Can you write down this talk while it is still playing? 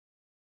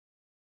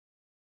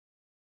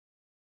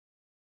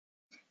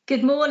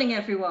Good morning,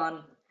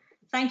 everyone.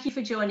 Thank you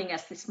for joining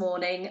us this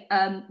morning.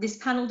 This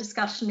panel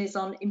discussion is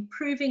on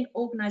improving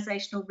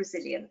organisational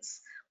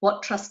resilience,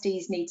 what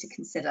trustees need to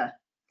consider.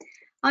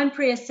 I'm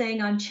Priya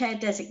Singh, I'm Chair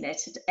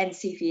Designate at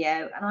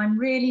NCVO, and I'm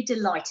really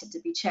delighted to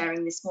be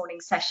chairing this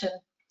morning's session.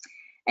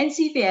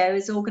 NCVO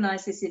has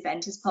organised this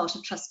event as part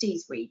of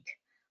Trustees Week,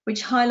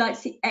 which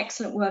highlights the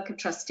excellent work of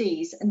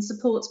trustees and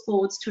supports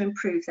boards to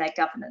improve their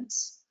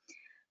governance.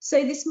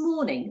 So this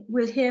morning,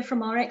 we'll hear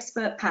from our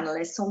expert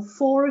panellists on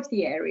 4 of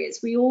the areas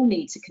we all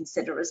need to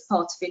consider as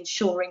part of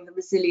ensuring the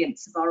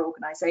resilience of our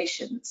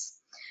organisations.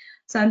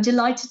 So I'm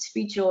delighted to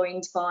be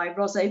joined by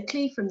Ros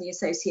Oakley from the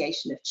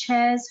Association of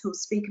Chairs, who will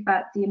speak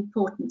about the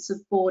importance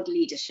of board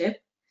leadership.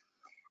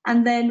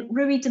 And then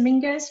Rui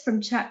Dominguez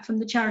from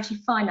the Charity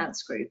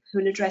Finance Group, who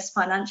will address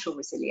financial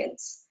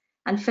resilience.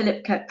 And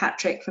Philip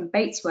Kirkpatrick from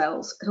Bates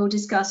Wells, who will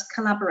discuss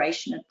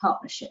collaboration and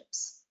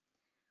partnerships.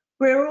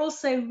 We're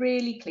also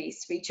really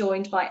pleased to be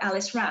joined by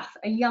Alice Rath,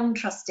 a young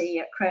trustee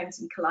at Crohn's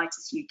and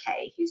Colitis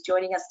UK, who's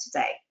joining us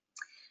today.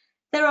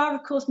 There are,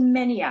 of course,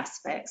 many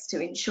aspects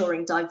to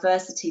ensuring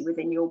diversity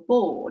within your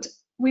board.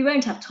 We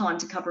won't have time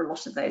to cover a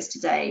lot of those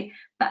today,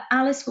 but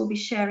Alice will be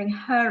sharing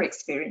her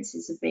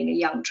experiences of being a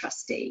young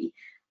trustee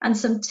and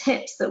some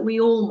tips that we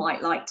all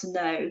might like to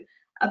know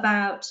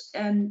about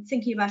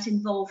thinking about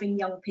involving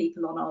young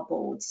people on our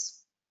boards.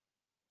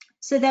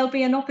 So there'll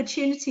be an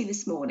opportunity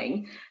this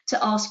morning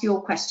to ask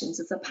your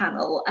questions of the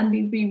panel, and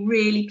we'd be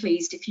really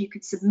pleased if you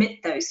could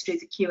submit those through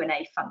the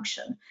Q&A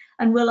function,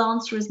 and we'll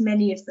answer as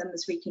many of them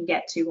as we can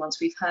get to once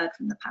we've heard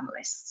from the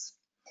panellists.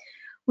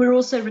 We're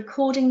also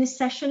recording this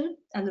session,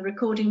 and the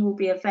recording will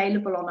be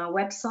available on our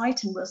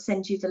website, and we'll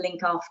send you the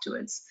link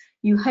afterwards.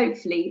 You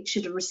hopefully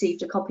should have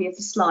received a copy of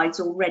the slides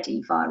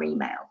already via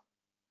email.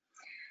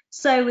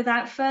 So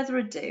without further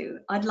ado,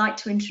 I'd like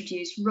to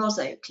introduce Ros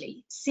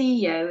Oakley,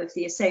 CEO of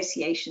the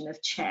Association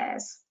of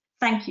Chairs.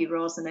 Thank you,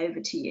 Ros, and over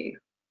to you.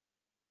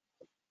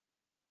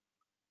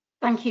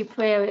 Thank you,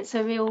 Priya. It's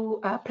a real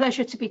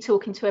pleasure to be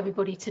talking to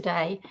everybody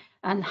today,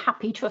 and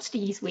happy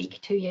Trustees Week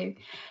to you.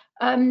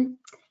 The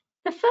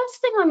first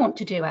thing I want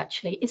to do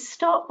actually is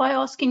start by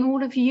asking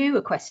all of you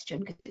a question,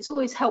 because it's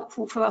always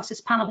helpful for us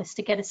as panellists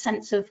to get a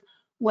sense of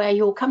where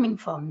you're coming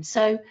from.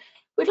 So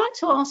we'd like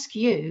to ask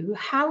you,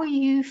 how are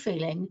you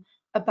feeling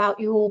about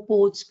your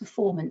board's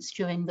performance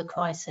during the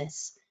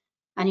crisis?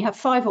 And you have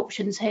 5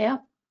 options here: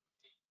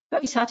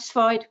 very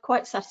satisfied,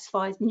 quite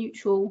satisfied,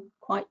 neutral,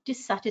 quite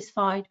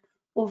dissatisfied,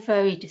 or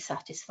very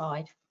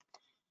dissatisfied.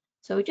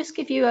 So we'll just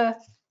give you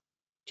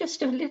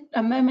just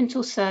a moment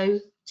or so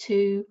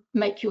to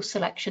make your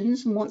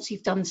selections, and once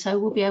you've done so,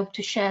 we'll be able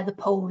to share the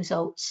poll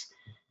results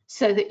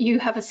so that you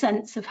have a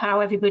sense of how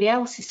everybody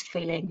else is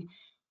feeling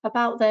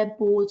about their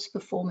board's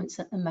performance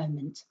at the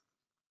moment.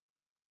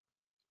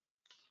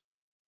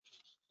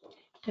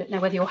 Don't know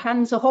whether your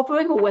hands are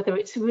hovering or whether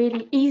it's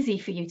really easy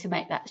for you to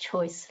make that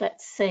choice.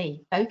 Let's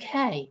see.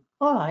 Okay,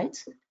 all right.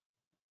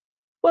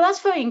 Well,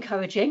 that's very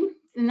encouraging,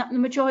 in that the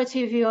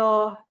majority of you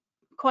are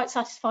quite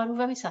satisfied or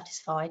very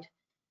satisfied.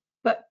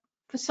 But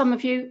for some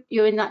of you,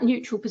 you're in that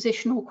neutral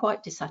position or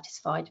quite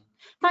dissatisfied.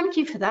 Thank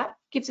you for that.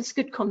 Gives us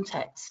good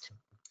context.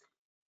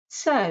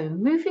 So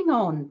moving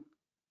on.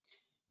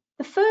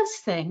 The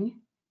first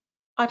thing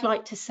I'd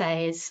like to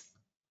say is,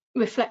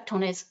 reflect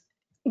on, is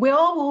we are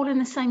all in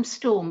the same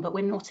storm, but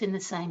we're not in the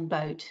same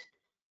boat.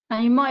 Now,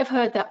 you might have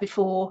heard that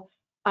before,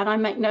 and I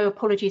make no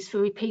apologies for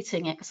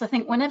repeating it, because I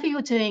think whenever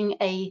you're doing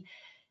a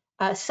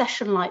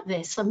session like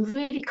this, I'm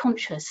really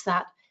conscious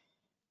that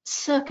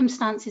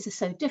circumstances are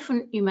so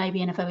different. You may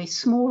be in a very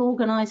small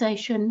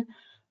organisation,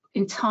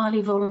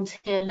 entirely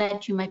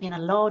volunteer-led. You may be in a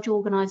large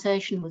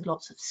organisation with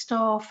lots of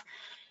staff.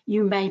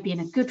 You may be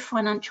in a good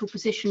financial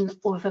position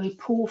or a very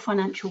poor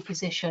financial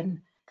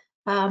position.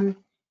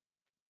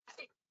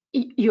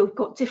 You've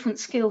got different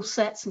skill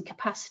sets and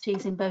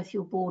capacities in both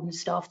your board and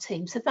staff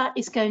team. So that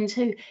is going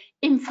to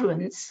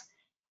influence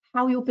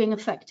how you're being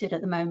affected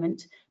at the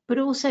moment, but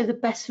also the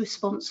best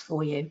response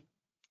for you.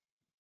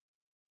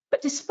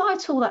 But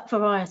despite all that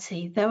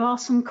variety, there are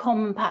some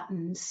common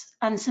patterns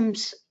and some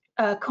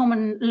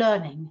common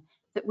learning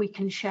that we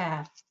can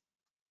share.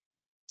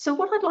 So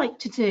what I'd like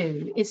to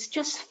do is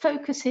just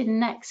focus in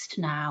next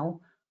now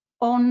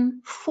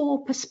on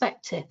 4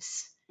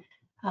 perspectives.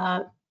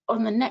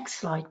 On the next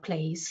slide,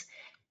 please,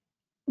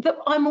 that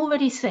I'm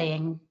already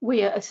seeing,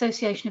 we at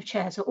Association of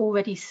Chairs are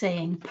already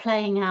seeing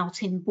playing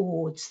out in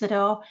boards that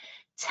are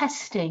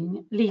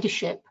testing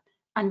leadership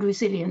and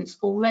resilience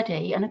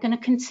already, and are going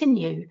to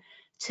continue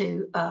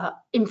to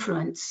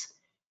influence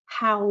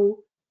how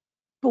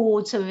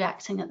boards are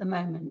reacting at the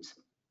moment.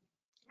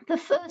 The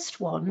first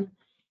one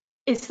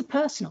is the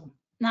personal.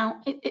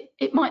 Now,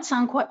 it might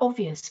sound quite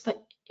obvious,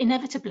 but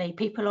inevitably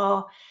people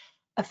are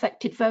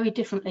affected very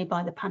differently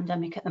by the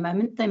pandemic at the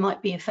moment. They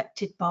might be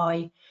affected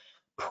by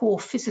poor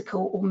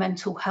physical or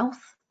mental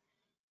health.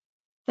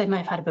 They may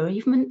have had a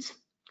bereavement.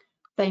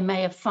 They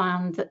may have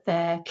found that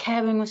their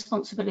caring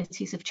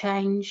responsibilities have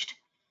changed.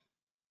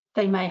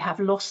 They may have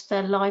lost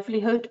their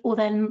livelihood, or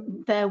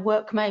then their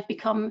work may have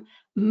become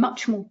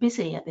much more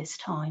busy at this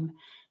time.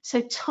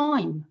 So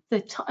time,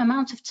 the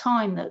amount of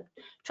time that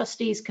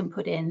trustees can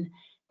put in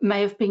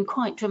may have been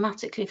quite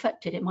dramatically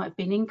affected. It might have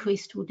been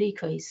increased or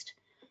decreased.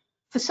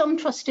 For some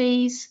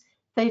trustees,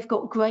 they've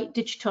got great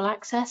digital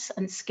access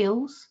and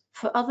skills.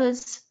 For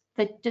others,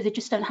 they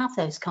just don't have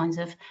those kinds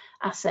of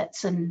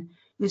assets and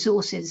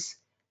resources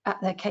at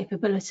their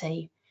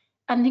capability.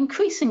 And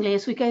increasingly,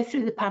 as we go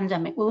through the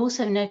pandemic, we're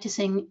also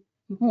noticing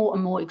more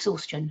and more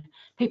exhaustion.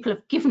 People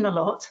have given a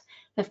lot,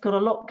 they've got a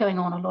lot going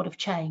on, a lot of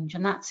change,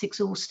 and that's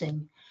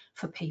exhausting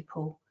for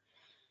people.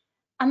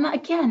 And that,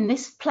 again,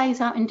 this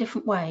plays out in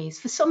different ways.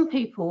 For some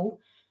people,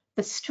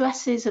 the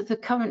stresses of the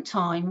current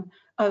time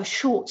are a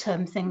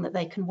short-term thing that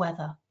they can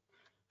weather.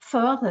 For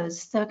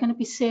others, there are going to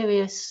be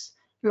serious,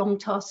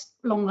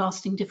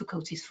 long-lasting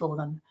difficulties for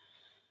them.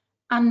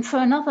 And for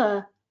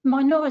another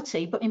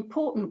minority but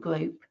important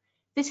group,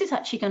 this is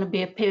actually going to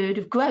be a period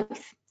of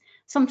growth.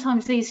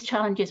 Sometimes these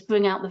challenges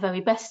bring out the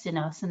very best in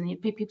us,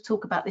 and people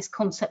talk about this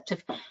concept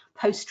of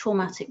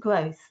post-traumatic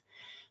growth.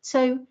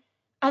 So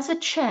as a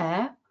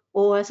chair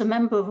or as a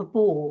member of a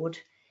board,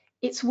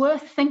 it's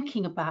worth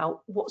thinking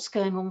about what's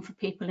going on for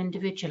people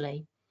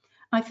individually.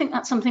 I think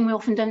that's something we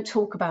often don't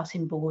talk about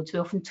in boards. We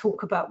often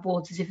talk about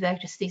boards as if they're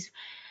just these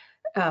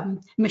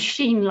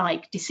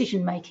machine-like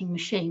decision-making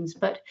machines,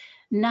 but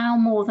now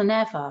more than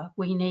ever,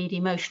 we need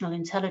emotional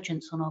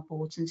intelligence on our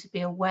boards and to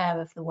be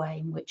aware of the way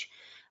in which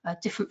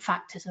different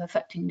factors are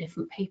affecting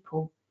different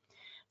people.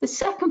 The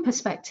second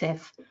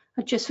perspective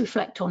I just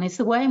reflect on is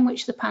the way in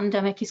which the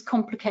pandemic is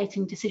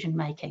complicating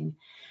decision-making.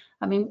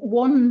 I mean,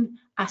 one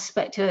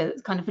aspect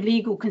of kind of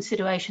legal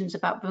considerations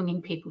about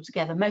bringing people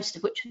together, most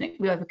of which I think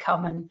we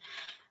overcome,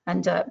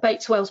 and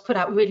Bates Wells put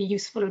out really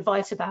useful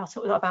advice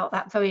about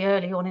that very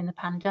early on in the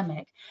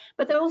pandemic.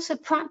 But there are also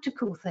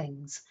practical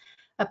things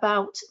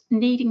about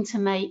needing to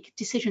make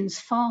decisions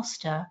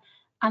faster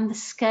and the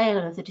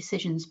scale of the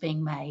decisions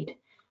being made.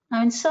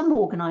 Now, in some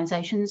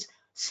organisations,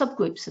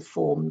 subgroups have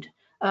formed,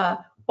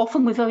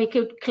 often with very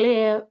good,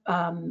 clear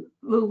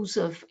rules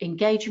of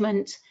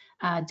engagement,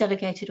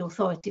 delegated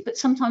authority, but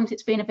sometimes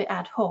it's been a bit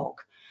ad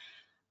hoc.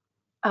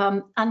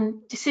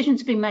 And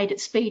decisions have been made at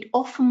speed,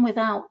 often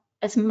without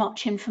as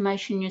much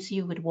information as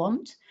you would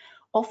want,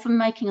 often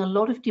making a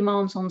lot of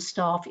demands on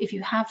staff, if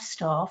you have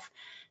staff,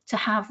 to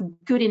have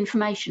good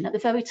information at the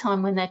very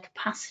time when their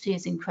capacity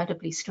is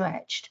incredibly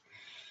stretched.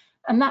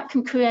 And that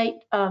can create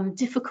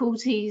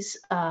difficulties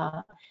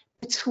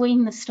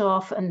between the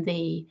staff and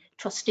the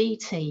trustee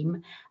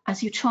team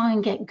as you try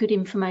and get good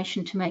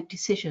information to make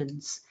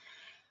decisions.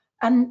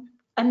 And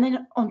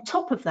then on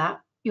top of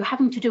that, you're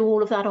having to do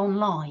all of that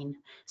online.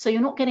 So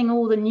you're not getting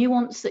all the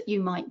nuance that you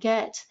might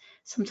get.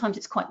 Sometimes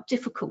it's quite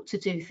difficult to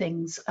do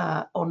things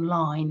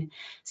online.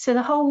 So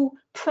the whole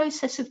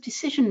process of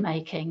decision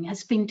making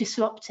has been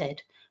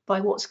disrupted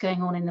by what's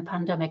going on in the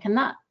pandemic. And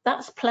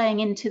that's playing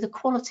into the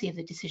quality of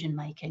the decision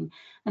making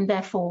and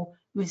therefore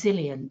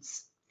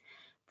resilience.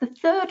 The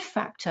third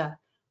factor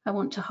I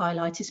want to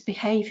highlight is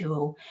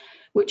behavioural,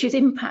 which has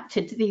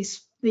impacted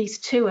these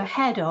two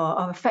ahead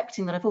are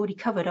affecting, that I've already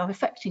covered, are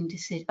affecting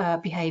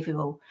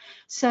behavioural.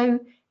 So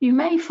you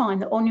may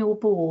find that on your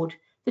board,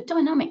 the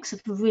dynamics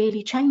have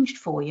really changed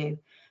for you.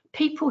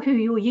 People who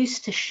you're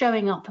used to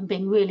showing up and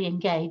being really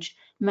engaged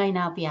may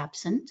now be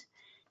absent.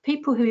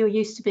 People who you're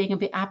used to being a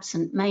bit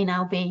absent may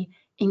now be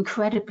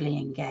incredibly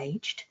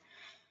engaged.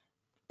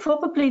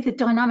 Probably the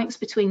dynamics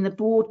between the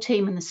board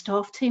team and the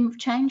staff team have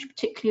changed,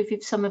 particularly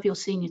if some of your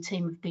senior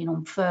team have been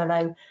on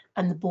furlough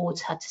and the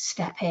board's had to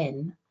step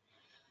in.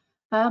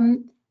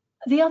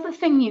 The other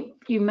thing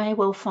you may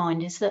well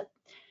find is that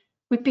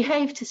we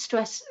behave to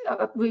stress,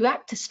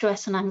 react to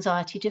stress and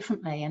anxiety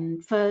differently.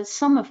 And for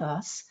some of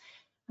us,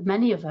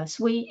 many of us,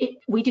 we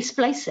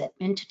displace it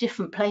into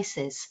different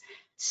places.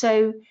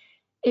 So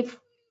if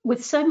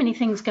with so many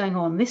things going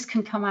on, this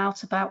can come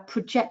out about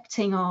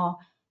projecting our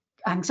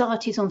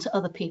anxieties onto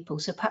other people.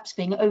 So perhaps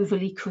being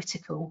overly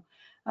critical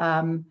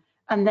and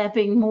there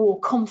being more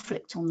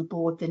conflict on the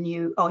board than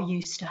you are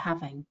used to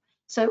having.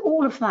 So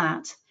all of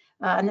that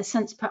and the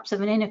sense perhaps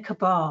of an inner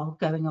cabal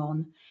going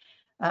on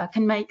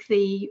can make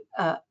the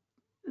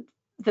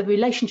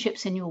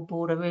relationships in your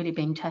board are really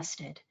being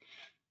tested.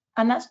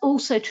 And that's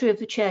also true of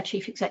the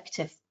chair-chief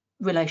executive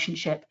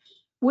relationship.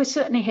 We're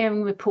certainly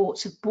hearing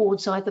reports of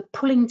boards either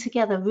pulling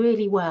together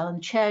really well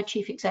and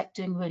chair-chief exec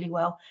doing really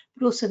well,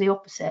 but also the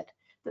opposite,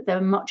 that there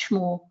are much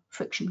more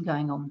friction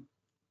going on.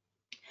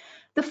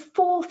 The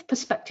fourth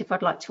perspective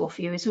I'd like to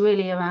offer you is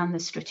really around the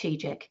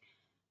strategic.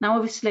 Now,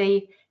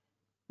 obviously,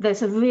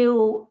 there's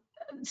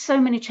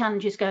so many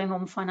challenges going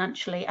on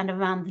financially and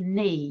around the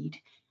need.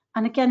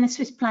 And again, this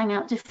is playing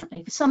out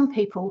differently. For some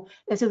people,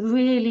 there's a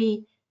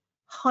really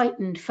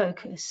heightened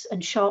focus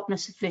and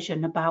sharpness of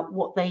vision about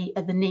what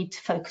the need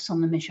to focus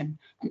on the mission.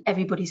 And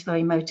everybody's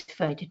very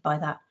motivated by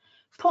that.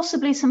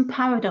 Possibly some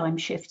paradigm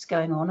shifts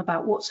going on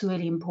about what's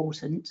really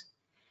important.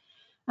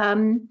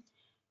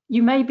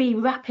 You may be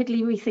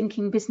rapidly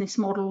rethinking business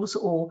models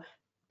or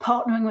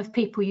partnering with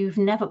people you've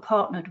never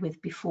partnered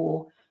with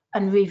before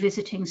and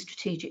revisiting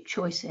strategic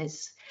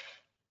choices.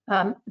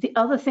 The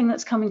other thing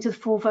that's coming to the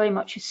fore very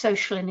much is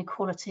social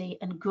inequality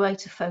and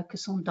greater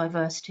focus on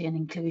diversity and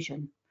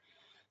inclusion.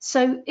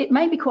 So it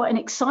may be quite an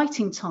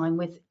exciting time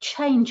with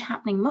change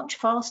happening much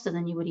faster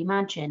than you would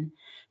imagine,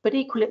 but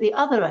equally at the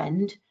other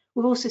end,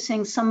 we're also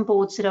seeing some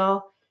boards that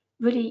are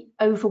really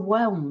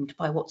overwhelmed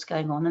by what's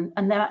going on,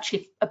 and they're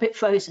actually a bit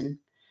frozen,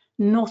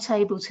 not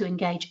able to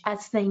engage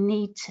as they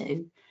need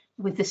to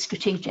with the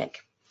strategic.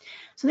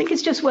 So I think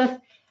it's just worth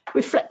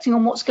reflecting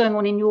on what's going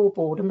on in your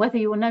board and whether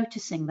you're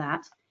noticing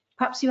that.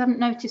 Perhaps you haven't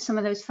noticed some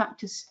of those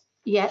factors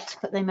yet,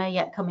 but they may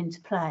yet come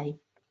into play.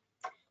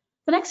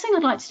 The next thing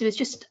I'd like to do is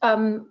just,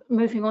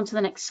 moving on to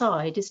the next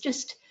slide, is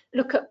just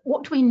look at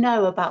what do we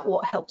know about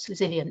what helps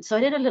resilience. So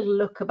I did a little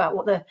look about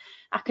what the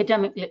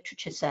academic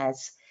literature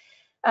says,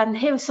 and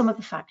here are some of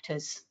the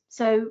factors.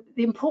 So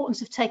the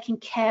importance of taking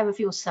care of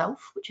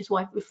yourself, which is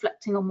why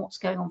reflecting on what's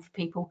going on for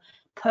people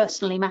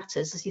personally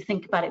matters as you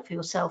think about it for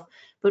yourself,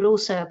 but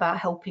also about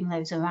helping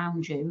those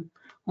around you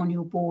on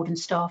your board and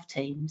staff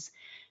teams.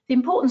 The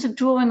importance of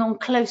drawing on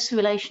close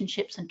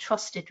relationships and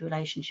trusted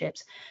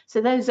relationships. So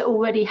those that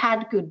already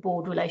had good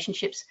board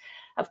relationships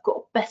have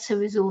got better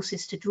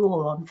resources to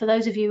draw on. For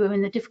those of you who are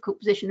in the difficult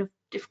position of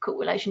difficult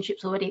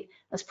relationships already,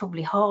 that's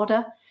probably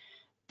harder,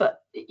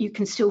 but you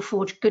can still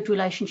forge good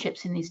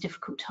relationships in these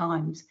difficult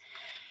times.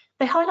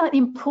 They highlight the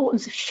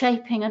importance of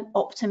shaping an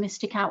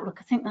optimistic outlook.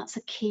 I think that's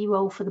a key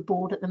role for the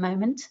board at the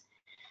moment,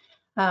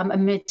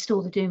 amidst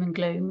all the doom and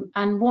gloom.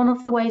 And one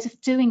of the ways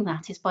of doing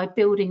that is by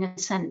building a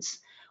sense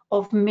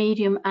of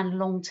medium and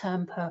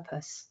long-term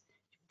purpose.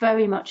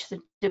 Very much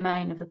the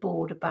domain of the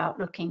board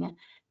about looking at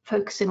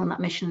focusing on that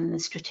mission and the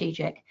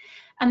strategic.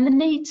 And the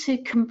need to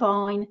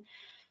combine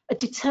a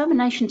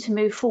determination to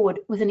move forward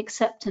with an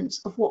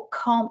acceptance of what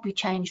can't be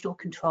changed or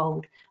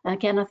controlled. And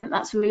again, I think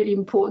that's really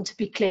important to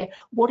be clear.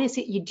 What is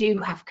it you do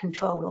have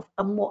control of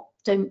and what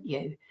don't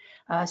you?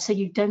 So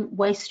you don't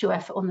waste your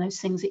effort on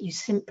those things that you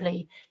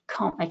simply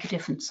can't make a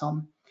difference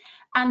on.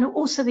 And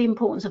also the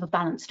importance of a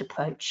balanced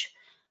approach,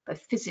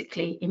 both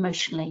physically,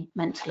 emotionally,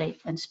 mentally,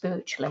 and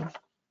spiritually.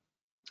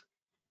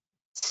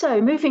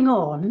 So moving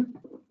on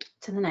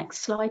to the next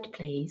slide,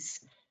 please.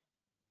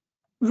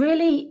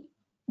 Really,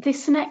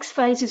 this next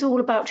phase is all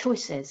about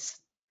choices,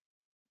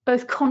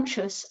 both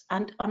conscious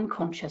and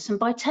unconscious. And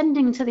by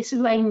tending to this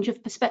range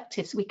of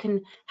perspectives, we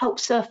can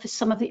help surface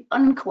some of the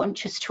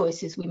unconscious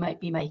choices we might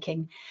be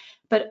making,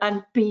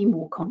 and be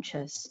more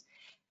conscious.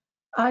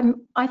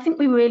 I think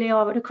we really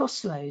are at a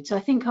crossroads. I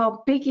think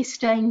our biggest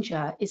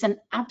danger is an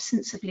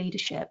absence of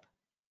leadership,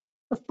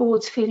 of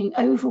boards feeling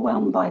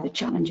overwhelmed by the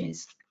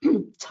challenges,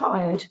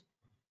 tired,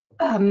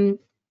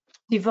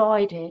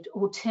 divided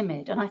or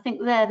timid. And I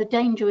think there the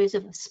danger is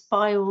of a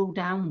spiral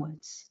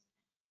downwards.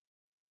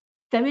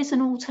 There is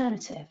an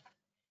alternative.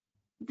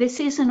 This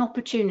is an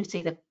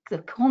opportunity. The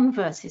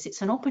converse is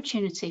it's an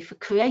opportunity for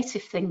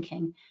creative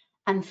thinking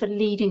and for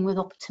leading with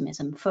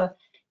optimism, for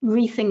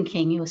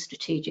rethinking your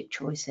strategic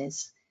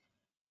choices.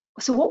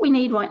 So what we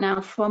need right now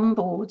from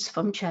boards,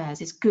 from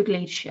chairs, is good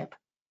leadership,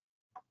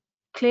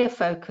 clear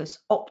focus,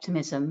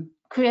 optimism,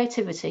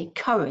 creativity,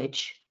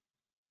 courage,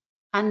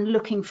 and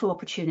looking for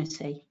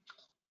opportunity.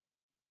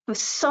 For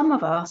some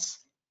of us,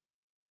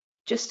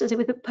 just as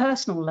with a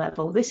personal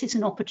level, this is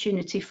an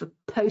opportunity for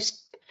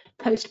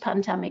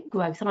post-pandemic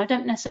growth. And I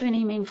don't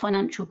necessarily mean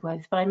financial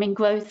growth, but I mean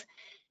growth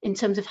in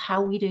terms of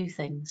how we do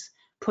things,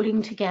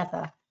 pulling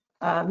together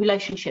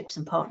relationships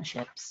and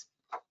partnerships.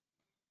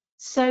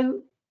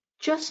 So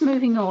just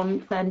moving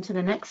on then to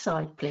the next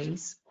slide,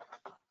 please.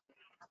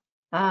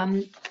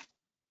 Oh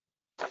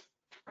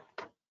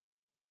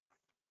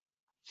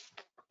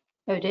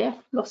dear,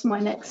 lost my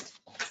next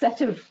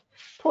set of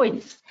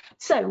points.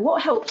 So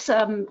what helps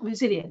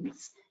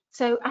resilience?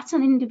 So at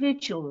an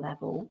individual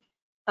level,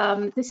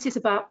 this is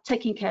about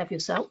taking care of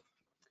yourself.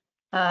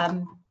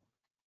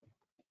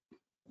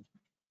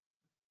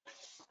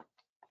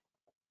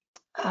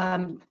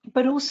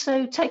 But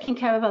also taking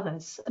care of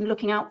others and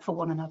looking out for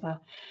one another.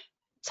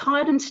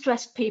 Tired and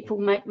stressed people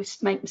make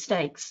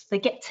mistakes. They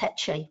get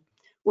tetchy,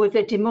 or if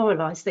they're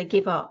demoralised, they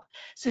give up.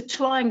 So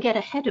try and get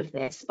ahead of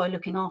this by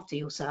looking after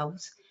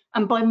yourselves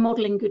and by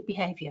modelling good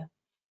behaviour.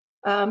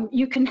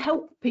 You can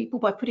help people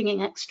by putting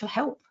in extra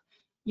help.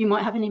 You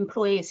might have an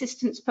employee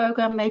assistance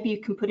programme. Maybe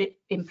you can put it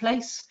in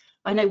place.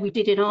 I know we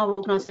did in our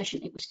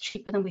organisation. It was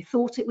cheaper than we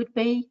thought it would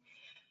be.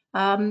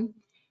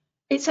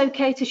 It's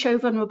okay to show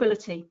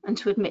vulnerability and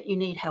to admit you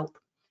need help,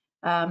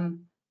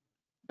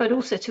 but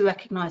also to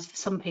recognise for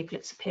some people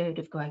it's a period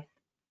of growth.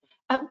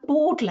 At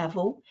board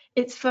level,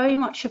 it's very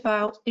much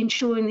about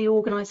ensuring the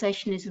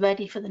organisation is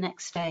ready for the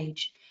next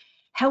stage.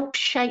 Help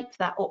shape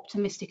that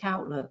optimistic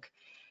outlook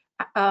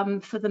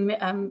and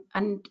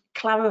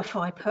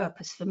clarify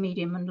purpose for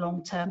medium and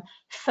long term.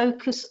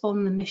 Focus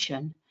on the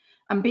mission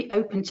and be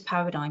open to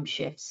paradigm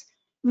shifts.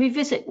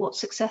 Revisit what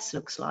success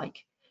looks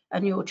like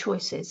and your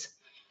choices.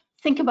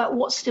 Think about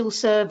what still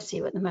serves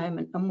you at the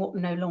moment and what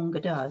no longer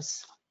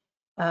does.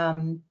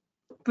 Bring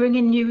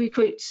in new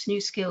recruits, new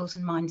skills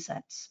and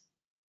mindsets.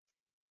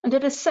 And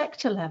at a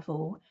sector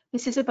level,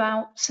 this is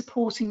about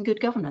supporting good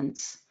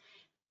governance.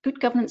 good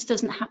governance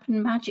doesn't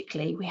happen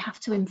magically. We have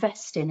to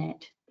invest in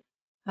it.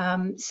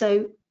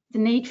 So the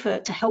need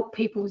to help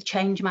people with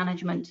change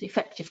management,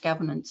 effective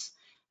governance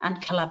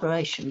and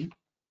collaboration.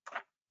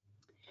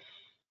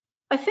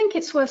 I think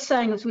it's worth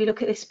saying as we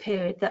look at this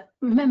period that,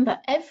 remember,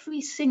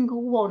 every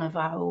single one of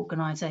our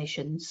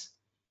organisations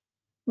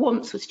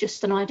once was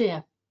just an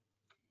idea.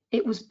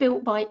 It was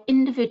built by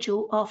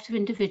individual after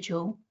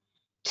individual,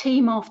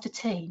 team after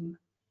team,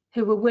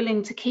 who were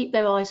willing to keep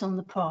their eyes on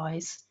the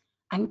prize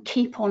and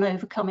keep on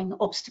overcoming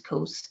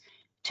obstacles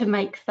to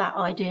make that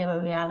idea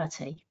a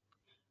reality.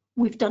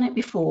 We've done it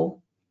before,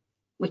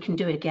 we can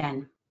do it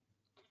again.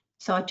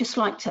 So I'd just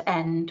like to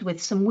end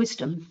with some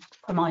wisdom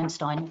from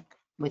Einstein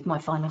with my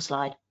final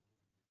slide.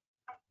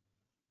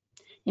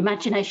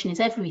 Imagination is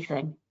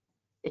everything.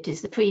 It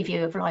is the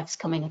preview of life's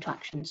coming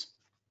attractions.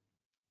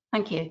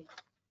 Thank you.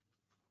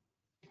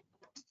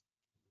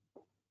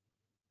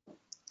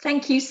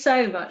 Thank you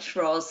so much,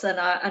 Ros, and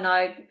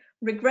I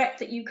regret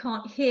that you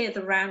can't hear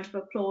the round of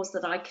applause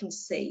that I can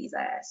see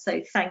there,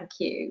 so thank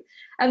you.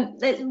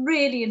 There's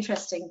really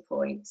interesting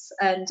points,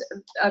 and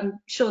I'm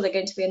sure there are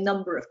going to be a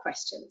number of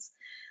questions.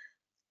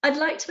 I'd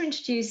like to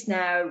introduce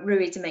now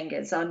Rui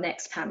Dominguez, our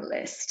next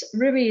panellist.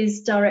 Rui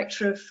is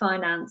Director of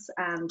Finance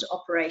and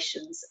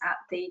Operations at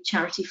the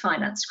Charity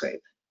Finance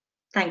Group.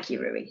 Thank you,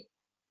 Rui.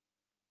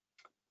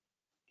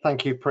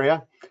 Thank you,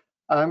 Priya.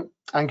 And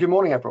good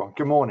morning, everyone.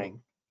 Good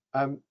morning.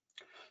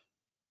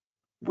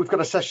 We've got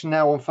a session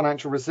now on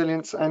financial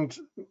resilience, and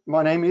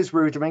my name is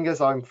Rui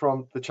Dominguez. I'm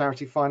from the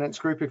Charity Finance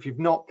Group. If you've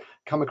not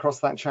come across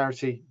that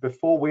charity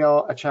before, we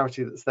are a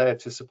charity that's there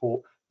to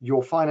support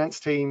your finance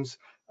teams,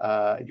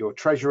 your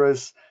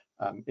treasurers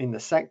in the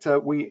sector.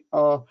 We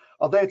are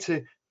there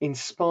to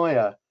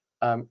inspire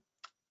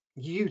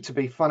you to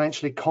be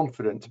financially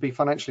confident, to be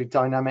financially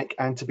dynamic,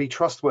 and to be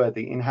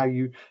trustworthy in how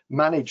you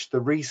manage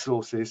the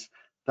resources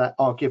that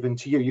are given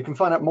to you. You can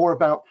find out more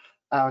about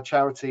our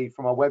charity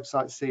from our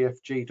website,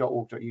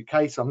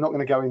 cfg.org.uk. So I'm not going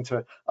to go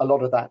into a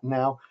lot of that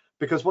now,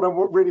 because what I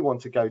really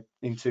want to go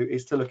into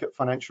is to look at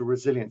financial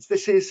resilience.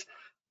 This is,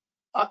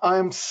 I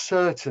am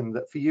certain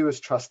that for you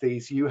as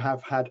trustees, you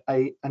have had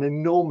an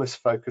enormous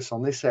focus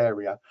on this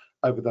area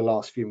over the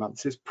last few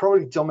months. It's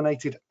probably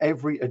dominated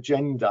every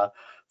agenda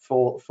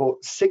for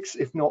 6,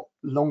 if not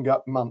longer,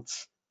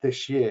 months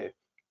this year.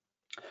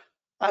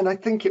 And I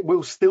think it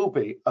will still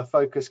be a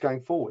focus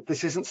going forward.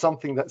 This isn't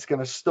something that's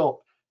going to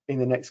stop in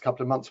the next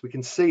couple of months. We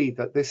can see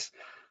that this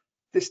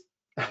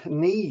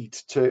need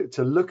to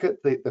look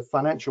at the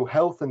financial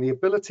health and the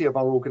ability of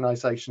our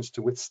organisations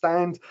to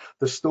withstand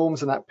the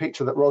storms, and that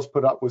picture that Ros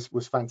put up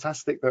was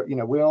fantastic, that, you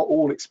know, we are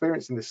all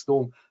experiencing this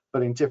storm,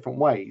 but in different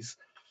ways,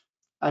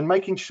 and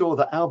making sure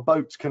that our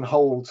boats can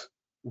hold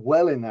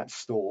well in that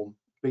storm,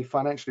 be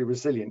financially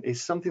resilient,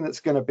 is something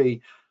that's going to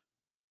be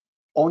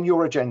on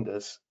your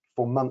agendas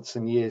for months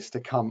and years to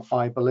come,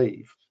 I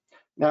believe.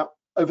 Now,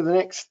 over the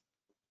next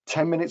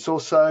 10 minutes or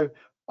so,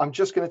 I'm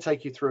just going to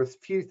take you through a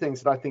few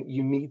things that I think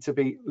you need to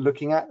be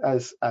looking at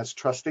as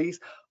trustees.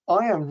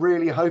 I am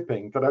really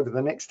hoping that over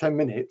the next 10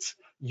 minutes,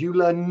 you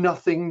learn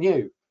nothing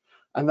new,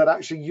 and that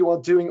actually you are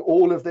doing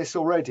all of this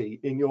already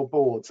in your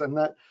boards, and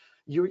that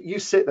you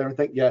sit there and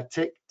think, yeah,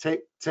 tick,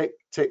 tick, tick,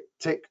 tick,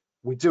 tick.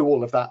 We do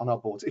all of that on our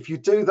boards. If you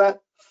do that,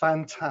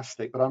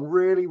 fantastic. But I'm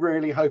really,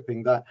 really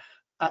hoping that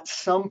at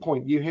some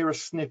point you hear a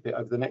snippet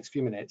over the next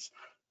few minutes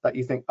that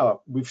you think,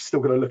 oh, we've still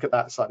got to look at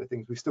that side of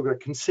things. We've still got to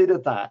consider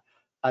that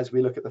as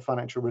we look at the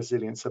financial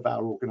resilience of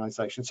our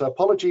organisation. So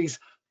apologies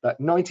that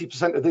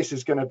 90% of this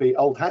is going to be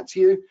old hat to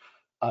you.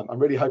 I'm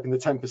really hoping the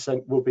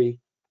 10% will be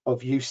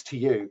of use to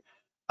you.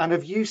 And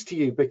of use to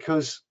you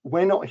because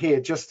we're not here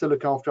just to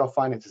look after our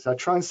finances. I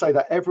try and say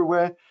that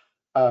everywhere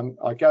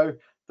I go,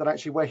 that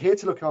actually we're here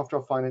to look after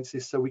our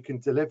finances so we can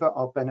deliver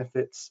our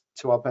benefits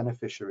to our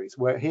beneficiaries.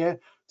 We're here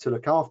to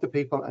look after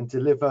people and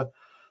deliver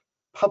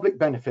public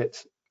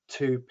benefits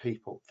to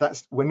people.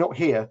 We're not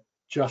here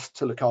just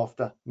to look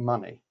after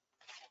money.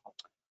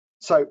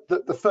 So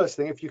the first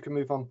thing, if you can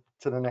move on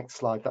to the next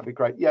slide, that'd be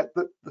great. Yeah,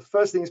 the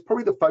first thing is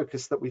probably the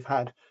focus that we've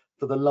had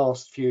for the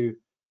last few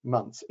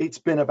months. It's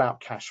been about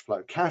cash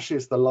flow. Cash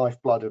is the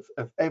lifeblood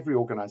of every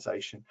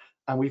organisation,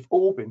 and we've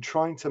all been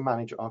trying to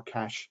manage our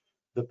cash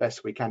the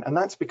best we can. And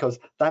that's because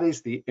that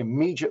is the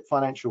immediate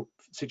financial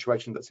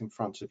situation that's in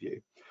front of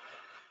you.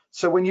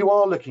 So when you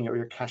are looking at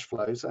your cash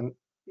flows, and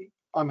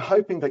I'm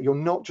hoping that you're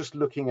not just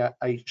looking at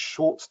a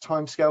short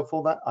time scale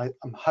for that.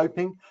 I'm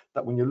hoping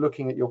that when you're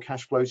looking at your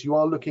cash flows, you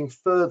are looking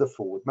further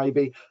forward,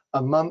 maybe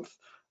a month,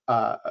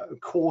 a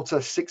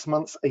quarter, 6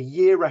 months, a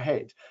year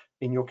ahead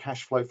in your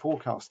cash flow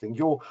forecasting.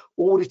 Your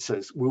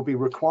auditors will be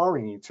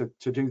requiring you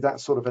to do that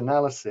sort of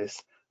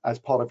analysis as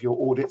part of your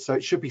audit. So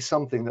it should be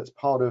something that's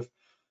part of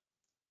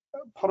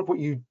what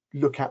you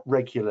look at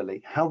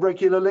regularly. How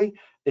regularly?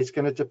 It's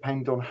going to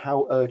depend on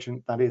how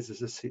urgent that is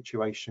as a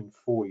situation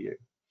for you.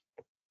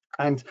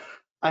 And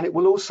it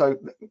will also,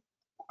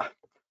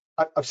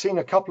 I've seen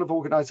a couple of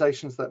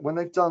organisations that when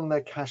they've done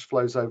their cash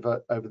flows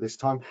over this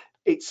time,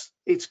 it's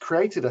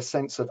created a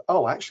sense of,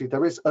 oh, actually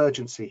there is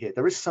urgency here.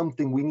 There is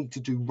something we need to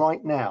do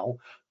right now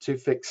to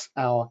fix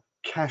our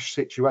cash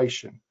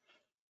situation.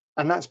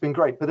 And that's been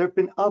great. But there have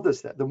been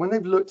others that when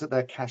they've looked at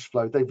their cash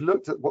flow, they've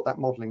looked at what that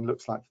modelling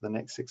looks like for the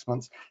next 6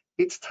 months.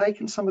 It's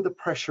taken some of the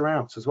pressure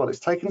out as well. It's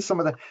taken some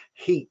of the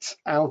heat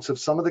out of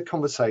some of the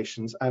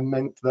conversations and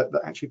meant that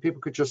actually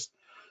people could just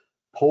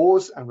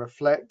pause and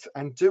reflect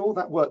and do all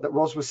that work that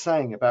Ros was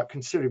saying about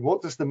considering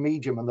what does the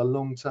medium and the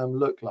long term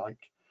look like,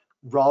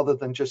 rather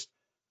than just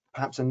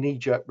perhaps a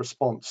knee-jerk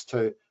response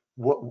to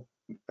what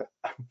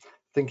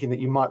thinking that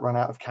you might run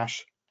out of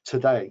cash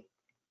today.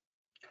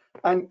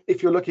 And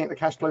if you're looking at the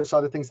cash flow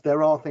side of things,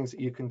 there are things that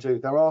you can do.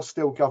 There are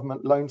still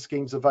government loan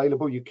schemes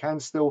available. You can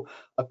still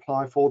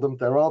apply for them.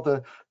 There are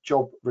the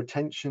job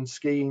retention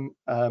scheme.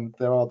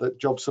 There are the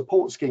job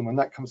support scheme when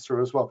that comes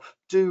through as well.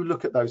 Do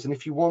look at those. And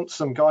if you want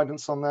some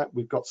guidance on that,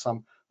 we've got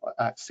some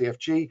at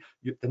CFG.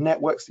 The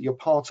networks that you're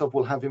part of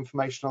will have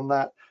information on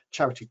that.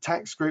 Charity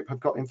Tax Group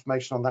have got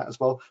information on that as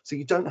well. So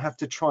you don't have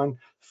to try and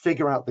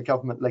figure out the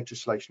government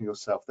legislation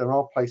yourself. There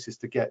are places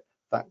to get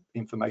that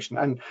information,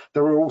 and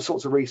there are all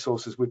sorts of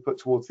resources we put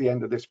towards the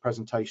end of this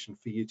presentation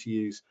for you to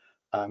use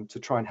to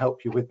try and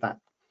help you with that.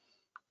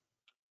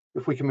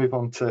 If we can move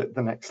on to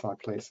the next slide,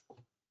 please.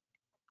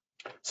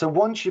 So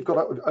once you've got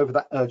over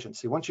that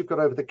urgency, once you've got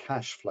over the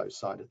cash flow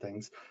side of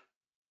things,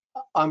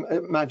 I'm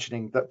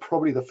imagining that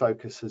probably the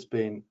focus has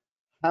been,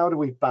 how do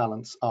we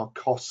balance our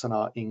costs and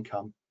our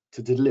income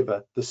to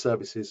deliver the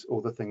services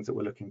or the things that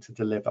we're looking to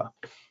deliver?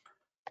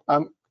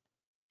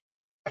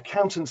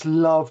 Accountants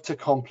love to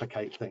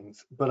complicate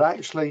things, but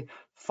actually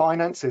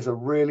finance is a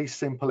really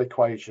simple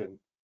equation.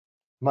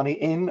 Money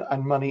in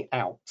and money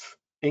out,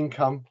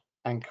 income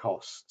and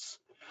costs.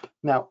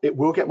 Now, it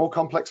will get more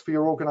complex for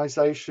your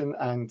organization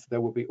and there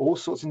will be all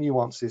sorts of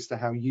nuances to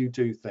how you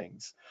do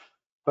things.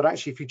 But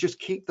actually, if you just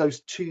keep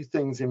those two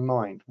things in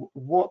mind,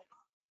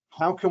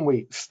 how can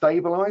we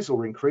stabilize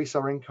or increase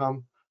our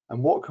income,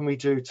 and what can we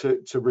do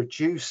to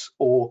reduce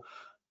or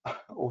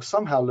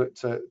somehow look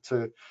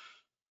to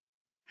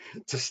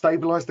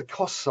stabilize the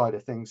cost side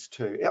of things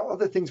too? Are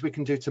there things we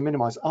can do to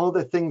minimize? Are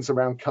there things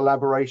around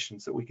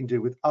collaborations that we can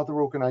do with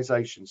other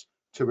organizations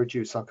to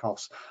reduce our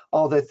costs?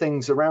 Are there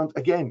things around,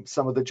 again,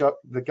 some of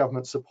the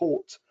government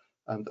support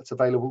that's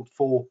available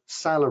for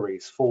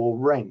salaries, for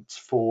rent,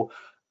 for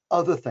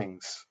other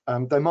things?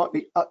 There might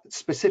be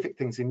specific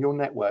things in your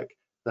network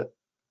that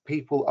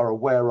people are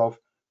aware of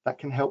that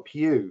can help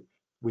you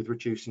with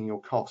reducing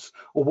your costs.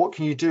 Or what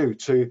can you do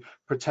to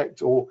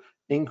protect or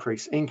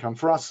increase income?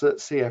 For us at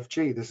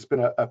CFG, this has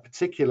been a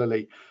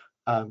particularly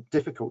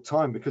difficult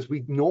time because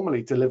we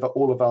normally deliver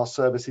all of our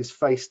services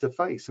face to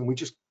face, and we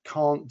just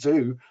can't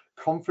do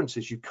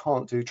conferences, you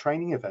can't do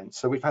training events.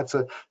 So we've had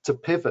to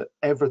pivot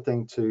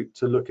everything to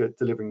look at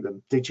delivering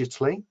them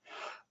digitally.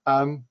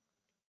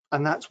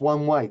 And that's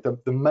one way,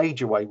 the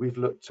major way we've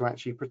looked to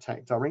actually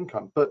protect our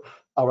income. But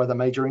our other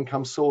major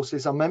income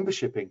sources are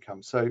membership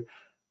income. So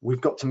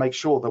we've got to make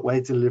sure that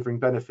we're delivering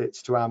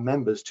benefits to our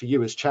members, to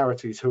you as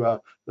charities who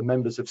are the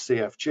members of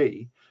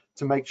CFG,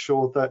 to make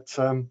sure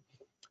that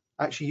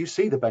actually you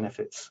see the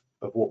benefits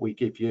of what we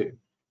give you.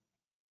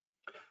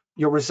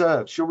 Your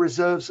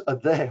reserves are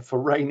there for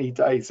rainy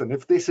days. And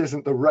if this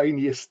isn't the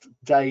rainiest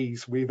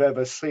days we've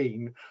ever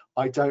seen,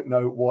 I don't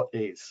know what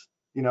is.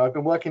 You know, I've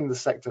been working in the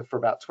sector for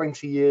about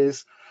 20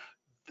 years.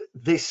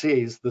 This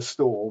is the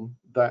storm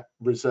that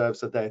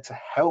reserves are there to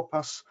help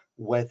us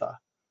weather.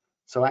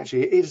 So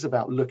actually it is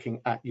about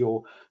looking at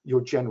your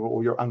general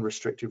or your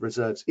unrestricted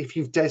reserves. If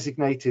you've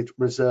designated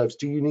reserves,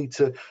 do you need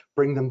to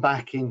bring them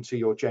back into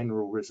your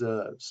general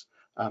reserves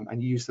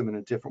and use them in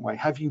a different way?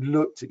 Have you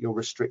looked at your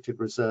restricted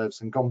reserves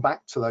and gone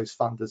back to those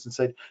funders and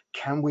said,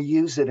 can we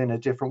use it in a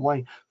different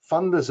way?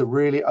 Funders are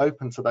really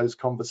open to those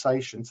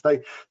conversations.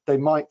 They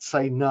might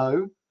say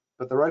no,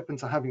 but they're open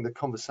to having the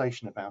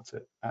conversation about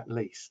it at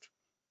least.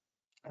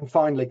 And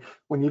finally,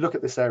 when you look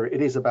at this area,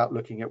 it is about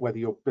looking at whether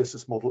your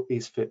business model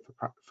is fit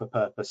for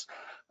purpose.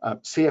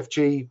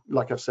 CFG,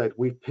 like I've said,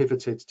 we've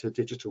pivoted to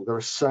digital. There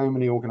are so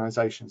many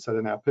organizations that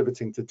are now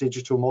pivoting to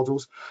digital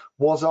models.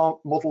 Was our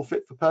model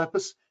fit for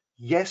purpose?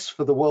 Yes,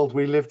 for the world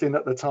we lived in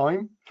at the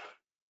time.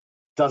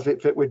 Does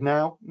it fit with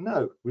now?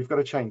 No, we've got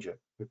to change it.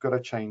 We've got to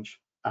change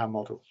our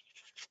model.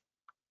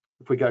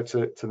 If we go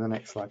to the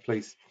next slide,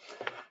 please.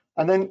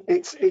 And then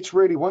it's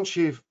really, once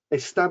you've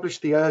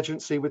established the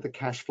urgency with the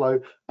cash flow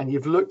and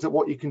you've looked at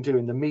what you can do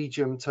in the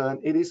medium term,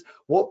 it is,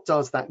 what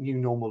does that new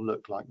normal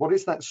look like? What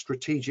is that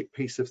strategic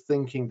piece of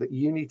thinking that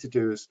you need to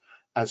do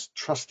as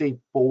trustee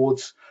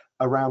boards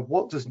around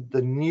what does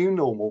the new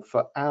normal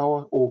for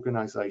our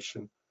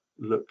organization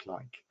look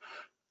like?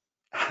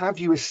 Have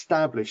you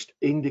established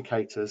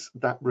indicators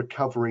that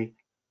recovery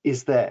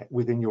is there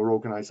within your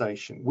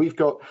organization? We've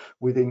got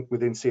within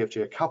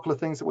CFG a couple of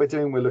things that we're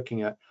doing. We're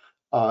looking at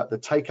the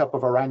take-up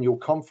of our annual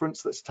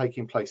conference that's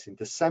taking place in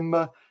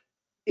December.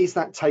 Is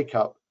that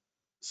take-up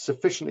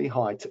sufficiently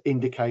high to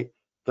indicate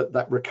that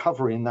that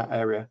recovery in that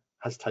area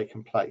has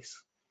taken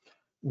place?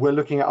 We're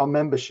looking at our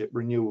membership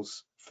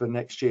renewals for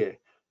next year.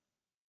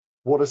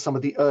 What are some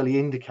of the early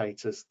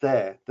indicators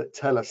there that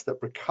tell us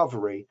that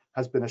recovery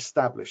has been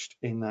established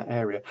in that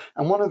area?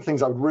 And one of the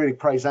things I would really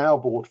praise our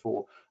board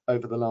for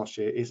over the last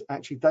year is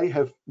actually they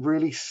have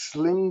really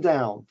slimmed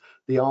down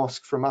the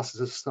ask from us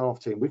as a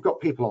staff team. We've got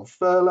people on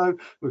furlough,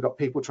 we've got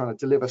people trying to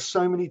deliver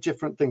so many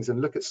different things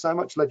and look at so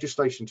much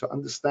legislation to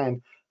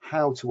understand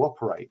how to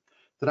operate,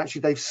 that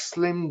actually they've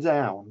slimmed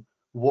down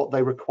what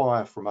they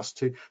require from us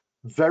to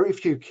very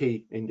few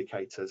key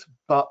indicators,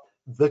 but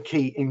the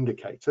key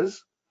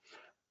indicators,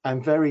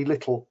 and very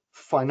little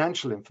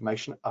financial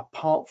information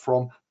apart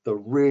from the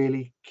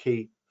really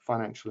key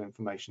financial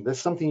information. There's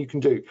something you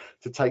can do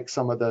to take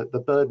some of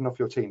the burden off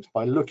your teams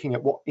by looking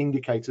at what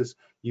indicators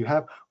you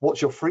have.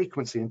 What's your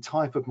frequency and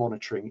type of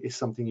monitoring is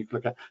something you can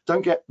look at.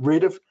 Don't get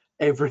rid of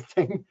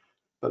everything,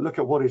 but look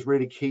at what is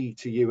really key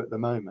to you at the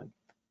moment.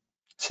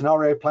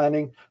 Scenario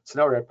planning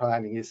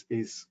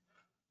is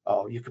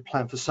oh, you could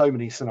plan for so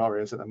many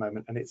scenarios at the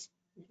moment, and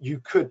you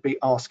could be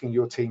asking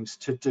your teams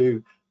to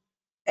do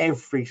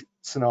every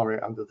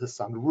scenario under the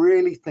sun.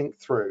 Really think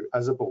through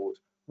as a board,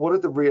 what are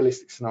the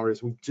realistic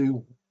scenarios we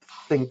do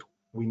think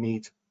we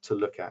need to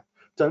look at?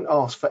 Don't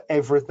ask for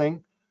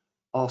everything,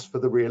 ask for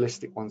the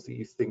realistic ones that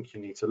you think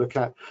you need to look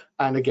at.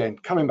 And again,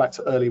 coming back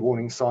to early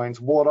warning signs,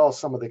 what are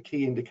some of the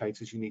key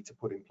indicators you need to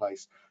put in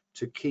place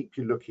to keep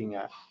you looking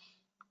at,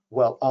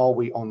 well, are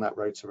we on that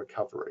road to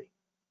recovery?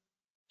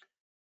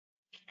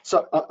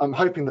 So I'm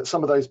hoping that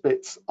some of those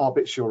bits are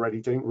bits you're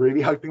already doing,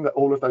 really hoping that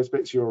all of those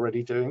bits you're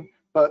already doing.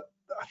 But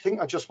I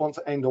think I just want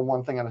to end on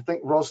one thing, and I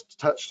think Ros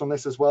touched on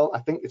this as well. I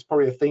think it's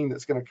probably a theme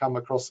that's going to come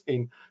across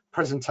in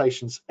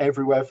presentations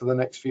everywhere for the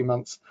next few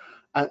months,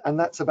 and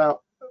that's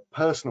about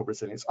personal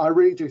resilience. I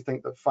really do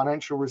think that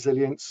financial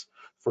resilience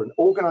for an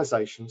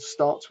organisation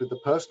starts with the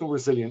personal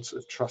resilience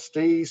of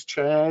trustees,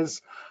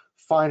 chairs,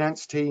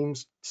 finance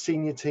teams,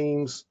 senior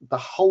teams, the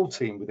whole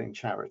team within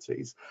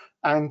charities.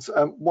 And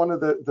one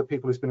of the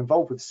people who's been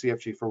involved with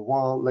CFG for a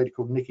while, a lady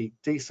called Nikki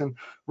Deason,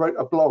 wrote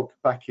a blog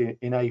back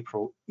in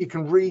April. You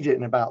can read it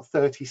in about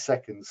 30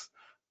 seconds.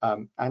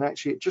 And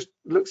actually, it just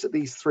looks at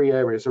these three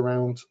areas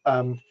around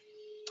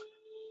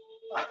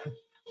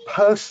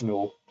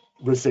personal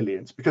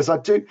resilience, because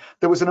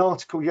there was an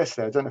article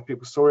yesterday, I don't know if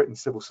people saw it, in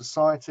Civil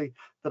Society,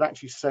 that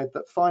actually said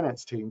that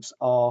finance teams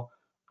are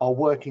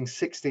working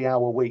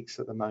 60-hour weeks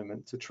at the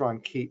moment to try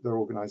and keep their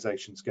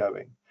organizations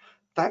going.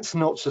 That's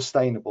not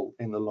sustainable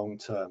in the long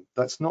term.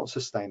 That's not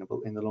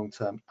sustainable in the long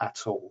term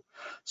at all.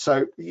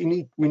 So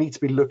we need to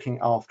be looking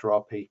after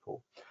our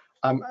people.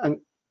 And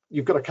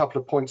you've got a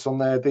couple of points on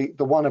there.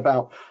 The one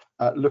about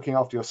looking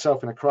after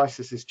yourself in a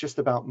crisis is just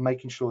about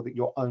making sure that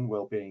your own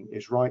well-being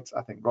is right.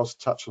 I think Ros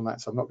touched on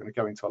that, so I'm not going to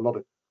go into a lot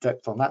of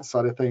depth on that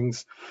side of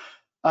things.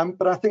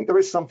 But I think there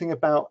is something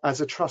about,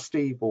 as a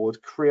trustee board,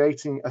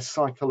 creating a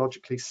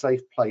psychologically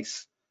safe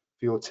place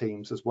for your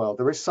teams as well.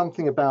 There is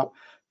something about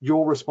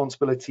your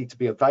responsibility to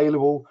be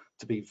available,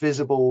 to be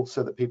visible,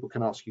 so that people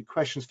can ask you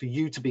questions, for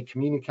you to be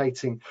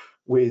communicating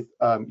with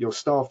your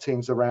staff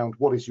teams around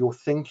what is your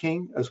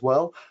thinking as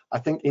well. I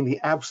think in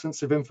the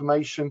absence of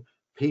information,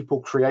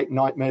 people create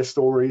nightmare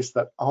stories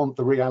that aren't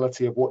the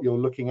reality of what you're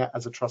looking at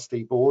as a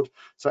trustee board.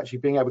 So actually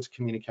being able to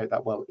communicate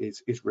that well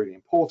is really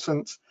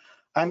important.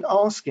 And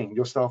asking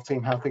your staff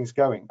team how things are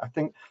going. I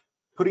think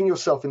putting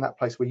yourself in that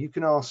place where you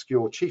can ask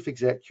your chief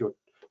exec,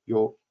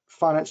 your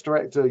finance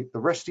director, the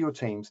rest of your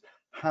teams,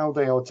 how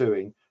they are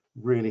doing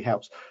really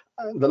helps.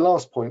 And the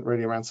last point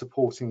really around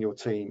supporting your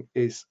team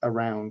is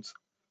around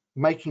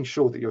making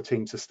sure that your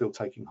teams are still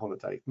taking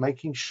holiday,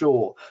 making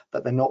sure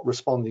that they're not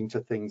responding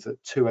to things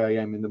at 2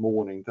 a.m. in the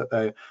morning,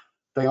 that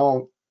they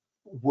aren't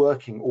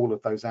working all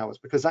of those hours,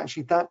 because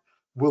actually that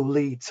will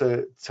lead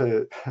to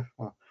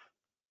well,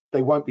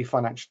 they won't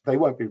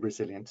be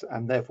resilient,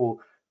 and therefore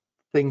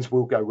things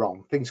will go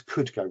wrong. Things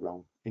could go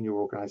wrong in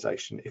your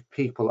organization if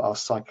people are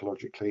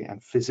psychologically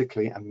and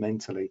physically and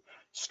mentally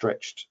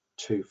stretched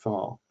too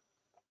far.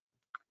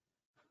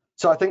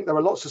 So I think there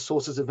are lots of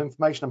sources of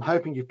information. I'm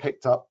hoping you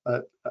picked up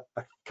a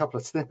couple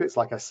of snippets,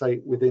 like I say,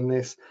 within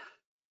this.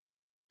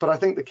 But I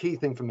think the key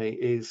thing for me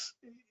is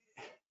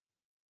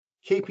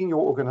keeping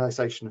your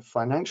organization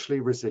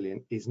financially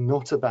resilient is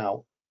not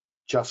about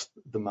just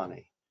the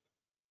money.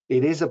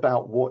 It is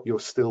about what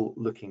you're still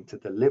looking to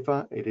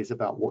deliver. It is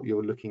about what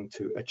you're looking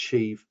to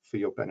achieve for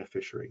your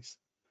beneficiaries.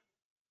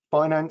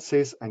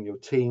 Finances and your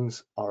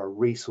teams are a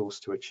resource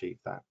to achieve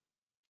that.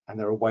 And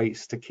there are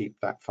ways to keep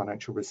that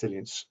financial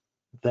resilience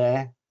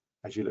there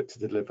as you look to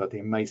deliver the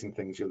amazing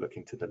things you're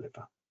looking to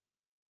deliver.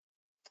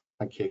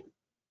 Thank you.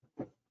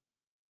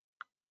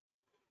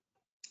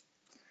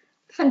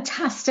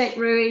 Fantastic,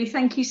 Rui.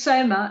 Thank you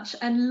so much.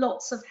 And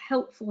lots of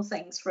helpful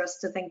things for us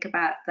to think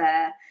about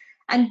there.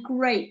 And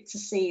great to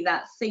see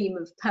that theme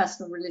of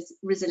personal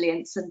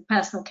resilience and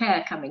personal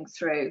care coming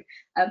through,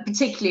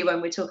 particularly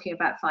when we're talking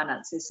about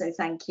finances. So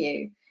thank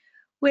you.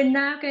 We're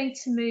now going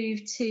to move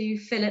to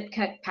Philip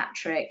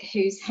Kirkpatrick,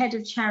 who's Head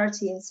of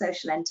Charity and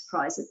Social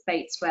Enterprise at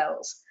Bates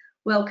Wells.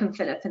 Welcome,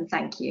 Philip, and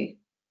thank you.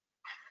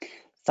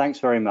 Thanks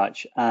very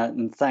much,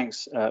 and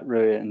thanks,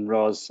 Rui and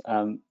Ros.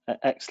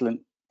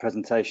 Excellent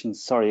presentation.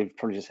 Sorry, you've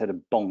probably just had a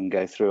bong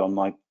go through on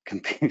my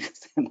computer.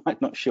 I'm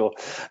not sure.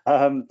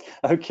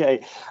 Okay,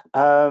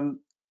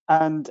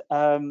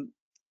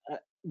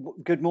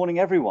 good morning,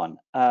 everyone.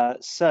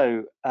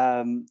 So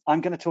I'm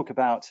going to talk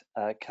about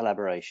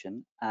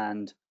collaboration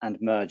and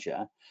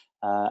merger,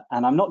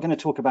 and I'm not going to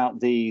talk about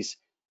these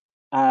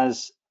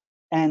as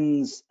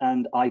ends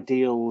and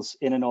ideals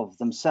in and of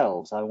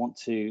themselves. I want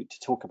to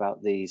talk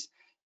about these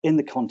in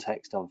the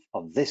context of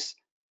this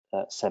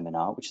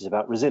seminar, which is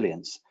about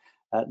resilience.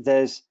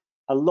 There's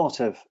a lot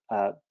of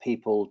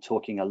people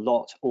talking a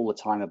lot all the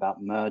time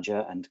about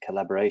merger and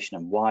collaboration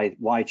and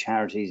why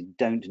charities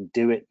don't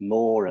do it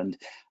more, and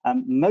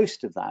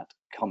most of that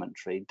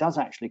commentary does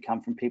actually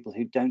come from people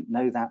who don't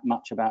know that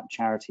much about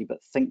charity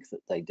but think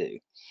that they do.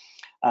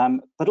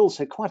 But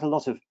also quite a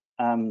lot of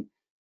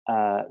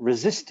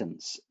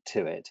resistance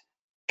to it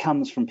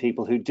comes from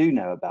people who do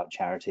know about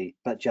charity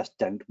but just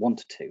don't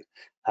want to,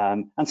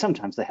 and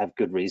sometimes they have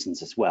good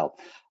reasons as well.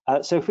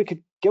 So if we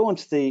could go on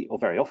to the, or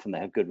very often they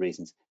have good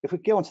reasons. If we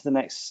go on to the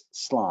next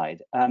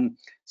slide.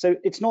 So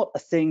it's not a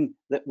thing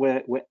that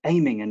we're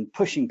aiming and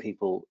pushing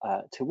people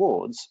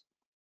towards,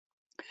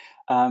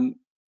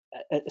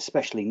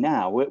 especially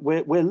now.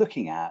 We're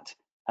looking at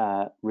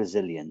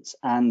resilience,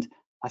 and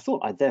I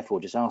thought I'd therefore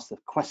just ask the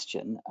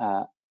question,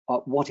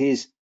 what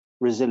is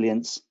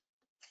resilience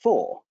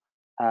for?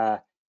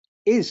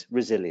 Is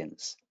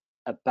resilience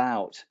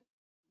about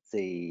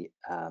the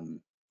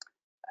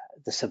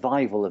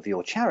survival of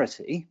your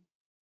charity,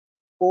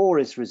 or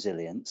is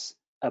resilience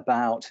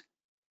about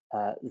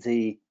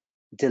the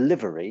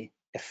delivery,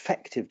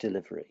 effective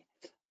delivery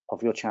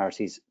of your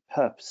charity's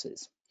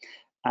purposes?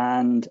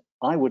 And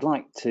I would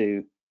like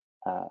to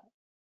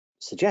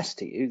suggest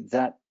to you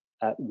that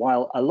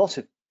while a lot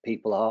of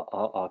people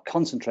are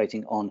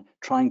concentrating on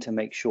trying to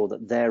make sure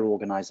that their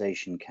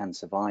organization can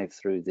survive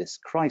through this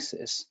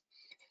crisis,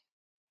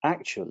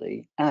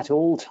 actually, at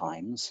all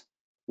times,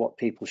 what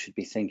people should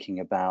be thinking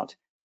about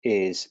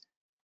is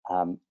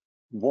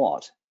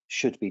what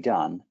should be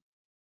done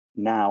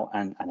now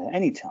and at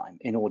any time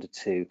in order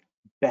to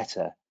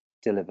better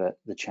deliver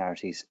the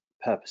charity's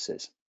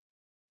purposes.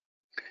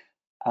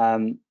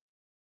 And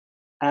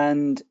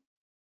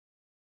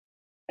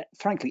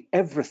frankly,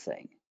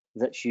 everything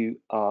that you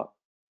are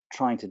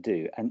trying to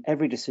do and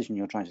every decision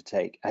you're trying to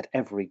take at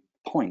every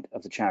point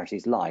of the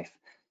charity's life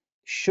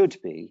should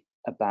be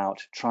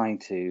about trying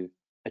to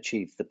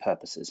achieve the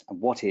purposes and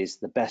what is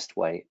the best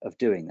way of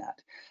doing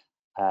that.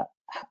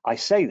 I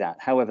say that,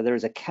 however, there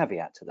is a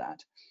caveat to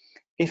that.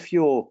 If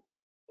your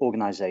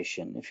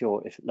organization,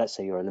 if let's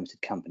say you're a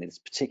limited company, that's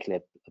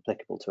particularly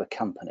applicable to a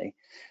company,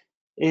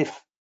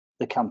 if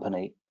the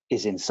company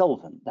is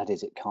insolvent, that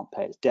is, it can't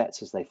pay its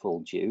debts as they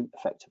fall due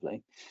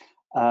effectively,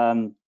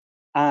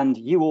 and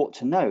you ought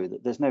to know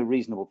that there's no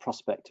reasonable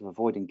prospect of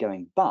avoiding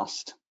going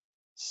bust,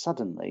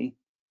 suddenly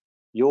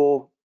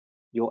your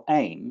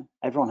aim,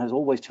 everyone has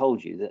always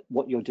told you that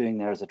what you're doing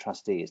there as a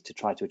trustee is to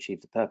try to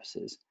achieve the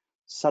purposes.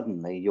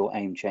 Suddenly your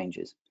aim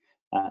changes,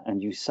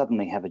 and you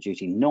suddenly have a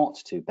duty not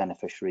to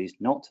beneficiaries,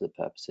 not to the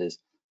purposes,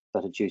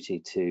 but a duty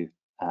to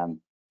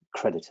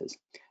creditors.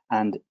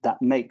 And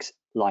that makes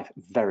life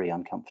very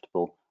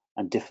uncomfortable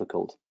and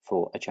difficult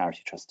for a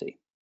charity trustee.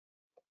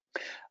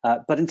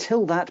 But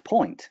until that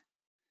point,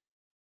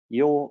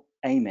 you're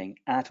aiming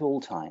at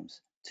all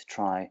times to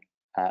try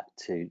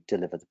to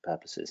deliver the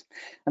purposes.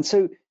 And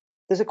so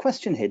there's a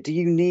question here: do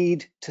you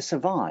need to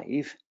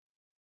survive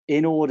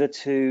in order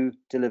to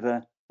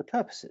deliver the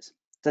purposes?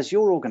 Does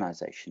your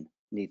organization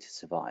need to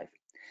survive?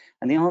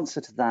 And the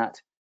answer to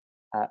that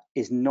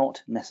is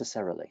not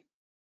necessarily,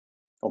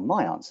 or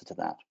my answer to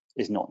that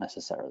is not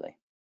necessarily.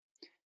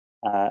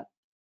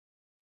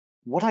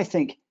 What I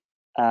think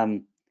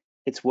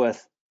it's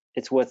worth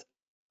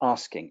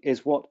asking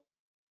is what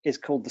is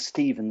called the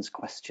Stevens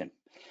question.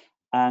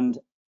 And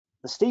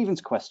the Stevens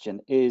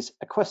question is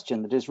a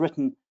question that is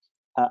written,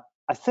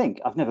 I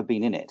think, I've never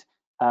been in it,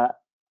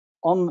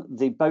 on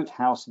the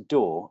boathouse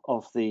door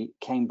of the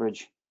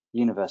Cambridge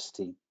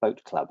University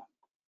Boat Club.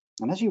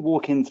 And as you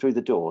walk in through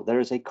the door, there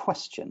is a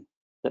question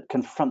that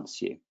confronts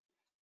you.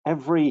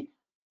 Every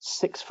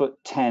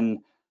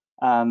 6'10"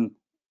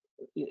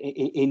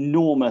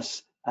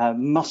 enormous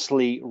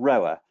muscly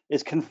rower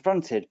is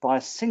confronted by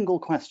a single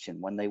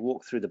question when they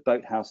walk through the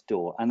boathouse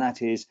door, and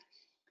that is,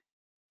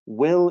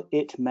 will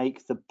it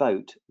make the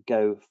boat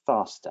go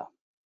faster?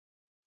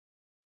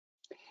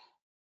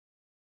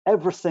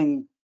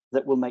 Everything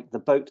that will make the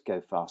boat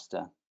go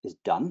faster is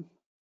done.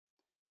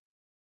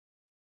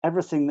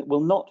 Everything that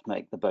will not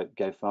make the boat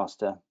go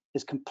faster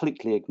is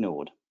completely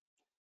ignored.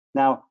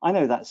 Now, I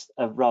know that's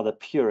a rather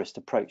purist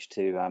approach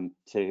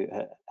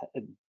to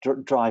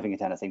driving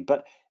at anything,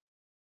 but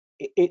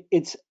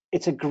it's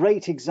a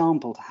great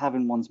example to have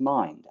in one's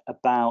mind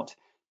about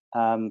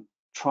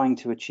trying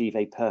to achieve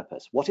a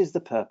purpose. What is the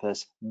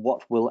purpose?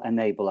 What will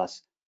enable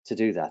us to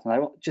do that?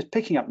 And just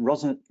picking up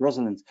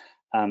Rosalind's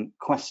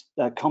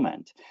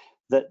comment,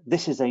 that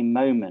this is a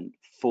moment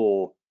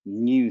for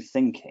new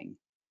thinking.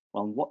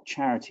 Well, what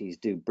charities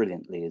do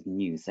brilliantly is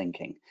new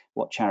thinking.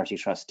 What charity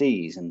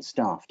trustees and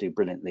staff do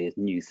brilliantly is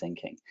new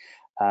thinking.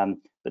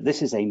 But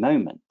this is a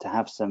moment to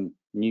have some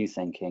new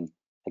thinking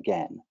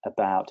again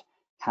about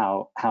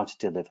how to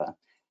deliver.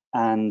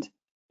 And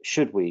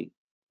should we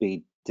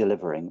be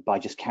delivering by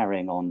just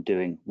carrying on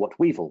doing what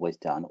we've always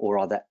done, or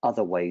are there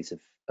other ways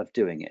of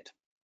doing it?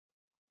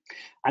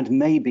 And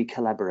maybe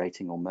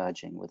collaborating or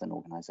merging with an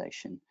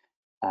organisation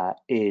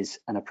is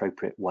an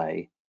appropriate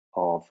way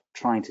of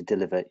trying to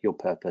deliver your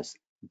purpose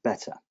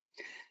better.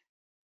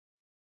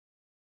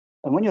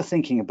 And when you're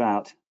thinking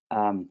about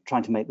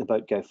trying to make the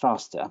boat go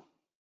faster,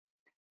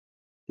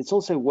 it's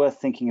also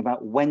worth thinking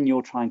about when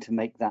you're trying to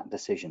make that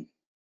decision.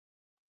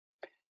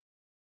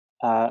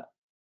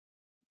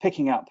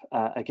 Picking up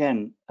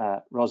again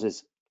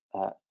Roz's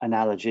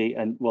analogy,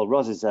 and well,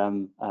 Roz's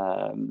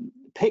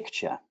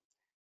picture.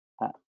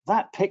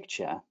 That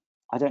picture,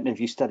 I don't know if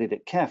you studied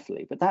it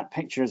carefully, but that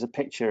picture is a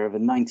picture of a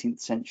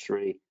 19th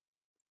century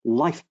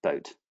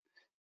lifeboat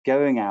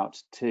going out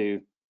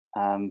to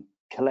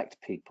collect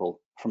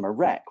people from a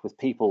wreck, with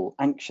people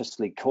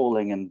anxiously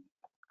calling and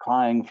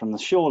crying from the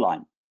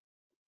shoreline.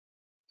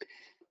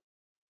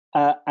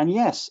 And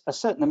yes, a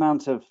certain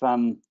amount of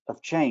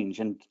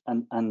change and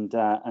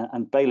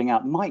bailing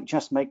out might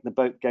just make the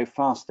boat go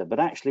faster,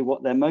 but actually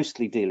what they're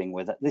mostly dealing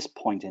with at this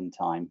point in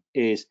time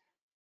is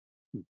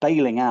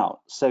bailing out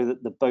so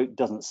that the boat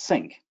doesn't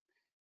sink.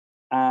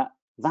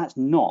 That's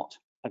not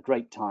a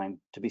great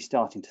time to be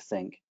starting to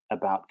think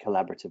about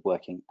collaborative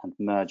working and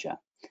merger.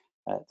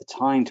 The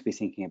time to be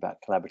thinking about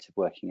collaborative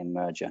working and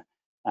merger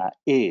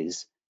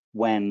is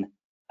when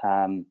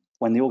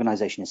the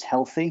organisation is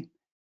healthy,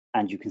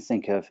 and you can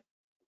think of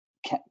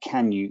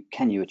can you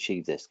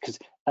achieve this? Because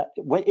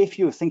if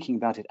you're thinking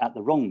about it at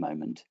the wrong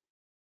moment,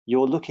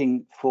 you're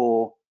looking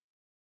for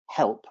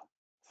help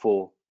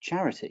for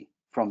charity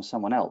from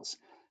someone else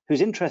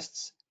whose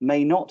interests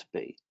may not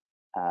be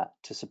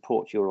to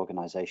support your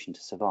organisation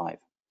to survive.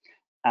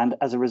 And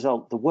as a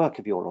result, the work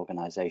of your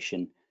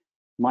organisation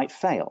might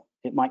fail.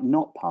 It might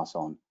not pass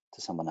on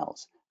to someone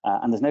else.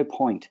 And there's no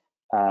point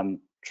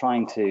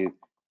trying to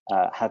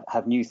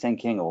have new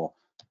thinking or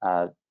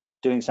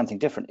doing something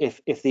different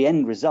if the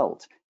end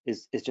result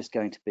is just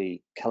going to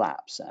be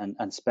collapse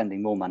and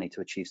spending more money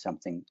to achieve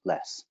something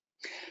less.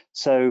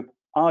 So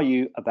are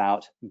you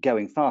about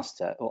going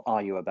faster, or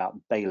are you about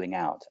bailing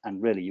out?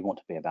 And really you want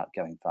to be about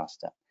going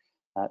faster.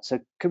 So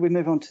could we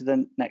move on to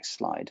the next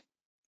slide?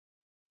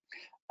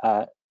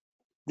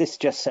 This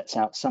just sets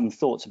out some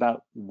thoughts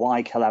about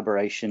why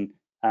collaboration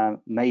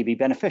may be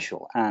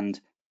beneficial, and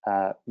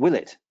will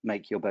it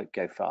make your boat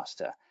go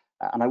faster?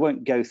 And I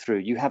won't go through,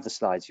 you have the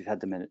slides, you've had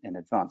them in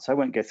advance, so I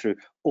won't go through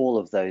all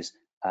of those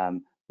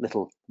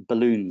little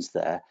balloons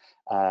there.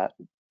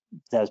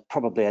 There's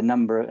probably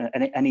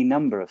any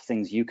number of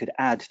things you could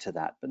add to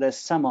that, but there's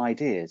some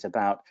ideas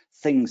about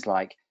things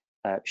like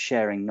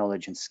sharing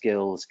knowledge and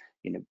skills,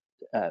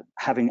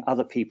 having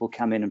other people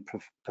come in and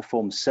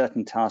perform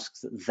certain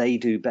tasks that they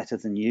do better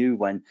than you,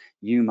 when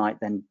you might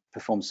then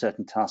perform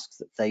certain tasks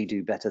that they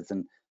do better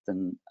than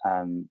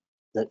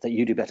that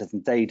you do better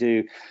than they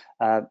do,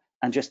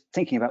 and just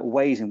thinking about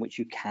ways in which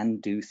you can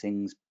do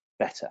things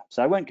better.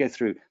 So I won't go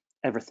through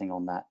everything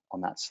on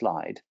that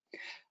slide.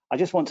 I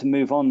just want to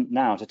move on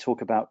now to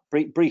talk about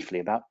briefly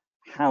about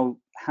how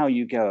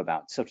you go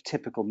about sort of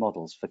typical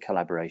models for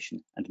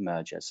collaboration and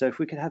merger. So if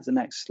we could have the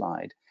next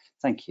slide,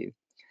 thank you.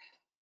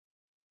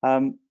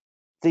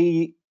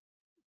 The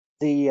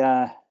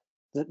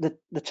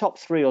top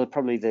three, or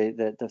probably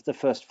the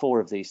first four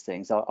of these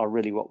things, are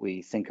really what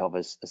we think of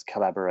as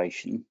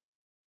collaboration.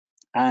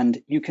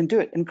 And you can do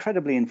it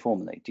incredibly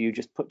informally. Do you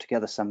just put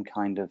together some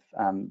kind of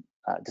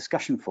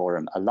discussion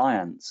forum,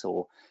 alliance,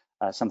 or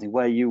something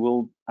where you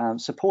will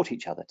support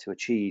each other to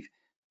achieve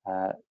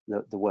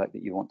the work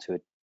that you want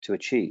to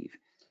achieve?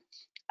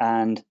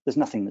 And there's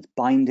nothing that's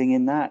binding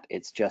in that.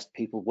 It's just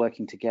people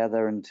working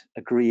together and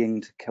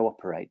agreeing to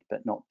cooperate,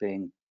 but not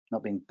being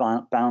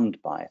bound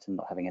by it and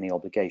not having any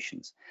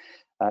obligations.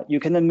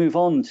 You can then move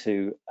on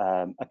to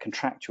a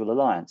contractual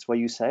alliance where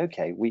you say,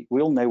 okay, we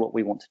all know what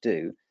we want to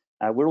do.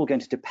 We're all going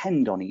to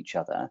depend on each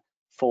other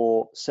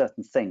for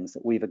certain things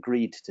that we've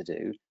agreed to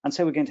do. And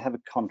so we're going to have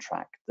a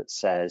contract that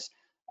says,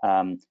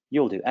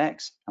 you'll do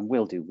X and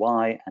we'll do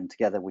Y, and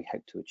together we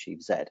hope to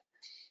achieve Z.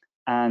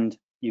 And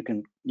you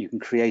can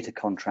create a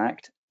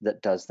contract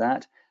that does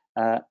that.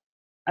 I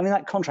mean,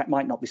 that contract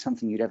might not be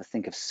something you'd ever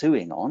think of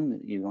suing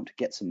on. You want to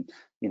get some,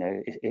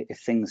 if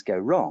things go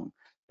wrong,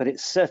 but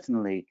it's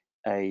certainly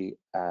a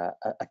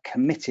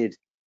committed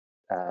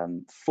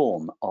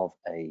form of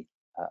a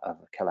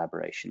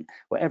collaboration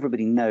where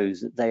everybody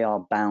knows that they are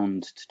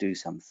bound to do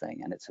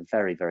something, and it's a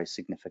very, very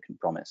significant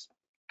promise.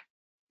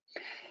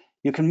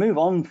 You can move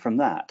on from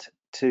that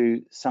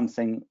to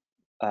something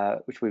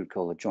which we would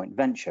call a joint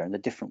venture, and the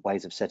different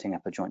ways of setting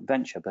up a joint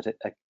venture. But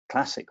a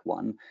classic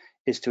one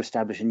is to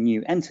establish a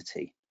new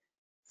entity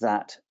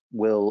that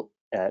will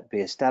be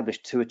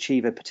established to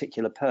achieve a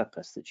particular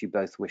purpose that you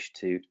both wish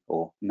to,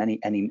 or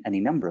any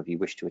number of you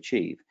wish to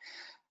achieve.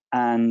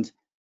 And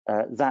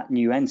that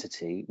new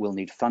entity will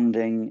need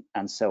funding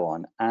and so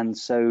on. And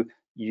so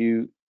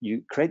you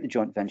create the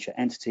joint venture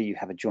entity, you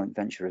have a joint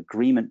venture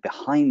agreement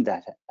behind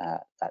that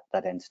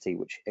entity,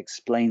 which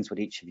explains what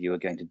each of you are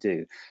going to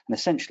do. And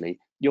essentially,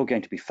 you're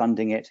going to be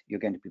funding it, you're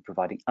going to be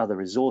providing other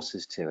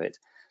resources to it,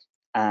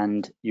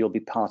 and you'll be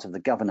part of the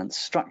governance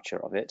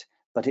structure of it,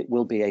 but it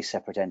will be a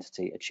separate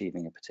entity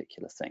achieving a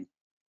particular thing.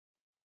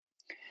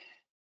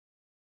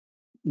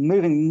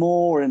 Moving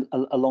more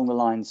along the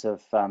lines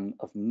of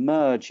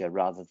merger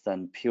rather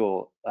than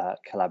pure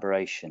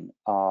collaboration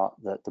are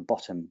the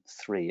bottom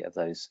three of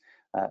those.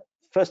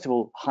 First of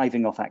all,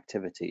 hiving off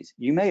activities.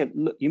 You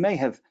may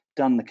have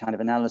done the kind of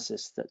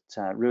analysis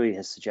that Rui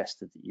has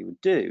suggested that you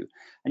would do,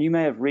 and you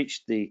may have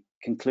reached the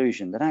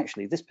conclusion that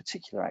actually this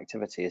particular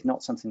activity is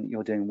not something that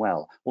you're doing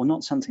well, or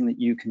not something that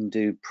you can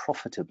do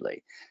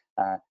profitably.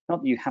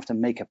 Not that you have to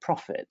make a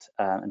profit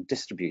and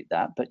distribute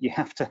that, but you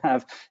have to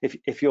have,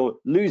 if you're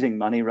losing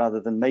money rather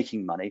than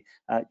making money,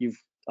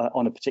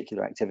 on a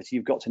particular activity,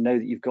 you've got to know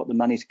that you've got the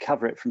money to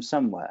cover it from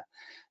somewhere.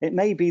 It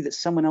may be that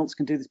someone else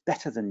can do this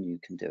better than you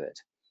can do it.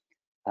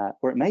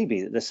 Or it may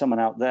be that there's someone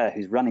out there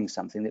who's running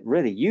something that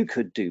really you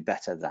could do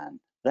better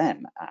than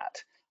them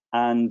at.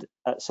 And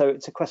so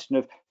it's a question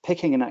of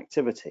picking an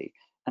activity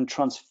and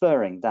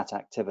transferring that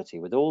activity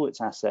with all its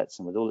assets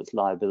and with all its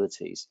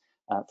liabilities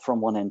from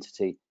one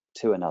entity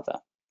to another.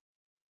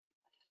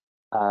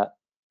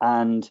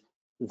 And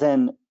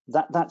then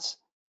that's,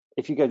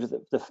 if you go to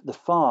the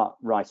far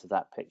right of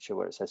that picture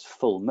where it says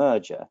full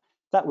merger,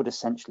 that would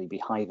essentially be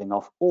hiving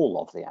off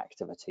all of the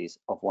activities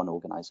of one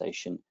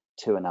organization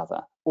to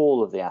another,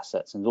 all of the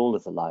assets and all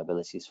of the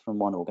liabilities from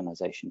one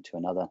organization to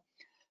another,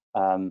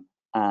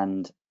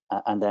 and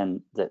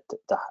then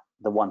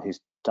the one who's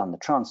done the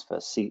transfer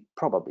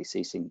probably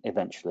ceasing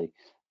eventually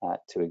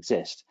to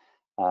exist.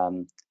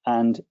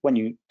 And when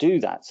you do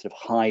that sort of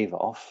hive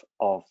off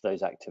of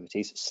those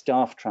activities,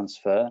 staff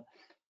transfer,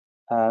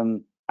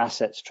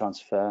 assets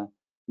transfer,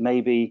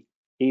 maybe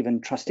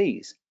even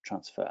trustees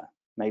transfer,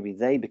 maybe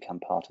they become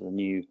part of the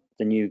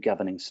new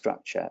governing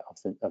structure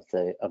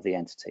of the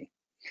entity.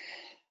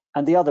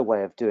 And the other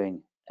way of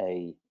doing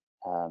a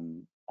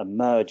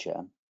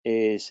merger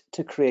is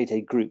to create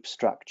a group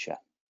structure,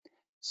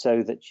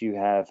 so that you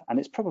have, and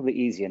it's probably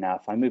easier now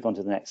if I move on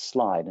to the next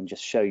slide and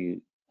just show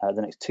you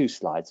the next two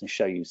slides and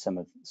show you some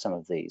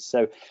of these.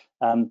 So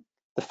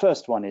the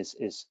first one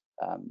is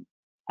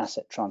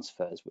asset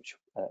transfers, which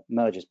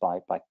merges by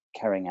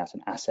carrying out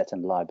an asset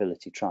and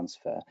liability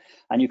transfer.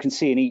 And you can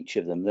see in each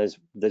of them, there's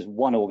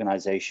one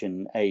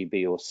organization, A,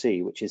 B, or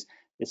C, which is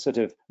sort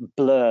of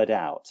blurred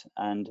out,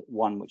 and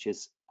one which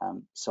is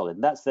solid.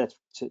 And that's there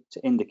to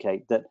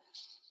indicate that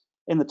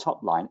in the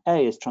top line,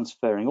 A is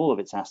transferring all of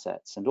its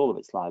assets and all of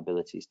its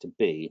liabilities to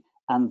B,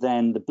 and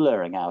then the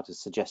blurring out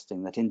is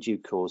suggesting that in due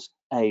course,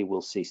 A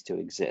will cease to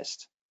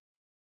exist.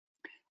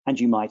 And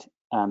you might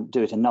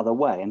do it another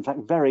way. In fact,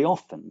 very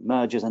often,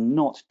 mergers are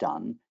not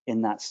done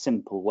in that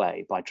simple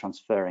way by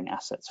transferring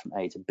assets from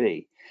A to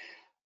B.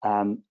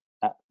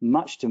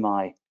 Much to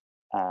my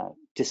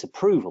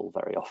disapproval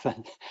very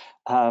often,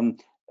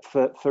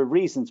 for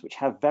reasons which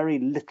have very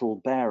little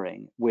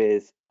bearing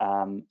with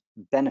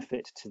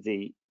benefit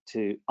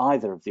to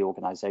either of the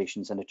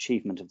organizations and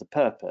achievement of the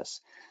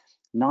purpose.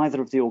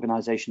 Neither of the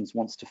organizations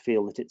wants to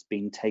feel that it's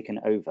been taken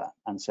over,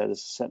 and so there's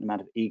a certain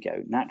amount of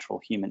ego,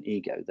 natural human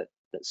ego, that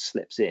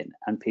slips in,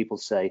 and people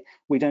say,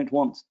 we don't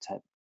want to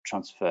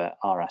transfer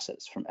our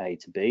assets from A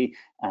to B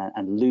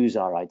and lose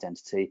our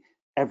identity.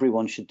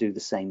 Everyone should do the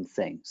same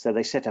thing. So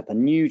they set up a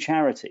new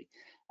charity,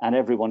 and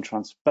everyone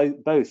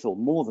both or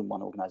more than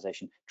one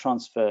organization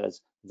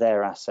transfers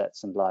their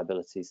assets and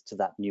liabilities to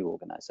that new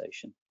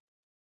organization.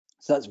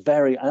 So that's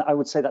I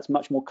would say that's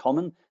much more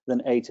common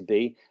than A to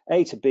B.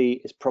 A to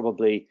B is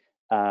probably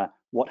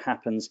what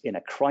happens in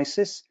a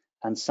crisis,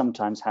 and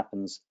sometimes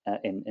happens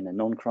in a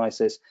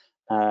non-crisis.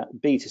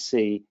 B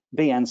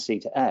and C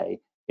to A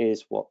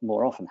is what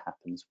more often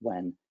happens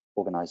when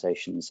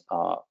organizations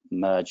are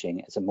merging.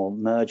 It's a more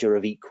merger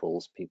of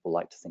equals, people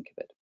like to think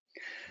of it.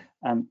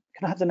 Can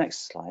I have the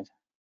next slide,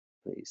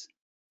 please?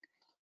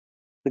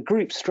 The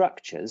group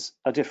structures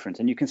are different,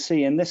 and you can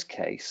see in this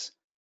case,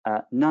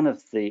 none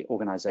of the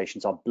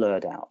organizations are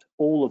blurred out.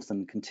 All of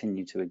them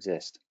continue to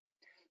exist.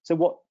 So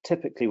what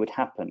typically would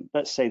happen,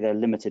 let's say they're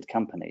limited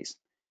companies,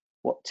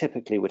 what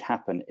typically would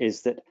happen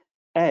is that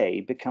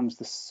A becomes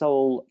the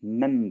sole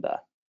member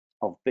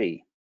of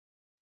B.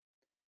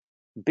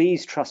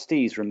 B's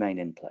trustees remain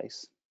in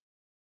place,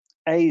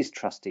 A's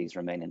trustees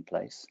remain in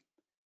place,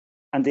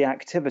 and the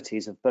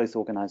activities of both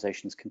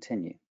organizations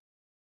continue.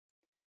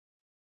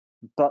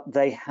 But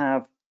they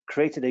have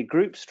created a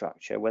group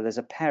structure where there's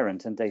a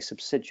parent and a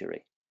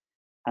subsidiary,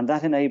 and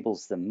that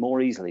enables them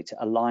more easily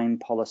to align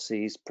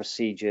policies,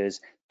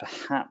 procedures,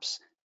 perhaps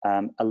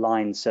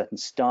align certain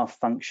staff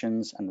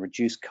functions and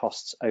reduce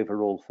costs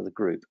overall for the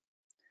group.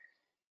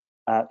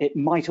 It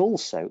might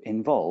also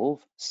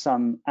involve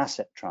some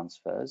asset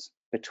transfers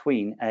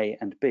between A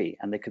and B,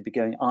 and they could be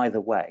going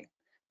either way.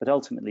 But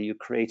ultimately, you're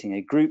creating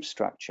a group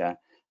structure,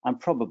 and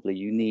probably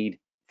you need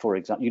for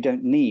example, you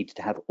don't need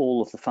to have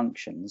all of the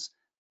functions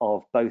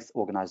of both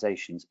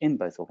organisations in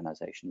both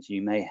organisations.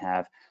 You may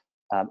have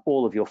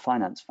all of your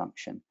finance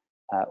function,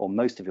 or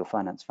most of your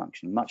finance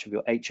function, much of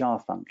your HR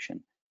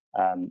function,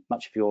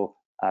 much of your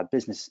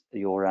business,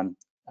 your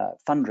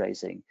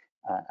fundraising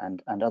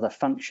and other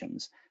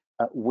functions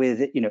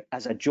with it,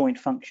 as a joint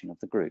function of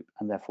the group,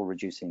 and therefore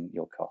reducing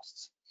your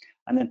costs.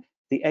 And then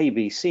the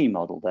ABC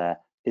model there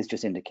is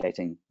just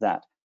indicating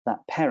that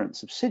that parent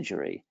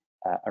subsidiary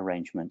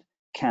arrangement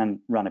can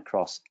run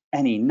across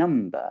any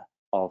number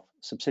of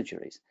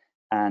subsidiaries,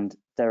 and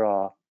there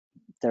are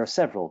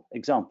several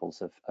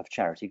examples of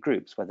charity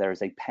groups where there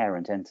is a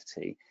parent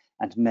entity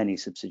and many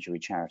subsidiary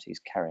charities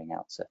carrying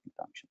out certain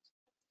functions.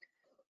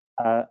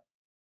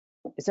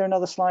 Is there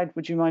another slide?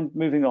 Would you mind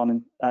moving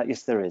on?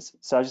 Yes, there is.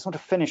 So I just want to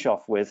finish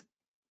off with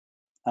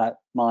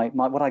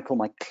what I call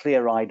my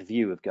clear-eyed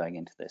view of going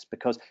into this,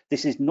 because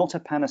this is not a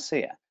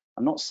panacea.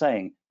 I'm not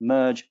saying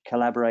merge,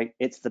 collaborate,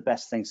 it's the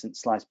best thing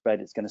since sliced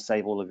bread, it's going to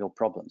save all of your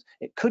problems.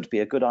 It could be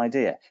a good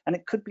idea, and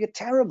it could be a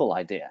terrible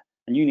idea,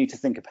 and you need to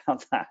think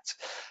about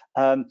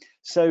that.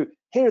 So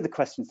here are the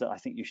questions that I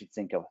think you should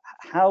think of.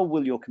 How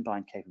will your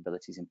combined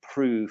capabilities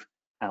improve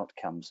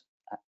outcomes?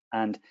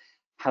 And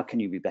how can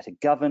you be better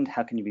governed?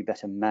 How can you be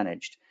better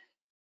managed?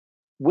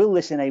 Will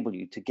this enable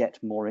you to get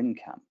more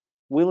income?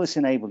 Will this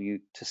enable you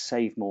to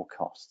save more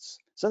costs?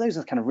 So those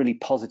are kind of really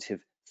positive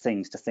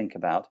things to think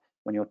about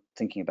when you're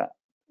thinking about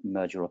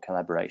merger or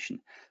collaboration.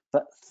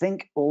 But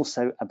think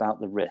also about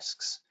the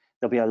risks.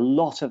 There'll be a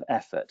lot of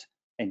effort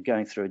in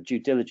going through a due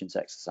diligence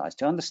exercise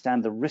to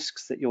understand the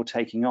risks that you're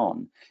taking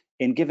on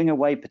in giving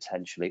away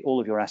potentially all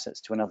of your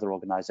assets to another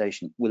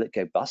organization. Will it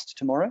go bust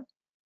tomorrow?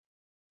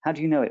 How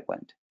do you know it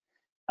won't?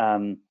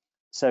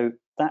 So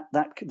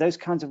those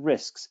kinds of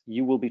risks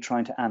you will be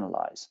trying to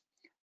analyze.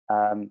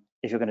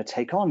 If you're going to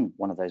take on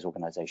one of those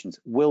organizations,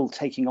 will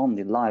taking on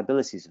the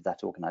liabilities of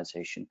that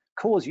organization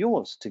cause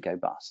yours to go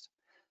bust?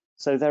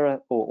 So there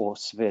are, or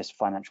severe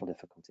financial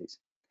difficulties.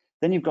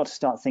 Then you've got to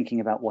start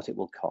thinking about what it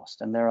will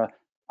cost. And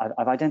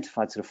I've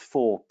identified sort of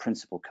 4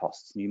 principal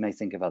costs, and you may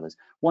think of others.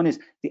 One is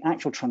the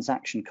actual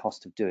transaction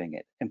cost of doing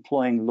it,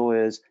 employing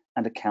lawyers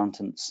and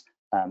accountants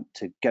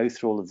to go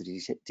through all of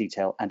the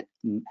detail and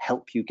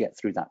help you get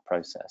through that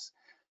process.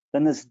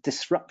 Then there's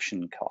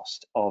disruption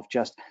cost of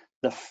just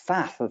the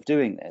faff of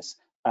doing this,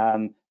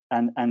 and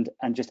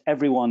just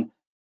everyone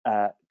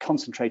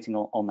concentrating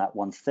on that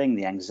one thing,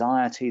 the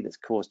anxiety that's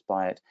caused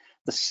by it,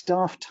 the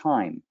staff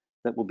time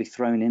that will be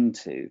thrown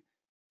into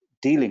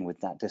dealing with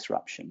that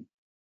disruption,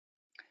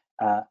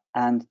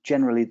 and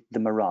generally the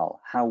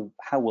morale. How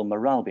will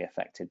morale be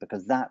affected?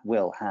 Because that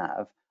will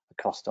have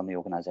a cost on the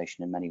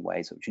organization in many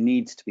ways, which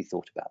needs to be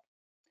thought about.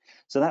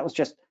 So that was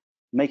just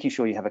making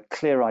sure you have a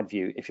clear-eyed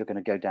view if you're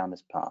going to go down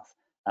this path.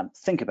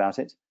 Think about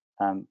it,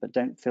 but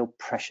don't feel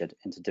pressured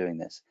into doing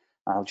this.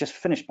 I'll just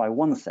finish by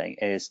one thing,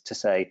 is to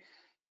say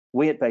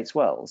we at Bates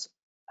Wells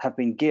have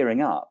been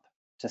gearing up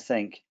to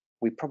think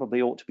we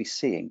probably ought to be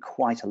seeing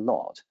quite a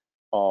lot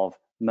of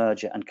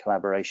merger and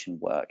collaboration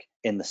work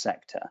in the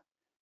sector,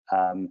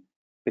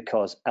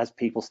 because as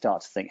people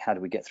start to think, how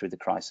do we get through the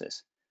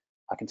crisis?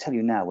 I can tell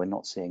you now we're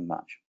not seeing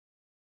much.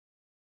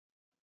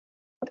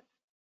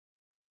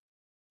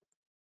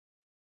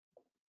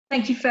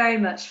 Thank you very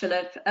much,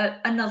 Philip.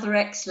 Another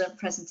excellent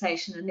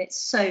presentation, and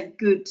it's so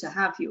good to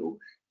have your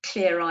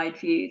clear-eyed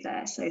view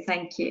there, so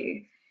thank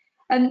you.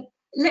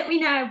 Let me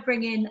now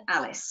bring in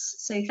Alice.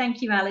 So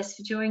thank you, Alice,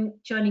 for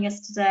joining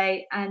us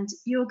today, and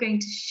you're going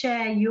to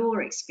share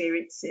your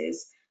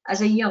experiences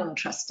as a young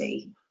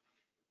trustee.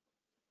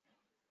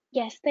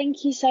 Yes,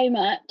 thank you so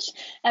much.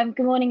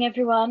 Good morning,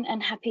 everyone,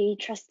 and happy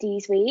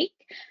Trustees Week.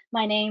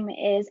 My name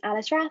is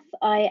Alice Rath.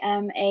 I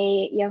am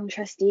a young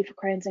trustee for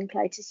Crohn's and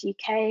Colitis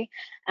UK,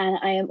 and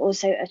I am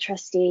also a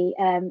trustee,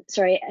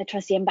 a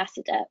trustee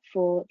ambassador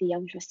for the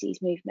Young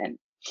Trustees movement.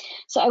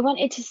 So I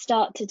wanted to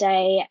start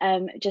today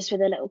just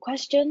with a little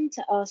question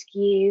to ask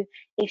you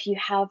if you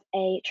have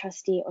a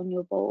trustee on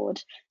your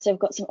board. So I've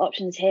got some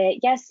options here: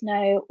 yes,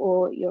 no,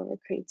 or you're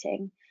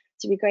recruiting.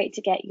 So it'd be great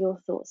to get your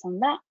thoughts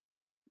on that.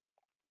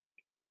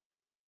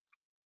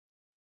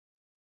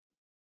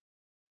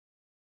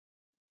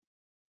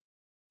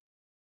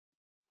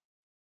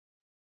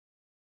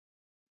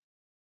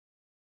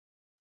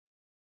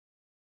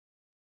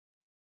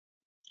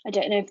 I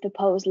don't know if the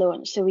poll's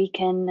launched, so we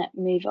can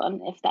move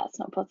on if that's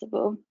not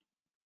possible.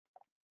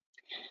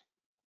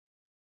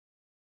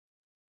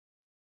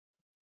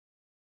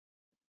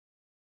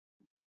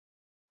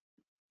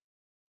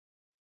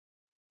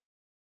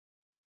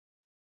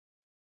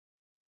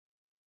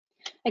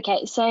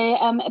 Okay, so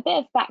a bit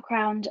of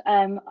background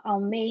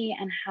on me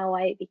and how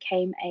I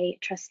became a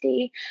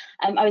trustee.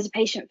 I was a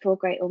patient for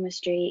Great Ormond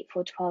Street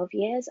for 12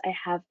 years. I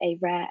have a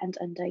rare and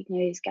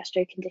undiagnosed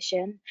gastro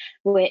condition,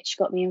 which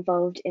got me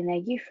involved in their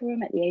youth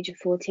forum at the age of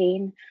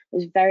 14. I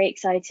was very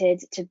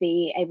excited to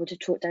be able to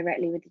talk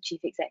directly with the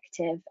chief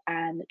executive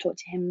and talk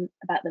to him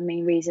about the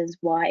main reasons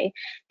why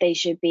they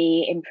should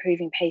be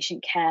improving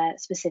patient care,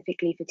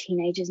 specifically for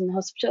teenagers in the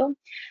hospital.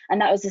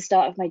 And that was the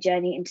start of my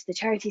journey into the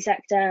charity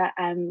sector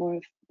and more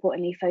of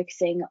importantly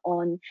focusing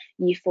on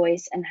youth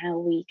voice and how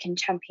we can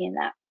champion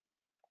that.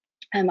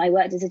 I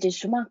worked as a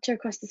digital marketer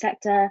across the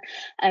sector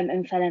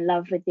and fell in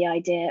love with the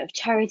idea of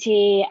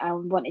charity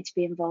and wanted to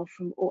be involved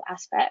from all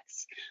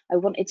aspects. I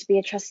wanted to be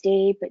a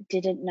trustee, but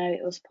didn't know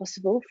it was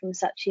possible from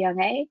such a young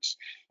age.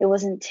 It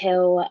wasn't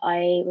until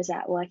I was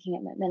working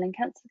at Macmillan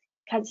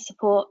Cancer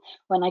Support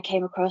when I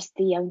came across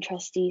the Young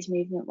Trustees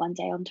movement one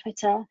day on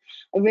Twitter.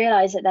 I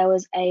realised that there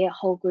was a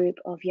whole group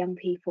of young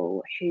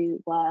people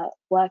who were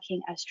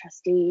working as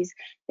trustees.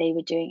 They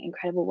were doing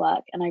incredible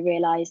work, and I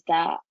realised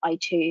that I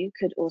too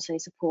could also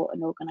support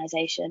an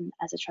organisation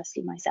as a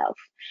trustee myself.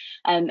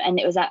 And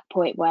it was that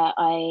point where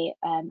I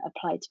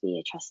applied to be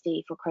a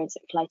trustee for Crohn's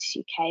and Colitis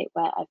UK,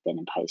 where I've been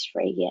in post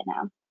for a year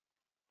now.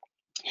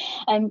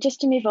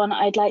 Just to move on,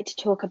 I'd like to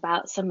talk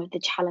about some of the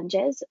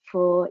challenges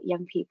for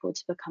young people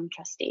to become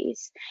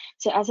trustees.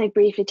 So as I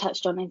briefly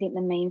touched on, I think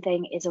the main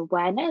thing is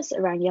awareness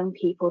around young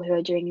people who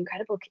are doing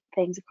incredible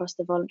things across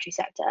the voluntary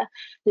sector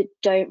that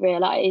don't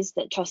realise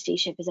that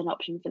trusteeship is an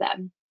option for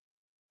them.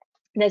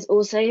 There's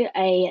also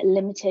a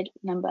limited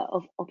number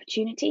of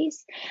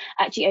opportunities.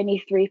 Actually,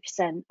 only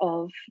 3%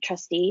 of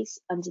trustees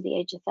under the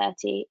age of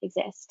 30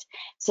 exist.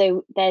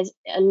 So there's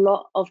a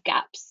lot of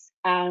gaps,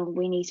 and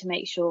we need to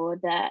make sure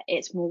that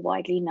it's more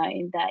widely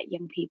known that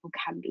young people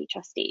can be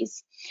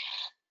trustees.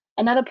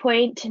 Another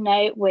point to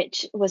note,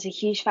 which was a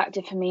huge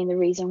factor for me and the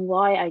reason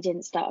why I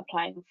didn't start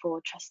applying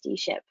for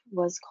trusteeship,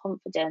 was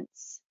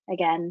confidence.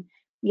 Again,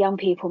 young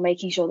people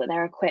making sure that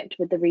they're equipped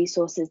with the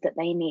resources that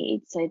they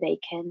need so they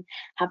can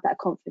have that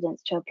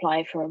confidence to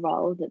apply for a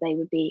role that they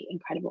would be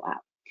incredible at.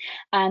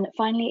 And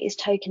finally is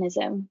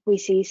tokenism. We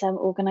see some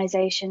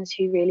organisations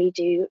who really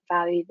do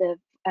value the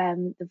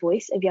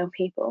voice of young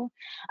people,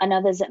 and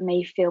others that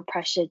may feel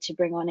pressured to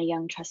bring on a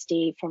young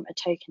trustee from a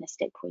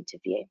tokenistic point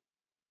of view.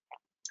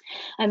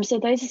 So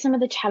those are some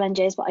of the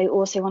challenges, but I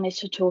also wanted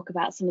to talk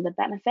about some of the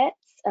benefits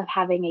of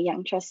having a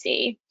young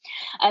trustee.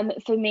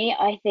 For me,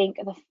 I think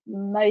the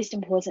most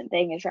important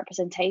thing is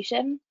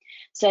representation.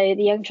 So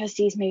the Young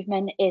Trustees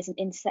movement is an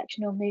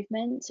intersectional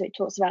movement, so it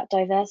talks about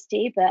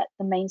diversity, but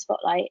the main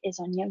spotlight is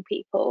on young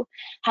people.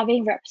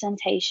 Having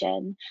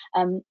representation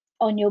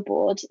on your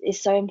board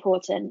is so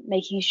important,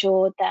 making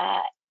sure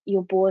that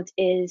your board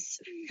is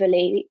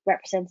fully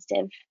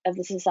representative of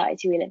the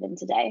society we live in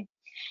today.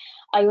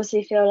 I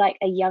also feel like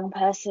a young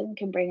person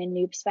can bring a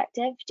new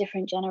perspective.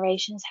 Different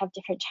generations have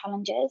different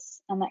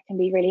challenges, and that can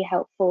be really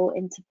helpful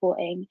in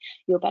supporting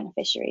your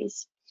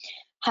beneficiaries.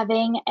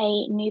 Having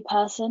a new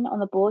person on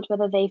the board,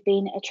 whether they've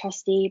been a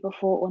trustee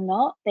before or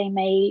not, they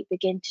may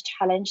begin to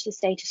challenge the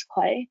status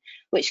quo,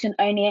 which can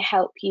only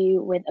help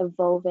you with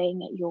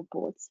evolving your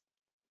boards.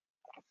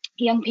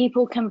 Young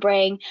people can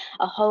bring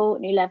a whole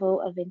new level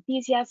of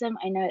enthusiasm.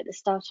 I know at the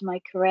start of my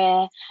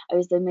career, I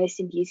was the most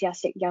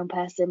enthusiastic young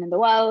person in the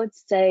world.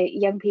 So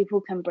young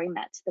people can bring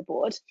that to the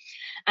board.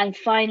 And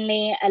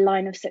finally, a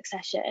line of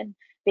succession.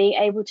 Being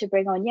able to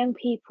bring on young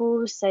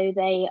people so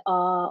they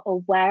are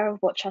aware of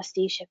what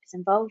trusteeship is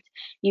involved.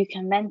 You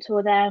can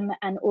mentor them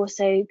and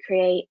also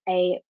create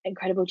an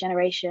incredible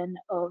generation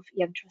of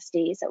young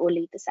trustees that will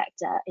lead the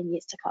sector in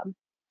years to come.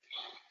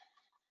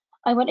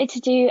 I wanted to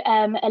do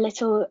a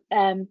little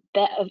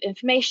bit of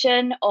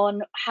information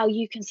on how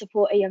you can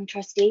support a young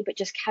trustee, but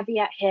just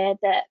caveat here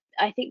that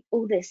I think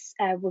all this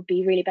would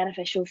be really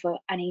beneficial for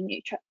any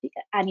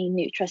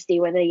new trustee,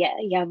 whether you're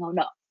young or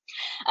not.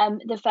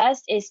 The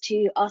first is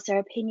to ask their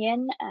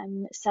opinion.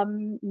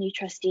 Some new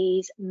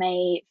trustees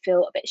may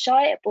feel a bit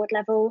shy at board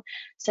level,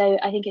 so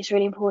I think it's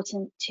really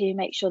important to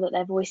make sure that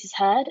their voice is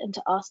heard and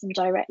to ask them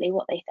directly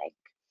what they think.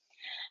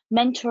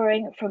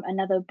 Mentoring from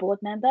another board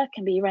member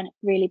can be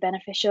really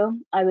beneficial.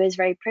 I was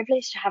very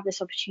privileged to have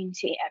this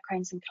opportunity at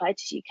Crohn's and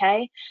Colitis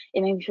UK.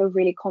 It made me feel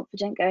really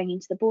confident going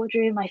into the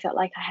boardroom. I felt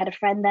like I had a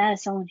friend there,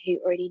 someone who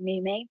already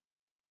knew me.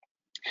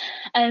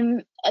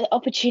 An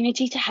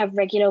opportunity to have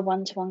regular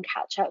one-to-one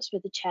catch-ups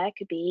with the chair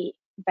could be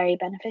very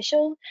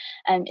beneficial.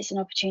 It's an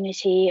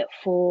opportunity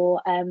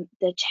for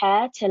the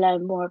chair to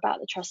learn more about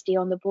the trustee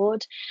on the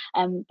board,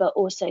 but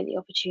also the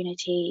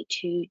opportunity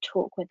to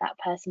talk with that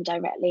person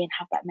directly and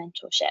have that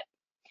mentorship.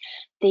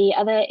 The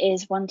other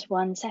is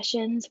one-to-one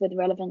sessions with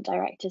relevant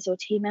directors or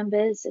team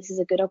members. This is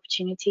a good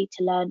opportunity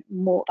to learn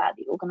more about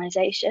the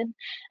organisation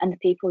and the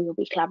people you'll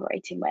be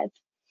collaborating with.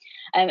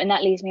 And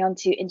that leads me on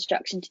to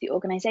introduction to the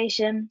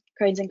organisation.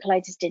 Crohn's and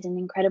Colitis did an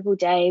incredible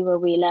day where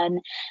we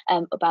learn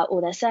about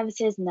all their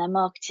services and their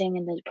marketing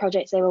and the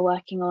projects they were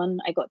working on.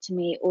 I got to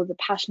meet all the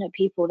passionate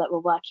people that were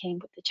working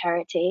with the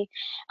charity,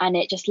 and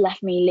it just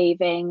left me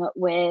leaving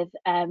with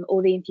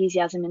all the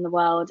enthusiasm in the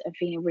world and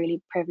feeling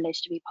really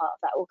privileged to be part of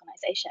that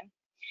organisation.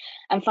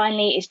 And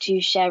finally is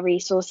to share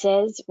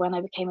resources. When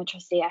I became a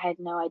trustee, I had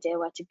no idea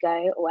where to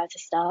go or where to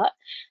start.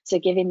 So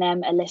giving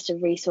them a list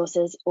of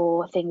resources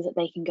or things that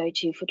they can go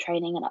to for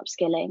training and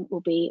upskilling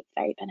will be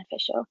very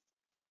beneficial.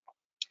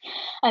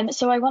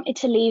 So I wanted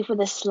to leave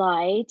with a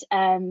slide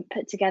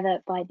put together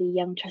by the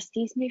Young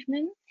Trustees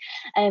movement.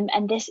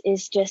 And this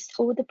is just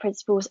all the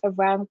principles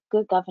around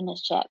good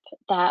governorship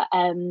that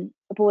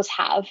boards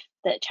have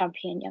that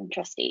champion young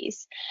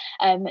trustees.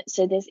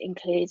 So this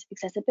includes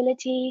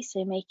accessibility,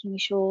 so making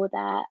sure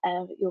that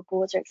your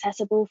boards are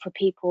accessible for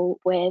people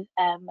with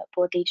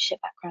board leadership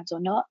backgrounds or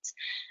not,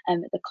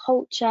 the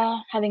culture,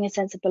 having a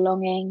sense of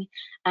belonging,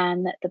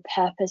 and the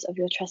purpose of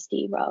your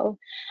trustee role.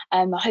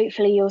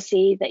 Hopefully you'll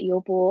see that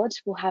your board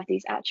will have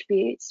these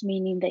attributes,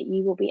 meaning that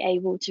you will be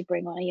able to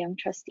bring on a young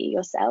trustee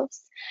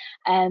yourselves.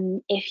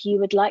 If you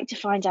would like to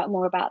find out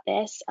more about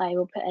this, I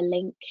will put a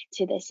link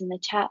to this in the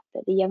chat,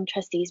 that the Young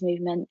Trustees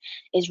Movement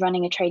is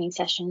running a training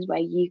sessions where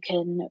you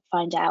can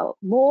find out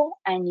more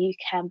and you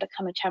can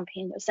become a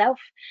champion yourself.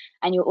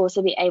 And you'll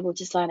also be able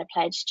to sign a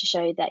pledge to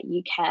show that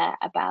you care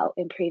about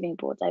improving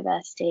board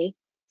diversity,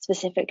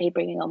 specifically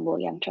bringing on more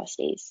young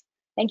trustees.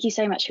 Thank you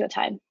so much for your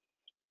time.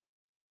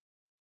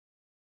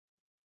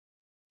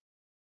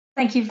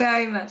 Thank you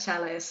very much,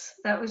 Alice.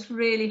 That was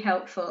really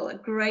helpful.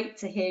 Great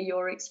to hear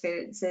your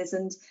experiences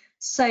and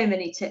so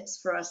many tips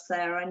for us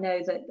there. I know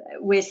that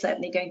we're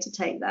certainly going to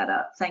take that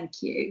up.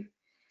 Thank you.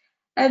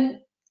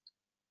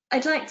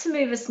 I'd like to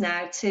move us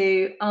now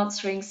to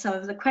answering some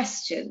of the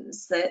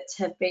questions that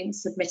have been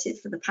submitted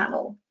for the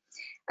panel.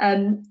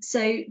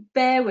 So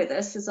bear with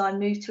us as I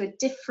move to a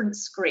different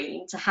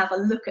screen to have a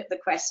look at the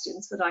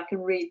questions so that I can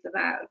read them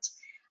out.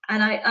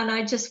 And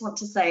I just want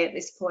to say at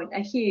this point a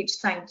huge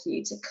thank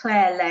you to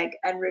Claire Legg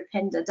and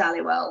Rupinder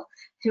Dhaliwal,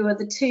 who are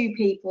the two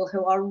people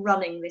who are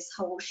running this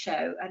whole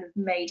show and have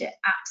made it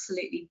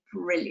absolutely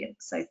brilliant.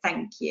 So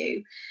thank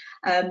you.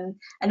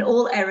 And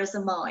all errors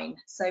are mine,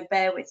 so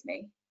bear with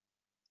me.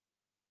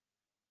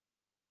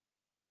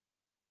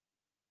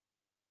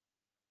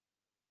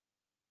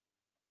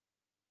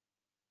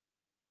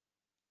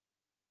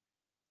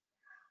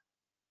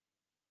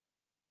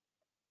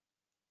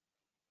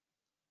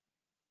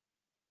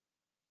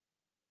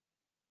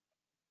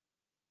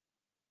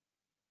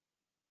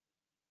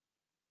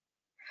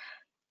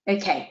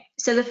 Okay,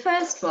 so the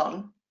first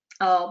one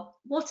are,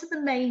 what are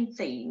the main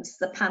themes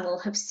the panel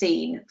have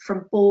seen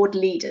from board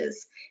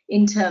leaders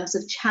in terms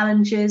of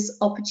challenges,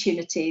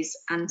 opportunities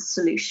and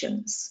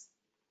solutions?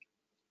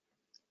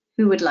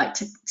 Who would like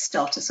to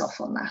start us off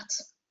on that?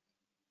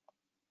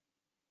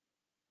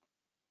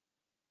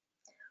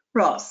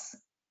 Ross.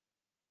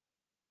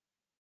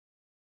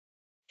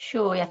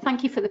 Sure, yeah,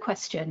 thank you for the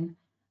question.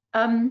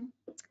 I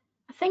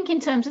think in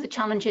terms of the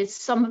challenges,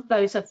 some of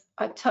those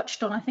I've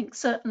touched on. I think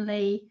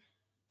certainly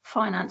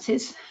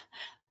finances,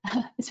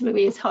 as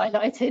Ruby has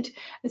highlighted,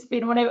 has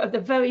been one of the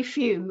very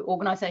few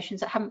organisations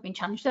that haven't been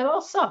challenged. There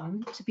are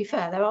some, to be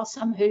fair, there are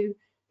some who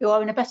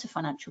are in a better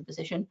financial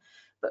position,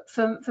 but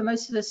for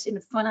most of us in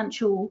the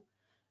financial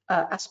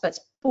aspects,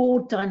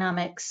 board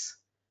dynamics,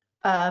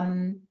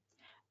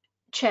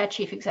 chair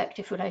chief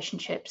executive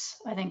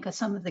relationships, I think are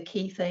some of the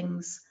key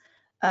things.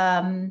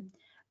 The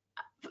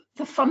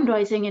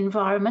fundraising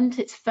environment,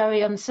 it's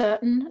very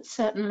uncertain.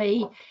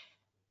 Certainly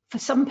for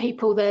some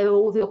people, there are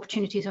all the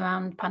opportunities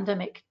around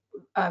pandemic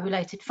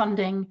related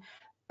funding,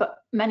 but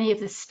many of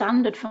the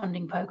standard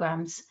funding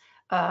programs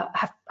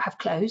have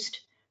closed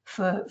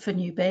for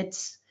new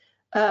bids.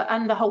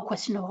 And the whole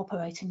question of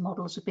operating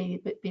models would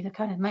be the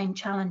kind of main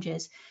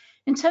challenges.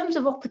 In terms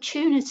of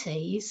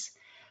opportunities,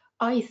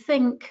 I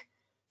think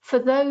for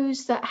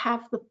those that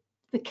have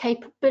the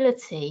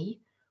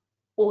capability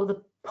or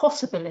the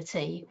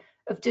possibility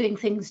of doing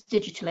things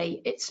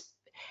digitally, it's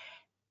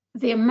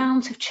the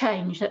amount of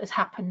change that has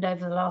happened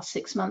over the last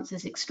 6 months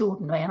is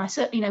extraordinary. And I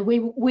certainly know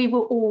we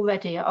were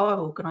already at our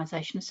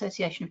organisation,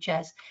 Association of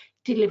Chairs,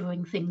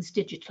 delivering things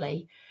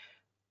digitally,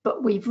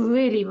 but we've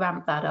really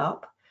ramped that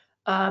up.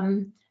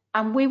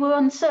 And we were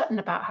uncertain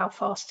about how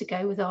fast to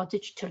go with our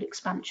digital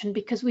expansion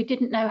because we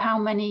didn't know how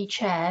many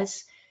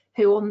chairs,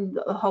 who on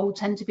the whole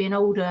tend to be an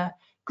older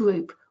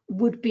group,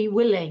 would be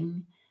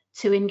willing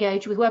to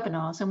engage with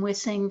webinars. And we're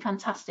seeing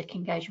fantastic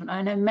engagement.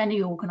 I know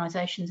many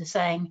organisations are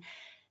saying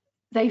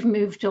they've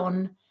moved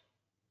on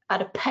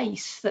at a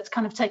pace that's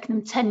kind of taken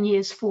them 10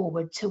 years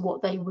forward to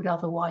what they would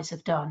otherwise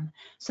have done.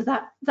 So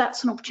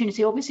that's an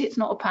opportunity. Obviously, it's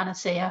not a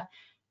panacea.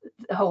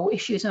 The whole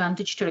issues around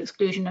digital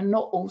exclusion, and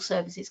not all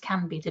services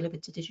can be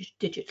delivered to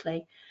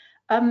digitally.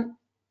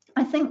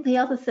 I think the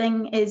other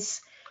thing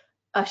is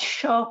a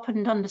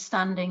sharpened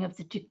understanding of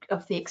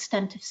the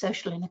extent of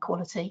social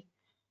inequality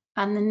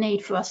and the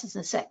need for us as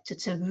a sector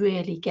to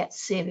really get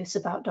serious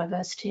about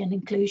diversity and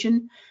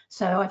inclusion.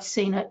 So I've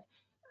seen it,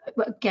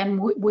 again,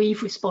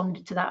 we've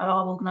responded to that at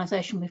our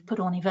organisation. We've put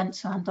on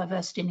events around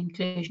diversity and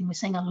inclusion. We're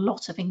seeing a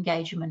lot of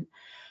engagement.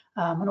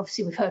 And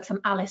obviously we've heard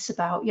from Alice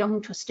about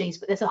young trustees,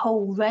 but there's a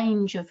whole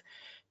range of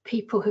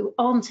people who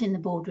aren't in the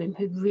boardroom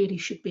who really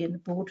should be in the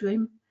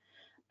boardroom.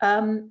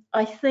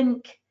 I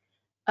think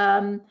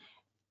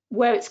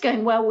where it's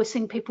going well, we're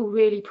seeing people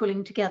really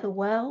pulling together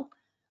well.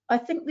 I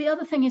think the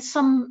other thing is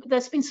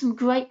there's been some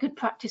great good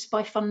practice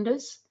by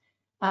funders.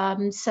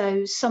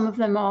 So some of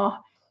them are,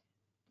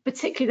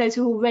 particularly those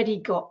who already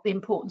got the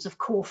importance of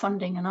core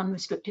funding and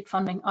unrestricted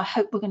funding. I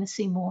hope we're going to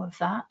see more of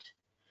that.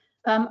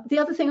 The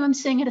other thing I'm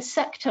seeing at a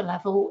sector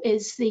level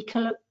is the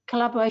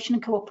collaboration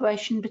and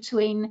cooperation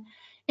between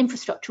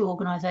infrastructure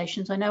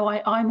organisations. I know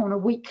I'm on a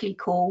weekly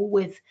call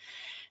with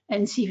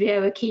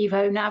NCVO,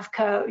 Akivo,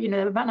 NAVCO, you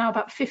know,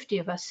 about 50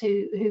 of us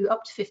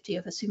up to 50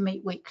 of us who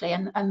meet weekly,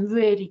 and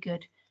really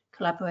good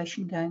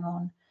collaboration going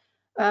on.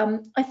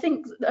 I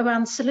think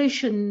around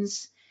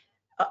solutions,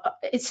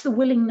 it's the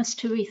willingness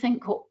to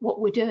rethink what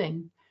we're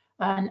doing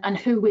and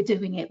who we're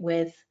doing it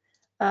with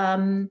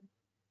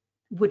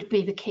would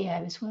be the key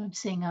areas where I'm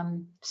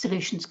seeing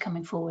solutions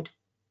coming forward.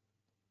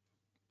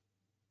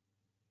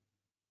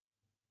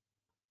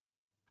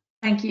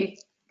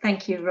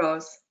 Thank you,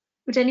 Ros.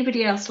 Would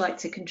anybody else like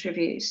to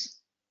contribute?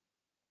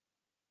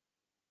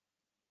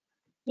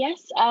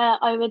 Yes,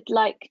 I would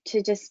like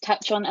to just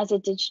touch on, as a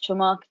digital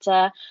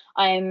marketer,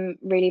 I'm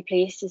really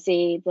pleased to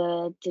see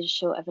the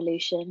digital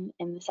evolution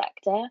in the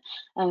sector,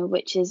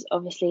 which is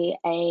obviously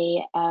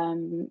a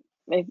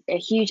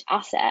huge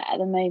asset at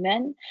the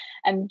moment.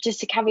 Just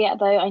to caveat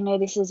though, I know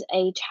this is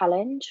a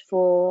challenge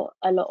for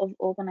a lot of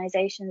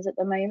organisations at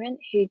the moment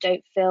who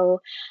don't feel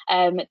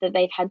that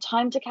they've had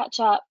time to catch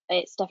up.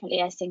 It's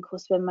definitely a sink or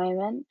swim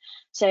moment.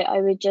 So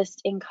I would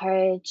just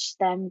encourage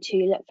them to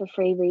look for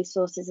free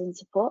resources and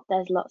support.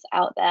 There's lots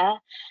out there.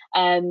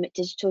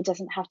 Digital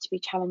doesn't have to be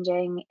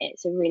challenging.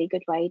 It's a really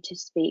good way to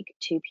speak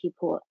to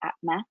people at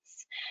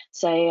maths.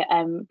 So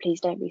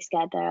please don't be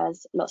scared.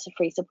 There's lots of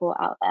free support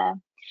out there.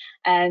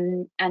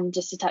 And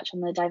just to touch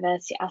on the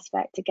diversity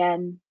aspect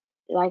again,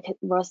 like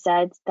Ross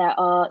said, there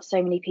are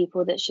so many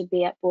people that should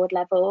be at board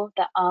level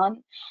that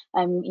aren't.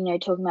 You know,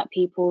 talking about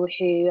people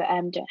who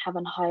don't have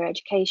a higher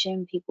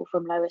education, people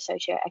from lower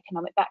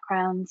socioeconomic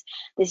backgrounds.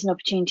 This is an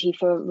opportunity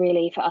for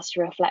us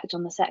to reflect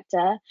on the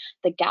sector,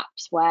 the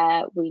gaps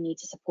where we need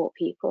to support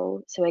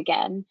people. So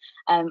again,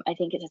 I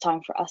think it's a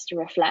time for us to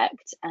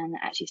reflect and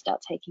actually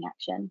start taking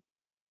action.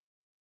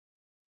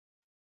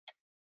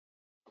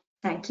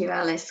 Thank you,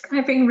 Alice. Can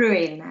I bring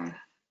Rui in now?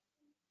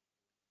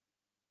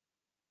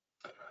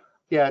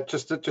 Yeah,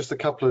 just a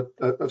couple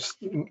of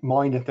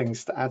minor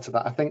things to add to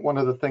that. I think one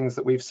of the things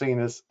that we've seen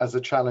as a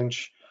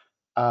challenge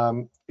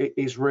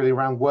is really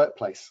around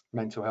workplace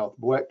mental health,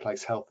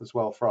 workplace health as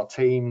well for our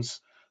teams,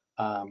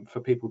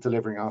 for people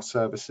delivering our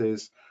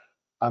services.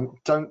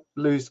 Don't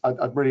lose,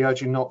 I'd really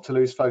urge you not to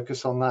lose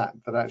focus on that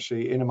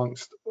actually in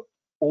amongst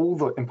all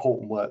the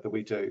important work that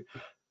we do,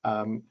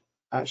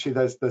 actually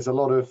there's a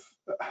lot of,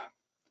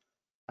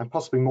 and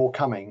possibly more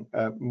coming,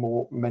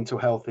 more mental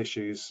health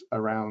issues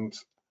around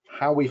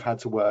how we've had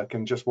to work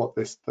and just what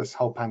this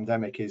whole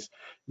pandemic is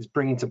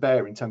bringing to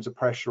bear in terms of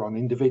pressure on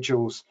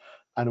individuals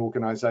and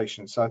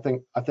organisations. So I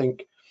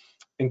think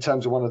in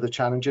terms of one of the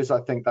challenges, I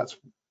think that's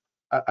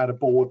at a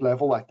board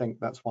level, I think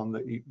that's one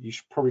that you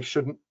probably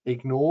shouldn't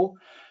ignore.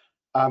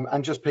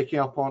 And just picking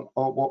up on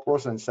what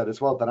Rosalind said as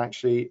well, that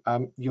actually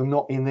you're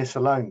not in this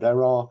alone.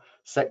 There are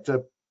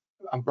sector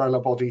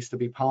umbrella bodies to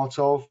be part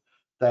of.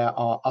 There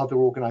are other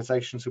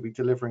organisations who will be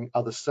delivering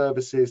other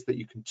services that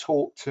you can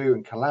talk to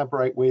and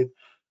collaborate with.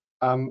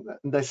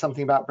 There's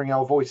something about bringing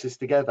our voices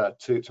together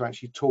to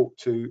actually talk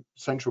to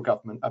central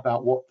government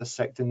about what the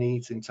sector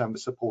needs in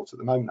terms of support at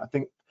the moment. I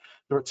think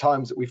there are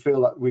times that we feel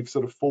like we've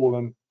sort of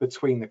fallen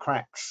between the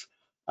cracks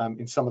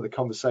in some of the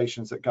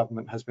conversations that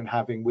government has been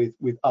having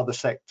with other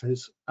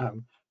sectors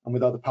and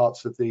with other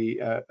parts of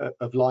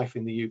of life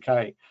in the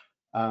UK.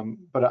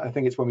 But I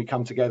think it's when we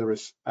come together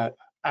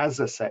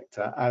as a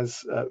sector,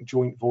 as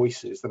joint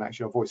voices, that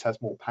actually our voice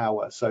has more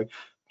power. So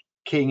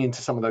keying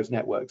into some of those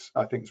networks,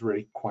 I think, is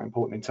really quite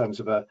important in terms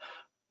of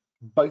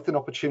both an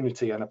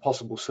opportunity and a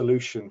possible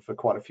solution for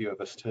quite a few of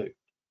us too.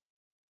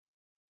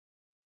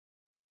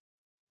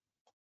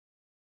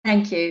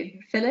 Thank you.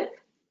 Philip?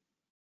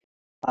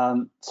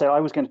 So I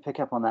was going to pick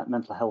up on that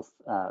mental health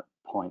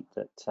point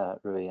that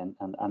Rui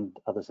and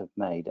others have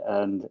made,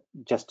 and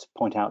just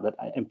point out that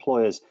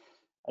employers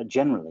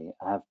generally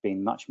have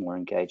been much more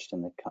engaged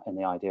in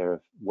the idea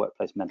of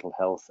workplace mental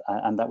health,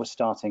 and that was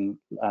starting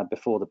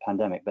before the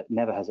pandemic, but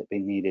never has it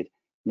been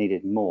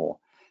needed more.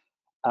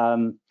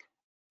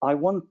 I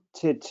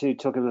wanted to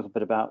talk a little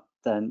bit about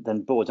then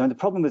boards. I mean, the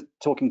problem with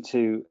talking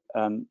to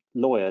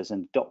lawyers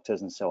and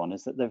doctors and so on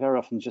is that they very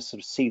often just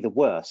sort of see the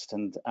worst,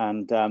 and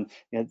you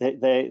know,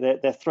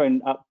 they're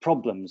thrown up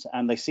problems,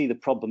 and they see the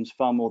problems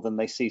far more than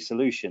they see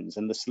solutions,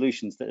 and the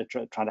solutions that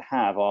they're trying to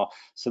have are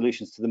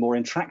solutions to the more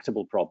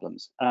intractable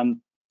problems.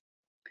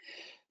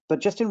 But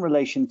just in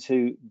relation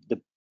to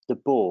the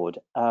board,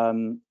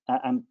 and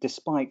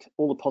despite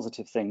all the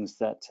positive things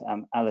that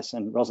Alice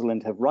and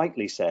Rosalind have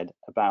rightly said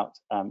about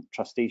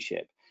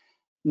trusteeship,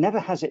 never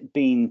have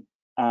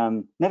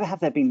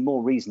there been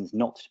more reasons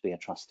not to be a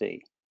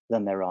trustee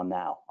than there are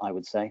now, I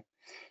would say.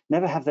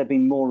 Never have there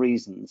been more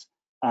reasons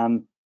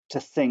to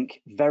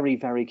think very,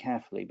 very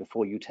carefully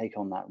before you take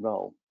on that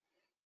role.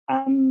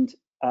 And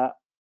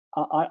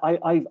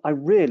I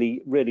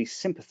really, really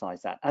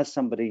sympathise that as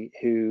somebody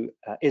who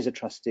is a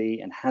trustee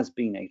and has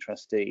been a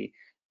trustee,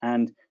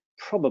 and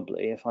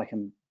probably, if I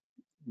can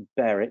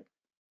bear it,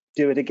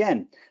 do it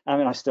again. I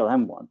mean, I still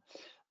am one.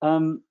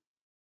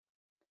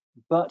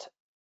 But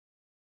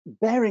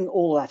bearing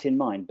all that in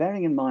mind,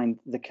 bearing in mind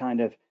the kind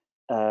of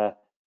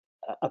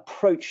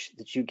approach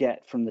that you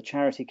get from the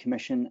Charity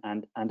Commission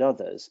and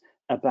others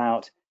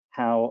about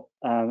how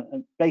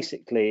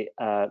basically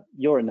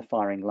you're in the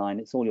firing line,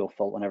 it's all your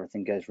fault when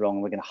everything goes wrong,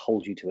 and we're going to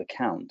hold you to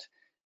account.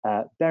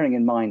 Bearing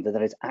in mind that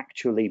that is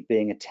actually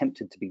being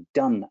attempted to be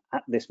done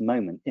at this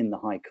moment in the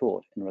High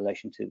Court in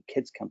relation to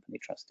kids company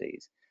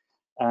trustees.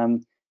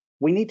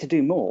 We need to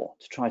do more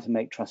to try to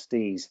make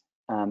trustees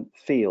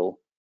feel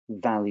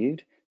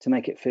valued, to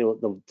make it feel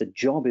that the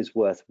job is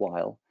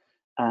worthwhile,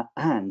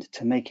 and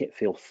to make it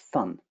feel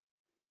fun.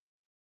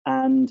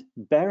 And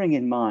bearing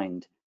in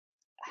mind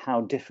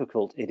how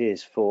difficult it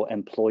is for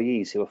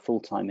employees who are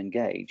full-time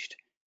engaged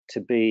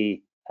to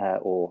be,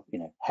 or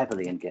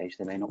heavily engaged,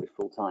 they may not be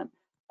full-time,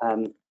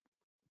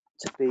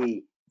 to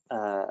be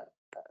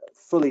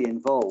fully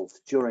involved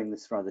during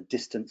this rather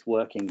distance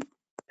working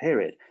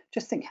period.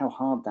 Just think how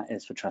hard that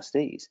is for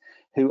trustees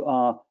who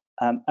are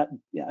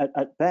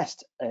at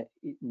best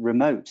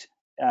remote,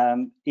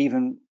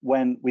 even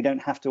when we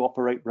don't have to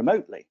operate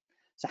remotely.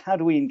 So how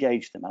do we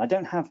engage them? And I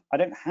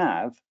don't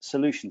have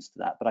solutions to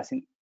that, but I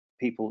think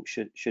people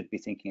should be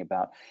thinking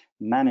about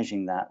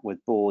managing that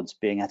with boards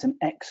being at an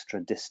extra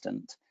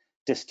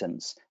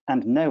distance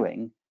and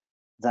knowing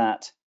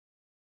that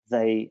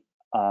they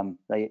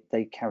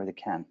carry the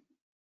can.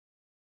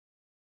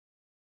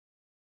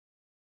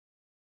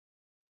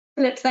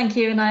 Philip, thank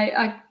you. And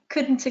I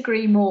couldn't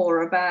agree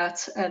more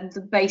about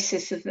the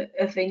basis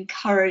of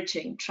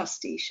encouraging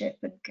trusteeship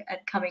and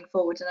coming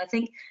forward. And I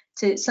think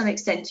to some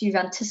extent you've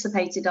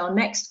anticipated our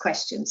next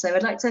question. So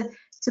I'd like to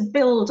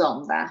build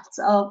on that.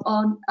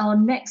 Our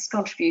next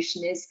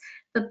contribution is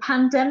the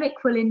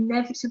pandemic will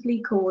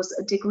inevitably cause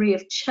a degree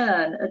of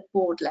churn at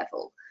board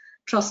level.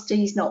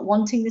 Trustees not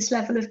wanting this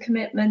level of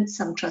commitment,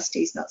 some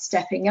trustees not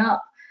stepping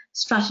up,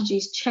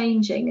 strategies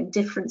changing and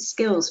different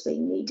skills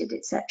being needed,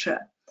 etc.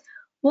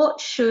 What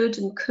should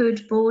and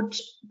could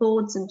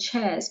boards and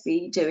chairs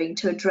be doing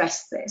to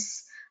address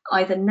this,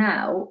 either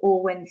now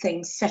or when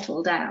things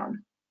settle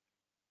down?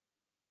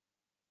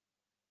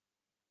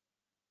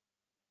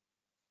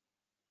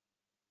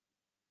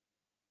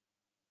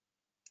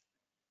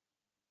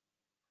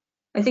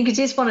 I think it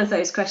is one of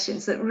those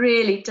questions that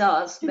really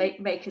does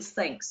make us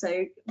think.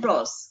 So,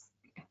 Ros.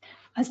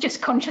 I was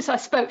just conscious I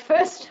spoke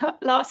first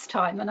last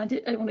time, and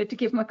I wanted to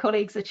give my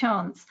colleagues a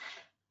chance.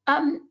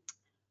 I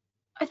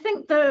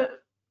think the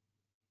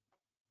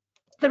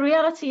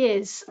reality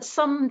is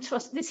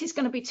this is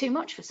going to be too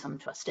much for some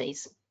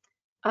trustees.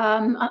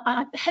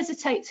 I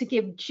hesitate to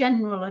give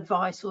general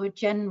advice or a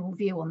general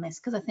view on this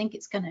because I think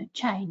it's going to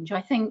change.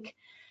 I think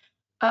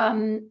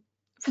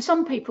for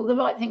some people, the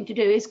right thing to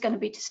do is going to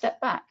be to step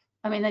back.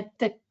 I mean,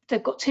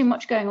 they've got too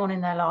much going on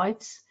in their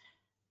lives.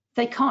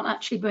 They can't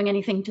actually bring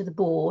anything to the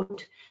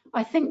board.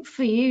 I think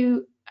for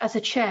you as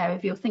a chair,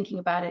 if you're thinking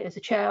about it as a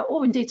chair,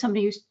 or indeed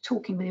somebody who's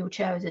talking with your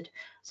chair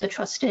as a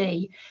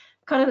trustee,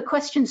 kind of the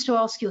questions to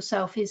ask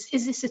yourself is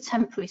this a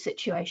temporary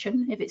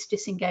situation if it's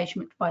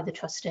disengagement by the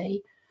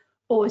trustee,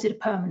 or is it a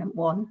permanent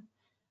one?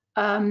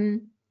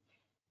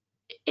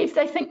 If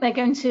they think they're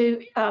going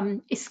to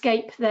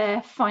escape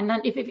their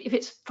if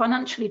it's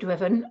financially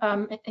driven,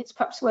 it's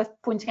perhaps worth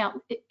pointing out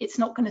it's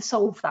not going to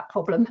solve that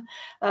problem.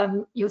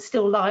 You're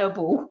still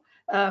liable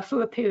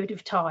for a period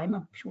of time.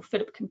 I'm sure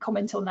Philip can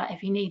comment on that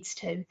if he needs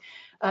to,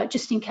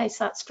 just in case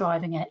that's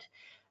driving it.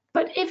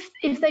 But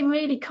if they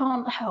really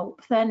can't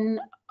help,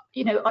 then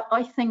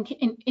I think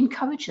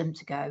encourage them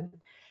to go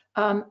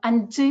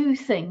and do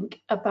think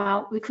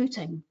about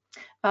recruiting.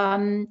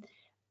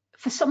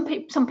 For some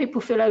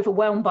people feel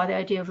overwhelmed by the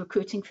idea of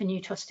recruiting for new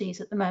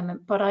trustees at the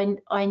moment, but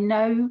I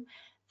know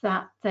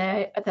that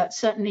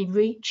certainly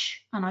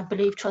Reach, and I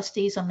believe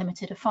Trustees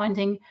Unlimited, are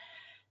finding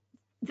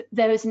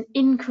there is an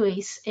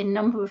increase in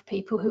number of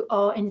people who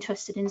are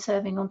interested in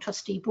serving on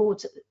trustee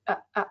boards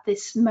at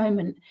this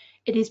moment.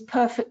 It is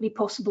perfectly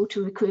possible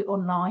to recruit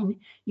online.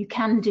 You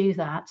can do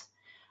that.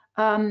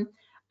 And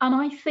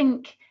I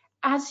think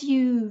as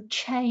you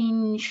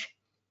change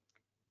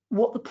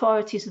what the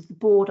priorities of the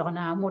board are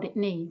now and what it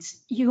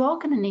needs, you are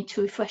going to need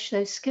to refresh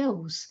those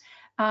skills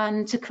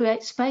and to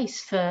create space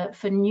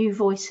for new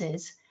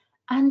voices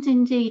and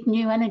indeed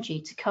new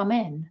energy to come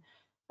in.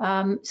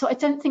 So I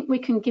don't think we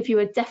can give you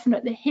a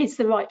definite, here's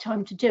the right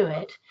time to do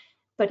it,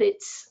 but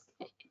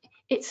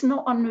it's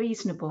not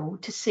unreasonable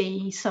to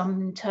see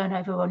some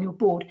turnover on your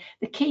board.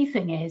 The key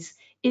thing is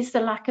the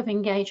lack of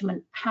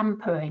engagement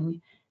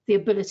hampering the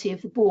ability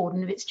of the board?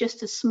 And if it's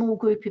just a small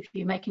group of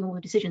you making all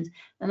the decisions,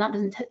 then that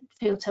doesn't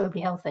feel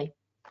terribly healthy.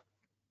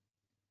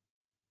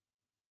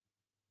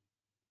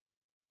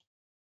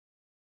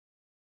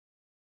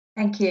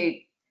 Thank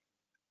you.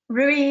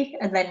 Rui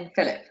and then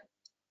Philip.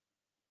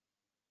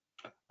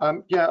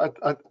 Yeah,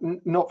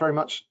 not very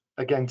much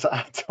again to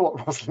add to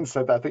what Rosalind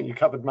said. I think you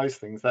covered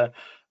most things there.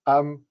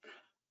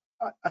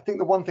 I think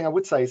the one thing I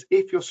would say is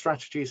if your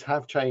strategies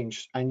have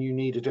changed and you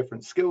need a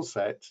different skill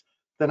set,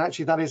 then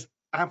actually that is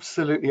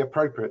absolutely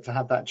appropriate to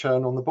have that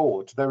churn on the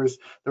board. There is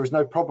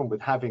no problem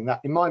with having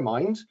that. In my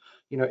mind,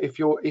 if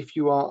you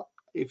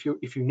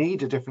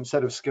need a different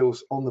set of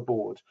skills on the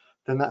board,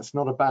 then that's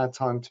not a bad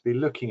time to be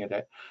looking at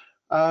it.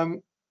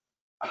 not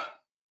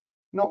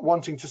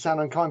wanting to sound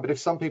unkind, but if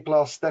some people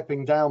are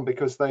stepping down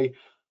because they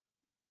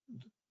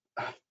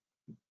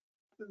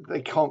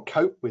can't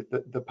cope with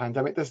the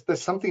pandemic,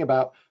 there's something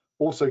about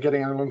also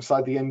getting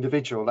alongside the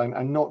individual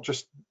and not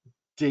just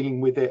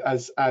dealing with it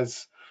as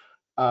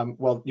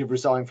well, you've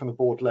resigned from the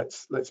board,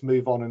 let's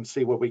move on and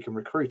see where we can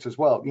recruit as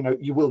well. You know,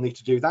 you will need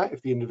to do that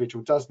if the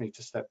individual does need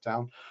to step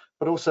down,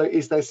 but also,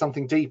 is there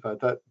something deeper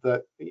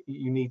that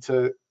you need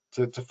to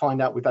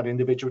find out with that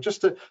individual,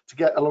 just to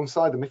get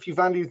alongside them? If you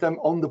value them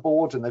on the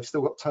board and they've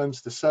still got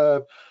terms to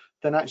serve,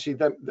 then actually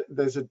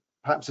there's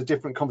perhaps a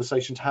different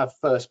conversation to have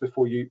first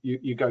before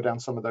you go down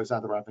some of those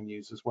other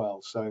avenues as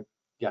well. So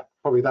yeah,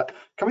 probably that,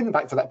 coming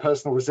back to that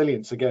personal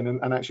resilience again,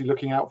 and actually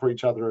looking out for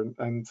each other,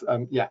 and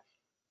yeah,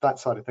 that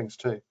side of things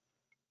too.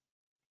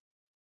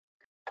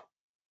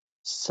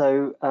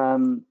 So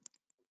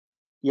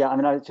yeah, I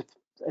mean, I was just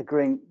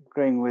agreeing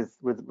with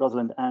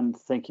Rosalind, and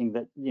thinking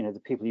that, you know, the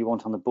people you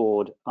want on the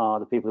board are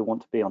the people who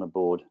want to be on a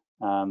board,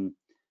 and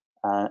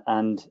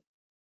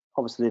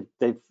obviously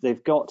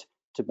they've got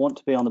to want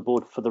to be on the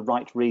board for the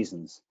right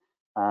reasons.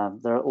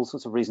 There are all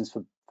sorts of reasons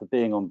for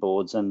being on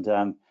boards, and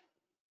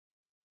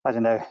I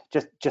don't know,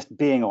 just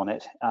being on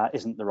it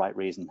isn't the right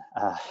reason.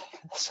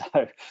 So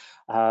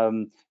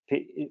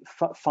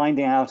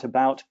finding out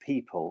about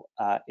people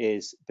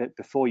is,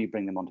 before you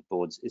bring them onto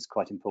boards, is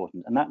quite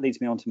important. And that leads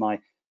me on to my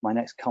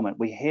next comment.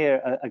 We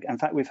hear, in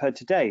fact, we've heard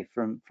today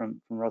from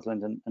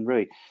Rosalind and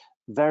Rui,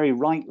 very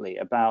rightly,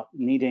 about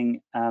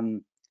needing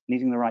the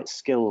right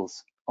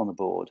skills on the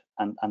board,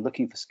 and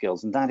looking for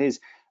skills. And that is,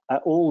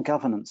 all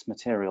governance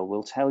material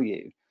will tell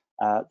you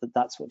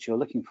that's what you're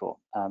looking for,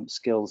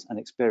 skills and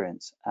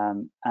experience.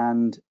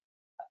 And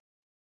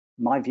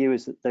my view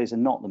is that those are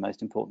not the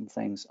most important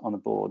things on the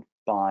board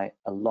by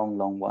a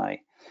long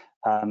way,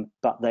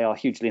 but they are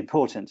hugely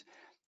important.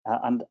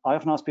 And I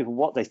often ask people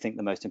what they think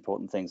the most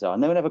important things are.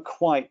 No one ever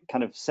quite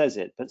kind of says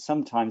it, but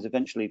sometimes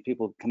eventually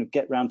people kind of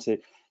get round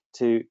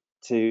to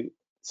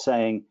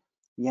saying,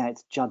 yeah,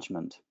 it's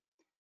judgment.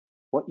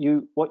 What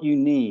you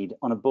need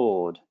on a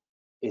board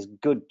is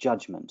good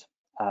judgment,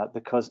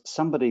 because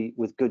somebody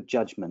with good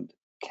judgment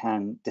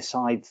can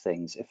decide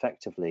things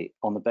effectively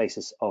on the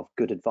basis of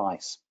good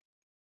advice.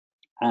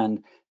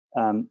 And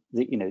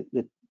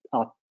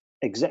our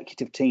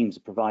executive teams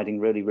are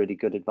providing really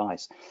good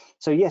advice.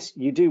 So yes,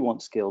 you do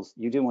want skills,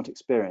 you do want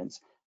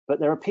experience, but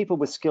there are people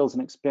with skills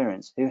and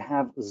experience who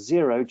have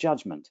zero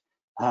judgment,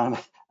 or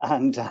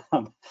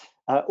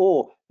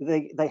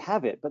they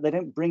have it, but they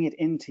don't bring it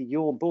into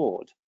your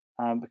board,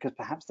 because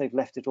perhaps they've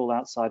left it all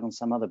outside on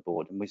some other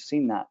board, and we've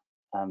seen that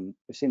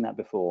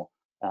before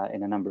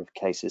in a number of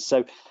cases.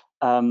 So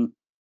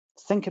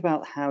think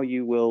about how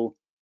you will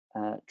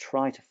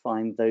try to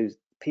find those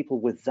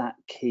people with that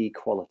key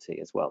quality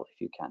as well,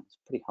 if you can. It's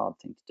a pretty hard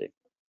thing to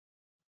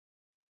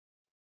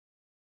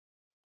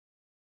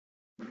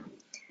do.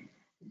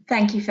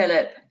 Thank you,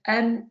 Philip.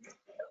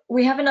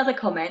 We have another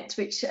comment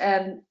which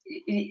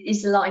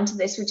is aligned to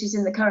this, which is,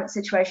 in the current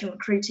situation,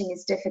 recruiting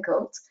is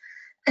difficult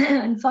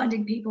and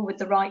finding people with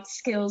the right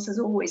skills has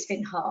always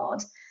been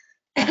hard.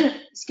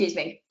 Excuse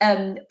me.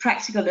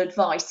 Practical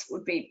advice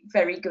would be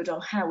very good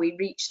on how we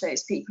reach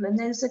those people. And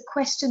there's a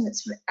question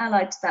that's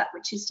allied to that,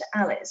 which is to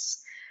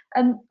Alice.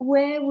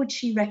 Where would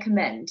she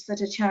recommend that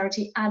a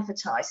charity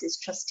advertises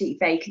trustee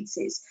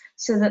vacancies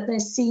so that they're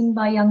seen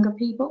by younger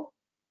people?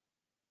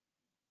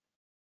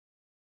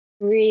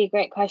 Really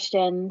great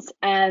questions.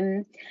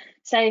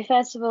 So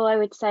first of all, I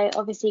would say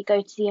obviously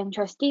go to the Young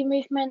Trustee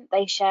movement.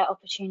 They share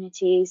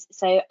opportunities,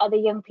 so other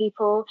young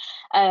people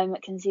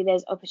can see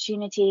those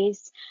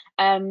opportunities.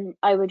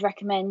 I would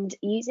recommend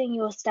using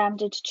your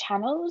standard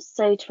channels,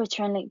 so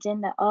Twitter and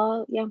LinkedIn. There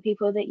are young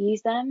people that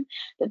use them,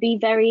 but be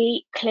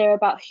very clear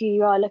about who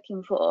you are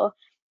looking for.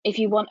 If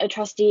you want a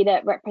trustee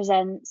that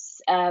represents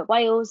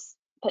Wales,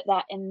 put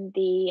that in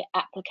the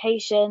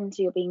application,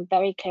 so you're being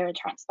very clear and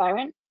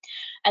transparent.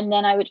 And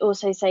then I would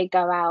also say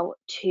go out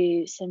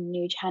to some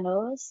new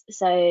channels.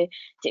 So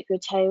dip your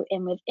toe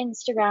in with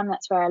Instagram.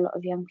 That's where a lot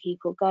of young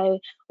people go,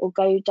 or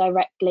go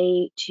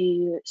directly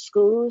to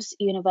schools,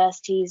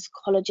 universities,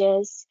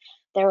 colleges.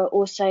 There are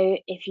also,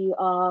 if you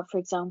are, for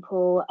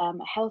example, a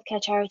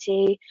healthcare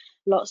charity,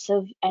 lots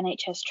of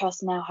NHS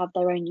trusts now have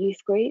their own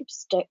youth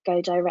groups.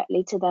 Go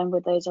directly to them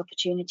with those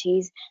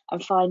opportunities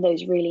and find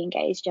those really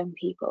engaged young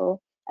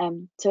people.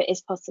 So it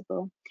is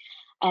possible.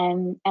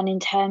 And in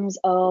terms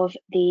of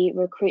the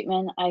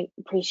recruitment, I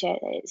appreciate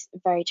that it's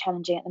very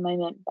challenging at the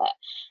moment, but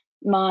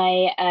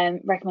my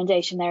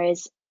recommendation there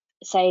is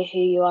say who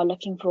you are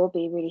looking for,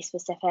 be really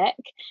specific,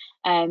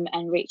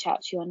 and reach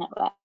out to your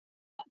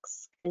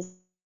networks. Because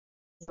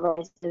the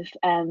rise of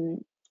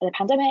the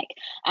pandemic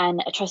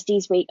and a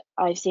trustees week,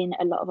 I've seen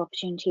a lot of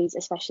opportunities,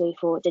 especially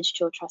for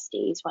digital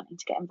trustees wanting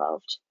to get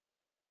involved.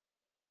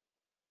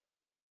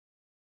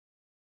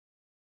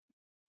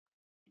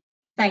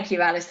 Thank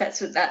you, Alice.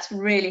 That's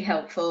really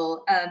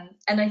helpful.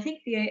 And I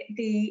think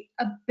the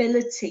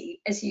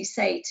ability, as you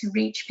say, to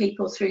reach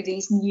people through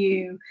these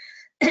new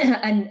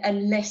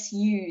and less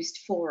used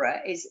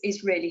fora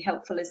is really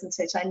helpful, isn't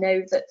it? I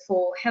know that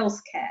for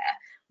healthcare,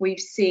 we've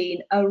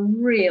seen a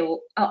real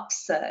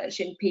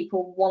upsurge in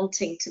people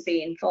wanting to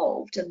be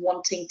involved and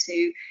wanting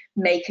to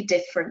make a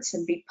difference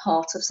and be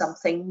part of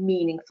something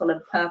meaningful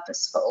and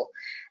purposeful.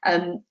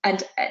 And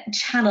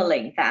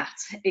channeling that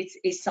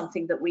is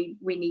something that we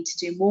need to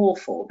do more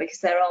for, because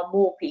there are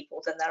more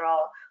people than there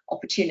are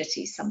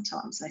opportunities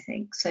sometimes, I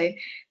think. So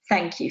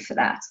thank you for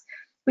that.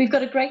 We've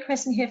got a great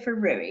question here for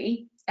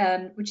Rui,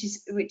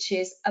 which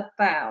is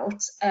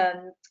about,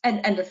 and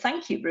a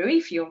thank you, Rui,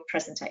 for your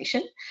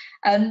presentation.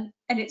 And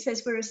it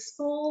says, we're a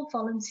small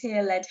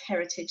volunteer-led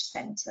heritage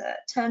centre,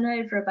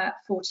 turnover about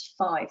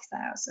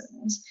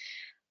 45,000.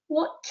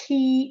 What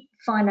key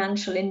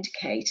financial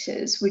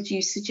indicators would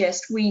you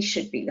suggest we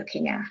should be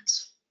looking at?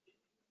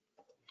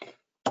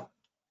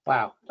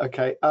 Wow,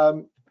 okay.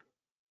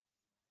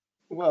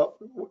 Well,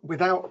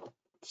 without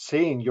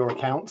seeing your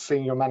accounts,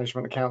 seeing your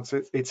management accounts,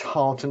 it's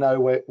hard to know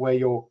where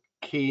your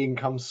key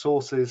income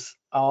sources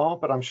are,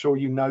 but I'm sure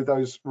you know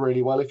those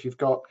really well. If you've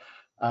got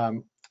a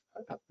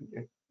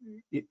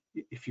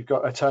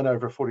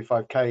turnover of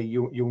 45k,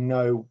 you'll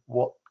know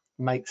what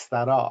makes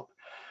that up.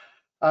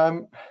 I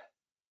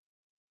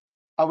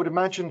would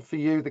imagine for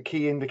you the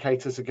key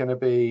indicators are going to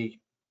be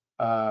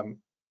they're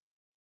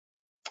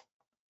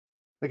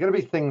going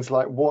to be things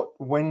like what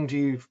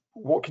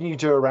can you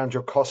do around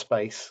your cost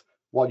base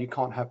while you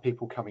can't have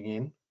people coming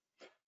in.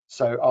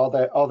 So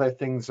are there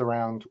things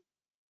around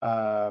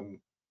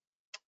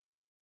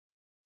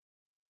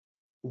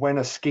when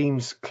a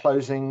scheme's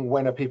closing,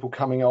 when are people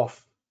coming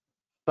off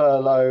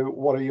furlough,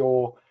 what are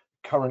your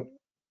current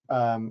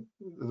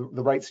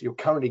the rates that you're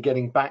currently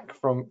getting back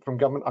from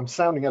government? I'm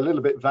sounding a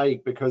little bit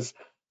vague because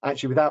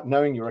actually without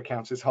knowing your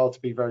accounts it's hard to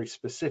be very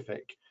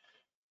specific.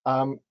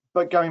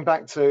 But going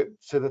back to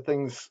the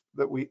things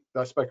that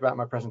I spoke about in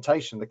my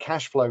presentation, the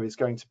cash flow is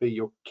going to be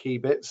your key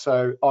bit.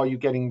 So are you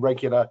getting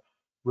regular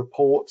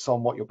reports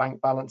on what your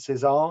bank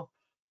balances are?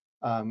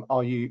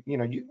 Are you,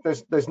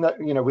 there's no,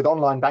 with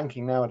online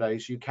banking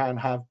nowadays, you can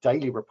have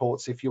daily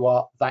reports if you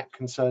are that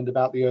concerned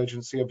about the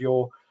urgency of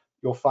your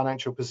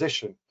financial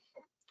position.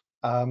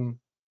 So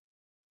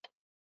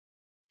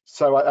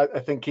I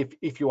think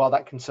if you are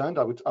that concerned,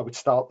 I would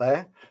start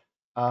there.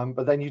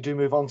 But then you do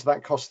move on to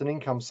that cost and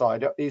income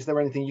side. Is there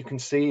anything you can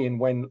see in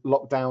when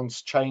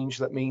lockdowns change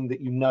that mean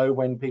that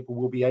when people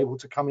will be able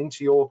to come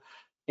into your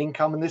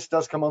income? And this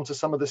does come on to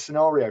some of the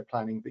scenario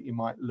planning that you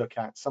might look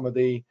at, some of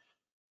the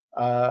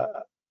some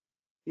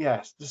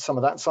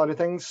of that side of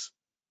things.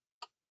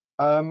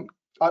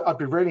 I'd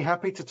be really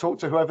happy to talk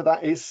to whoever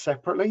that is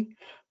separately,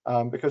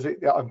 because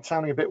I'm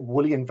sounding a bit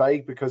woolly and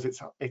vague because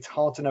it's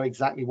hard to know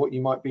exactly what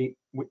you might be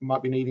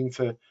needing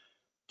to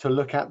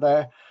look at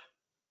there.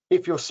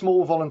 If you're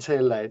small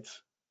volunteer-led,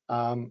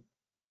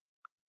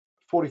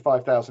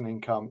 45,000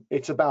 income,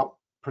 it's about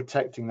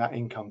protecting that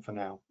income for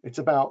now. It's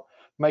about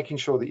making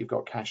sure that you've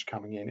got cash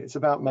coming in. It's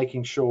about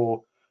making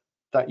sure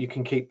that you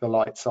can keep the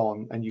lights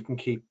on and you can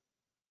keep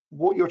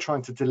what you're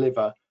trying to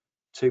deliver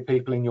to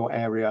people in your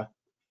area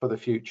for the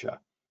future.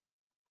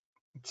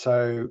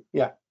 So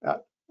yeah,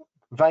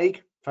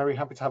 vague, very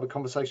happy to have a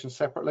conversation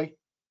separately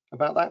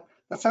about that.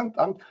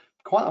 I'm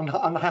quite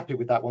unhappy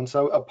with that one,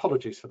 so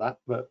apologies for that.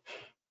 But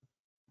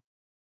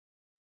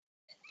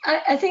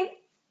I think,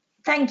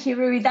 thank you,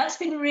 Rui. That's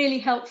been really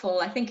helpful.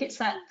 I think it's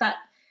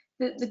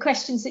the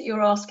questions that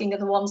you're asking are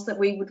the ones that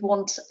we would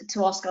want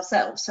to ask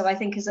ourselves. So I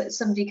think as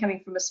somebody coming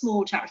from a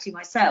small charity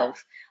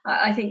myself,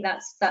 I think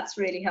that's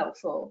really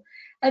helpful.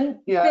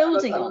 And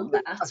building on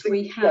that,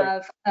 we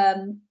have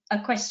a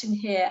question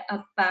here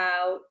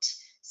about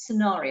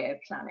scenario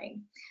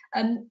planning.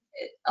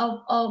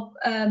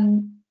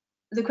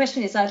 The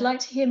question is, I'd like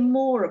to hear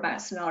more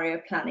about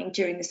scenario planning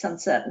during this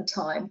uncertain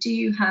time. Do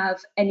you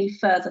have any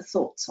further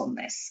thoughts on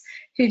this?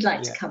 Who'd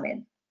like to come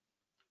in?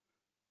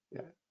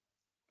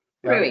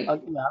 Rui.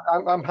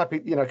 I'm happy,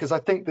 because I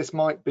think this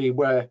might be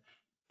where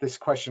this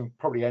question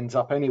probably ends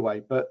up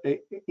anyway. But I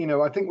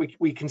think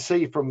we can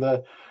see from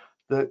the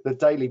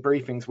daily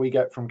briefings we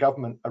get from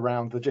government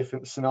around the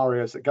different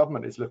scenarios that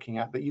government is looking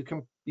at, that you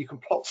can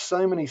plot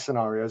so many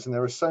scenarios and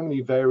there are so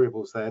many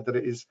variables there that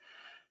it is,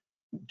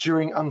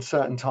 during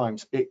uncertain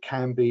times, it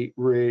can be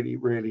really,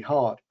 really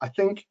hard. I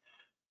think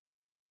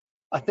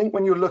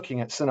when you're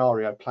looking at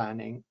scenario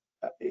planning,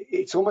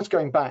 it's almost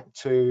going back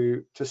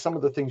to some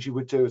of the things you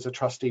would do as a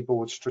trustee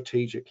board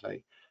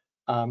strategically.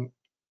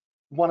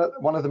 One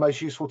of the most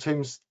useful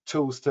tools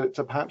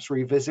to perhaps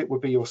revisit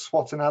would be your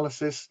SWOT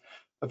analysis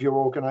of your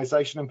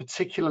organization, and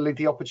particularly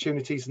the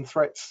opportunities and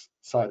threats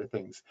side of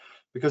things.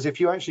 Because if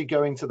you actually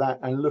go into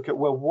that and look at,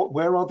 well,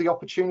 where are the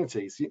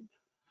opportunities?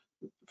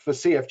 For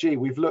CFG,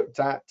 we've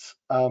looked at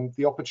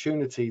the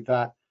opportunity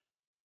that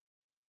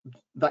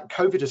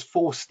COVID has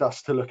forced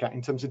us to look at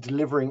in terms of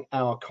delivering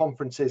our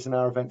conferences and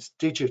our events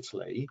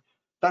digitally.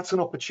 That's an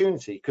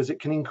opportunity because it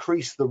can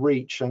increase the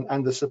reach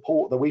and the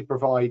support that we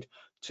provide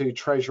to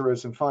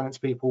treasurers and finance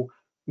people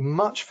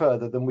much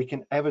further than we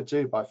can ever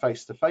do by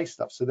face-to-face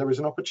stuff. So there is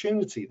an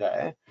opportunity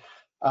there.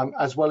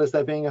 as well as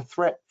there being a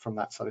threat from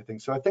that side of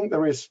things. So I think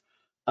there is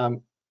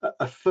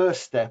a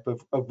first step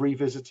of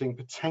revisiting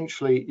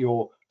potentially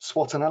your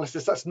SWOT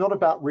analysis. That's not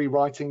about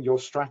rewriting your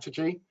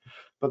strategy,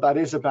 but that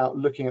is about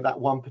looking at that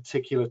one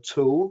particular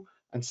tool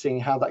and seeing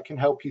how that can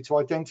help you to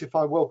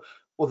identify, well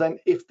then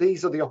if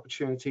these are the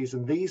opportunities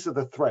and these are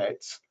the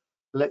threats,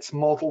 let's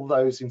model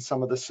those in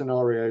some of the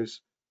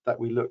scenarios that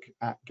we look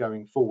at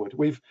going forward.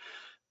 We've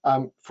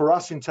for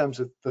us, in terms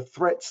of the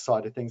threats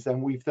side of things,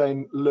 then we've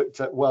then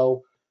looked at,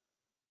 well,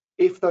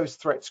 if those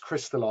threats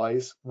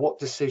crystallize, what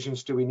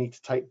decisions do we need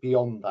to take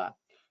beyond that?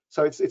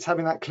 So it's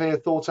having that clear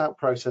thought out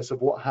process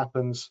of what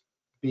happens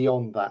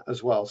beyond that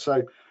as well.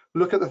 So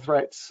look at the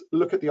threats,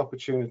 look at the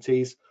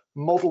opportunities,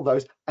 model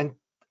those, and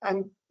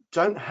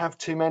don't have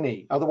too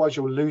many. Otherwise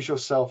you'll lose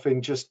yourself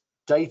in just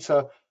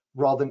data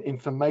rather than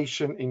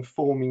information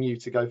informing you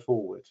to go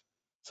forward.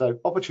 So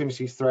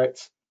opportunities,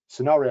 threats,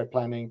 scenario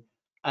planning,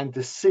 and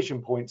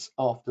decision points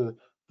after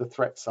the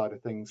threat side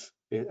of things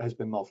has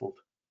been modeled.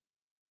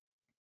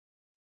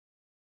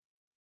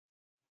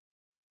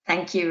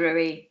 Thank you,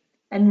 Rui.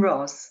 And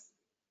Ros?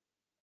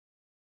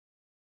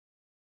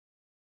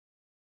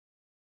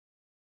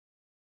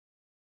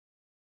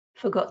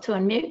 Forgot to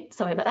unmute,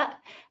 sorry about that.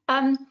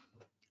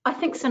 I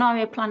think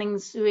scenario planning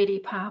is really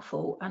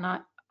powerful,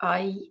 and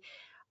I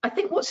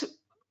think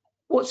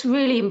what's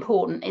really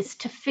important is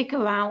to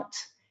figure out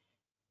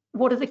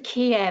what are the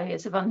key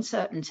areas of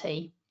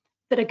uncertainty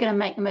that are going to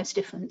make the most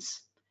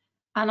difference.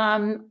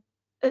 And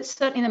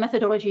certainly in the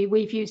methodology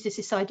we've used is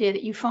this idea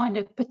that you find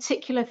a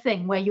particular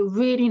thing where you're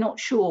really not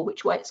sure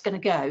which way it's going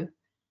to go,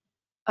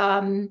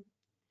 and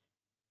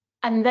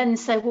then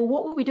say, well,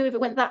 what would we do if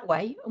it went that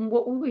way, and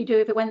what would we do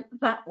if it went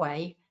that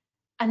way,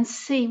 and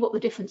see what the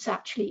difference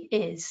actually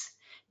is.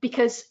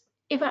 Because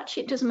if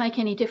actually it doesn't make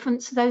any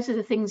difference, those are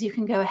the things you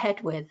can go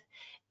ahead with.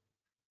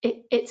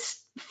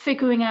 It's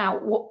figuring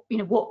out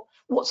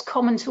what's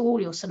common to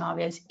all your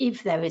scenarios,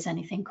 if there is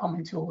anything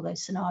common to all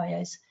those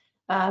scenarios.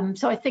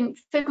 So I think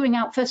figuring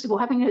out, first of all,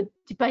 having a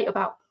debate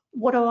about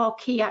what are our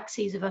key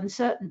axes of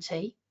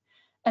uncertainty,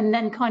 and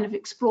then kind of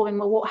exploring,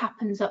 well, what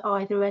happens at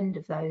either end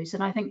of those.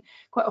 And I think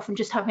quite often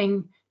just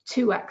having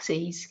two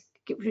axes,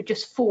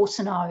 just 4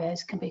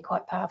 scenarios, can be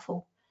quite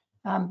powerful.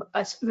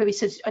 As Rui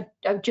says, I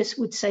just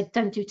would say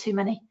don't do too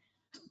many,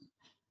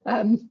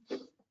 or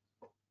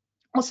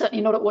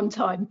certainly not at one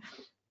time.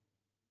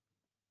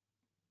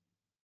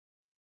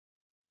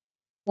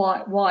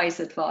 Wise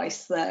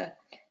advice there.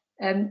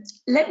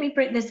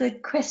 There's a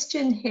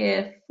question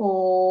here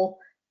for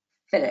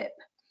Philip.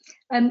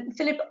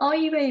 Philip, are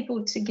you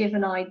able to give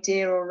an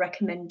idea or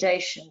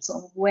recommendations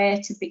on where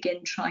to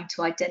begin trying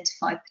to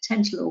identify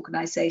potential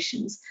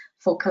organisations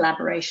for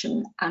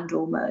collaboration and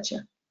or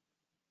merger?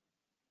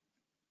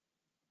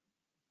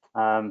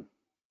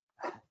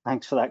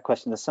 Thanks for that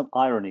question. There's some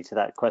irony to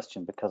that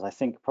question, because I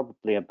think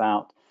probably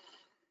about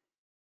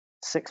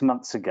 6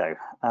 months ago,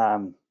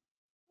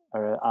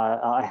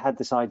 I had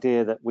this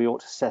idea that we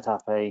ought to set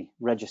up a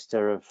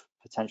register of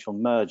potential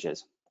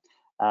mergers.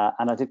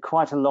 And I did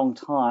quite a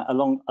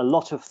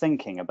lot of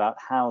thinking about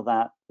how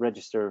that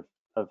register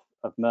of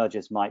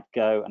mergers might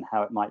go and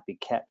how it might be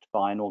kept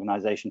by an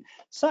organisation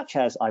such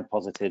as, I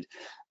posited,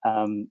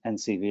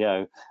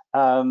 NCVO,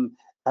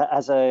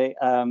 as an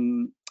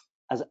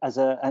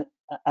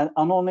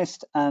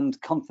honest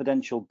and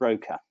confidential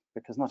broker,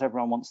 because not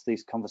everyone wants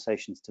these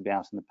conversations to be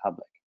out in the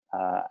public,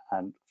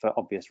 and for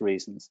obvious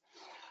reasons.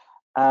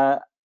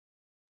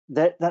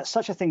 That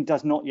such a thing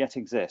does not yet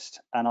exist,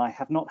 and I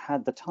have not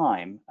had the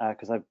time,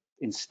 because I've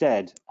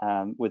instead,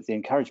 with the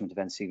encouragement of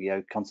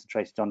NCVO,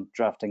 concentrated on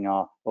drafting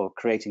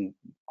creating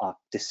our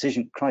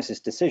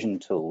crisis decision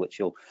tool, which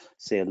you'll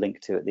see a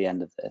link to at the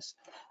end of this.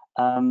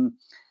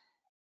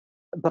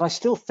 But I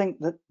still think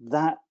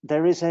that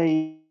there is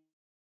a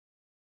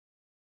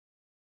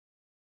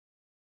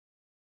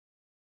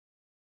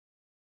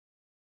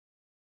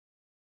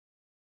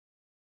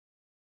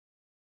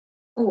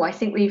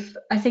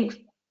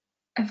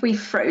have we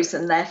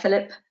frozen there,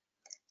 Philip?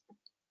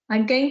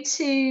 I'm going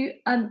to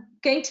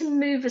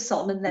move us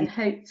on, and then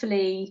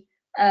hopefully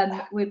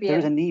we'll be. There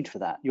is a need for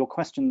that. Your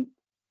question,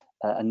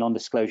 a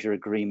non-disclosure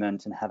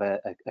agreement, and have a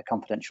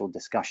confidential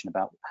discussion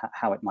about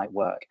how it might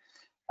work.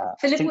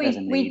 Philip, I think there's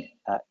a need.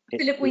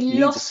 Philip, it we needs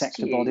lost a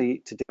sector you.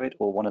 body to do it,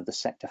 or one of the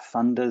sector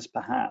funders,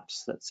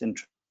 perhaps. That's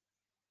interesting.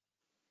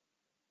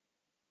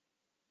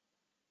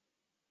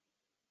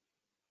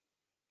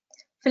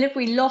 Philip,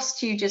 we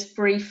lost you just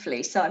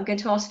briefly, so I'm going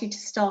to ask you to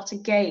start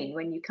again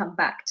when you come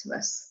back to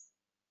us.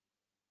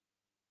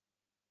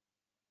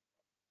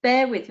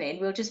 Bear with me,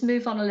 and we'll just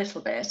move on a little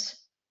bit.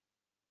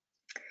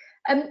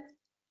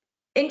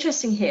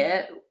 Interesting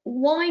here,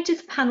 why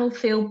does the panel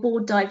feel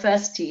board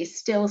diversity is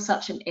still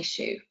such an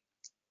issue?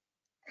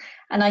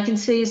 And I can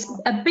see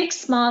a big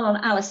smile on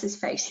Alice's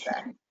face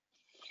there.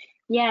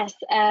 Yes,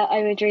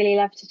 I would really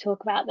love to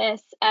talk about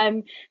this.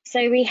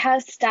 So we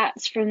have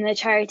stats from the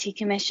Charity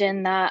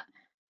Commission that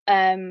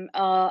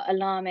are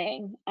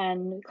alarming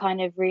and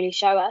kind of really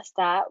show us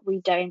that we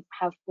don't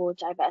have board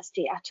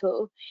diversity at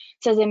all.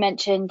 So as I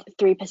mentioned,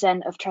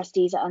 3% of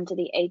trustees are under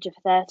the age of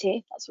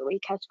 30. That's what we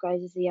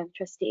categorise as a young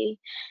trustee.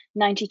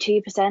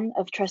 92%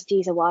 of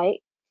trustees are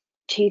white.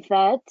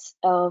 2/3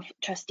 of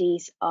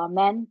trustees are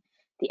men.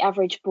 The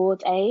average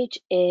board age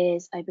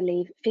is, I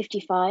believe,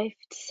 55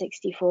 to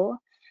 64.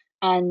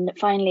 And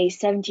finally,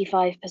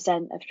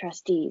 75% of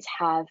trustees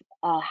have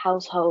a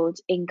household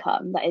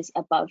income that is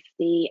above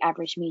the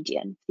average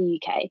median for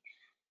the UK.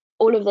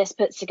 All of this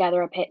puts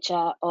together a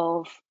picture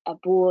of a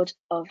board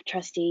of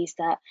trustees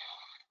that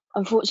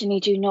unfortunately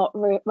do not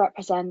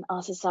represent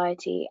our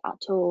society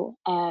at all.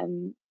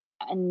 And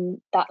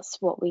that's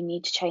what we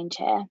need to change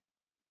here.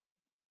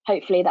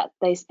 Hopefully that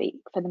they speak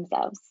for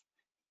themselves.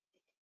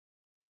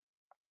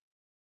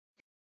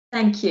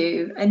 Thank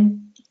you.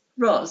 And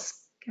Ros,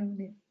 go on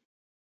in.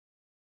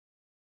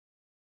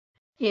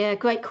 Yeah,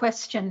 great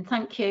question.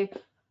 Thank you.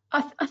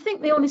 I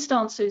think the honest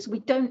answer is we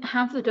don't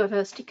have the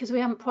diversity because we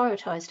haven't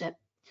prioritised it.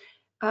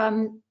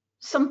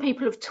 Some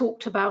people have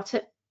talked about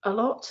it a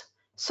lot.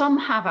 Some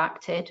have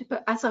acted,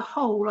 but as a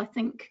whole, I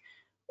think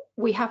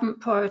we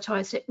haven't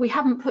prioritised it. We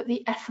haven't put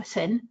the effort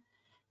in.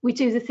 We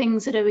do the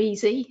things that are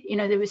easy. You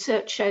know, the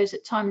research shows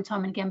that time and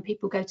time and again,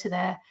 people go to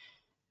their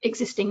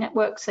existing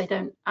networks, they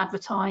don't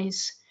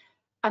advertise,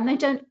 and they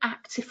don't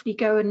actively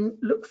go and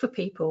look for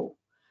people.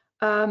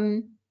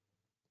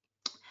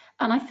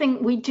 And I think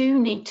we do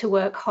need to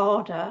work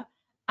harder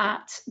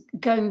at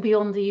going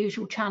beyond the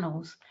usual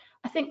channels.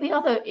 I think the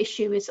other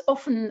issue is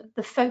often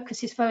the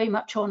focus is very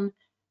much on,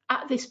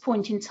 at this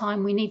point in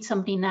time, we need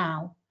somebody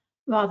now,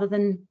 rather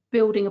than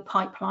building a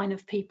pipeline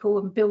of people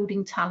and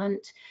building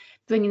talent,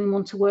 bringing them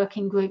onto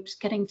working groups,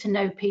 getting to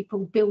know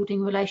people,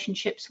 building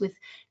relationships with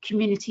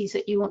communities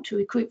that you want to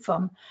recruit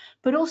from.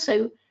 But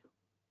also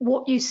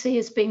what you see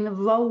as being the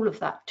role of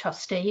that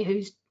trustee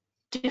who's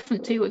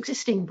different to your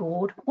existing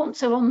board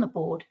once they're on the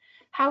board.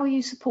 How are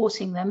you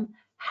supporting them?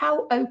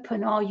 How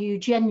open are you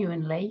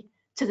genuinely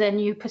to their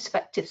new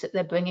perspectives that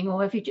they're bringing?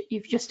 Or have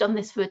you've just done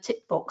this for a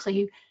tick box? Are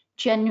you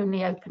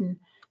genuinely open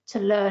to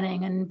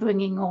learning and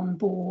bringing on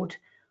board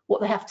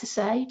what they have to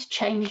say, to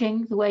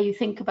changing the way you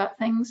think about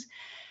things?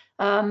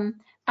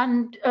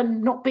 And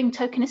not being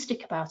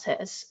tokenistic about it,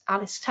 as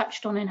Alice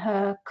touched on in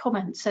her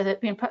comments, so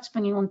that perhaps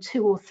bringing on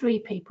 2 or 3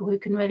 people who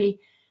can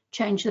really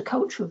change the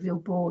culture of your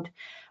board.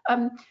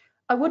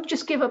 I would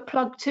just give a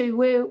plug to,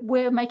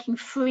 we're making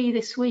free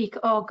this week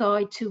our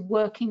guide to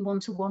working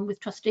one-to-one with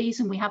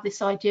trustees, and we have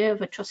this idea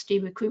of a trustee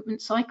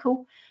recruitment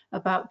cycle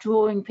about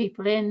drawing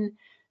people in,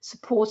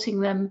 supporting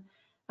them,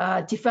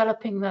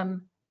 developing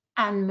them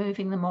and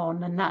moving them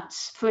on, and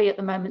that's free at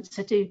the moment,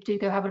 so do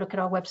go have a look at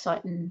our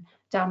website and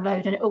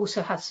download. And it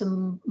also has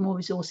some more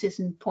resources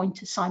and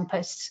pointers,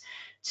 signposts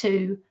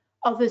to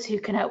others who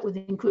can help with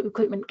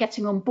recruitment.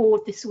 Getting on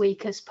Board this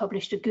week has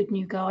published a good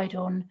new guide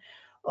on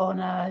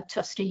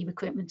trustee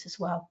recruitment as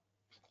well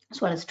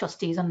as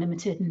Trustees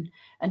Unlimited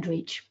and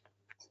Reach.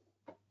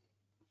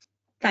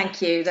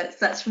 Thank you.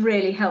 That's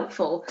really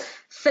helpful.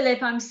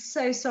 Philip, I'm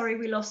so sorry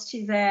we lost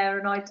you there,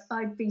 and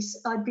I'd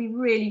be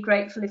really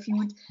grateful if you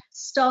would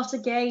start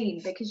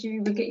again, because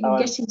you're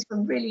getting to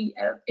a really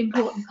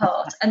important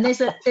part. And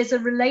there's a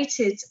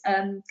related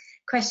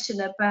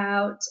question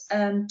about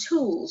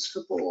tools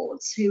for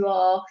boards who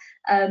are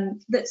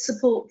that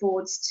support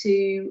boards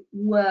to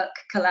work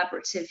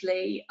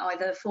collaboratively,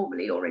 either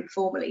formally or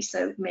informally.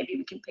 So maybe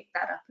we can pick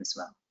that up as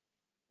well.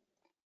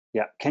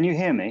 Yeah, can you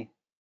hear me?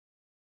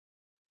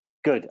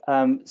 Good.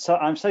 So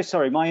I'm so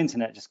sorry, my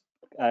internet just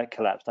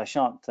collapsed. I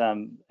shan't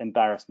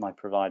embarrass my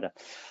provider.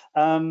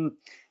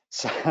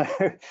 So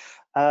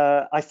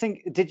I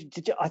think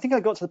I think I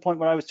got to the point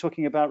where I was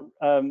talking about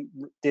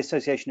the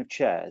Association of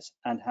Chairs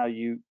and how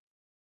you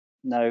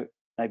no,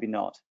 maybe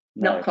not.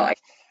 No. Not quite.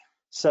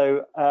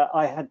 So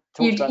I had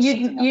talked about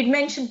you'd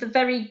mentioned the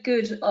very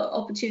good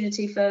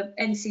opportunity for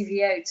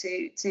NCVO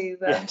to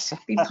yes.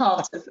 Be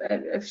part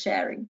of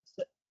sharing.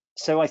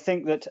 So I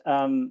think that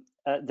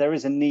there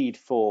is a need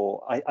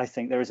for, I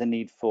think there is a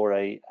need for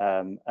a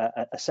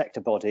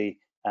sector body,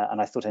 and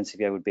I thought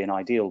NCVO would be an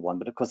ideal one,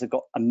 but of course they've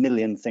got a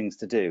million things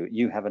to do.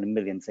 You have a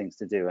million things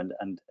to do,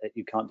 and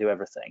you can't do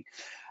everything.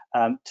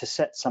 To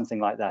set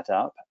something like that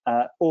up,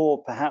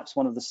 or perhaps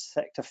one of the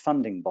sector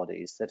funding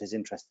bodies that is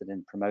interested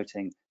in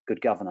promoting good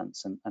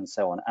governance and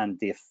so on, and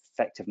the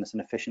effectiveness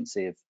and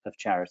efficiency of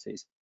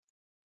charities.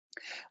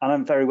 And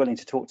I'm very willing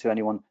to talk to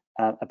anyone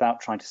about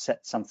trying to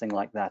set something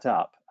like that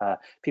up.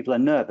 People are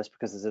nervous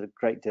because there's a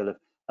great deal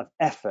of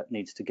effort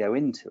needs to go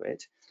into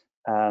it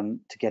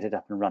to get it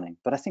up and running.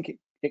 But I think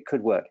it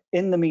could work.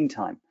 In the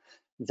meantime,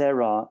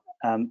 there are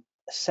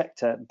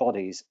sector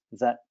bodies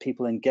that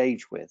people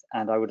engage with,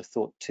 and I would have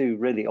thought 2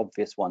 really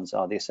obvious ones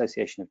are the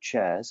Association of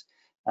Chairs,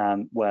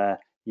 where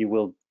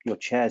your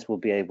chairs will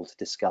be able to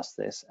discuss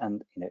this,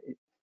 and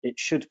it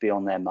should be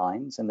on their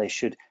minds, and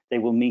they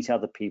will meet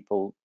other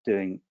people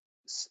doing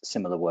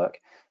similar work.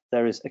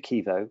 There is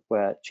NCVO,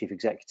 where chief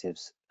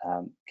executives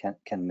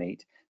can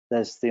meet.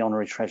 There's the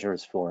Honorary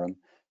Treasurers Forum.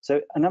 So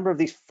a number of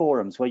these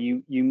forums where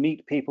you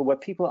meet people, where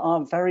people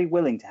are very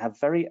willing to have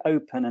very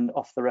open and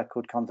off the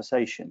record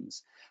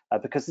conversations,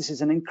 because this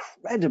is an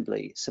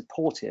incredibly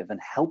supportive and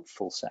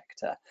helpful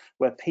sector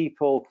where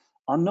people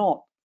are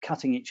not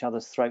cutting each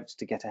other's throats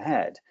to get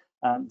ahead.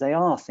 They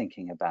are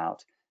thinking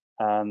about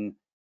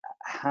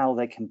how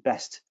they can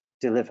best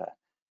deliver,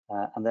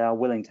 and they are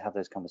willing to have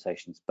those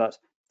conversations, but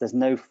there's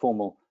no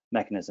formal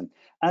mechanism.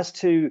 As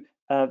to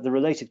the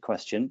related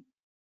question,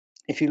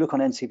 if you look on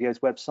NCVO's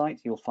website,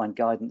 you'll find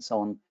guidance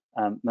on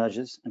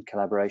mergers and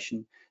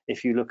collaboration.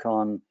 If you look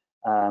on,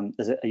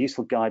 there's a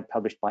useful guide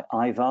published by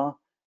IVAR,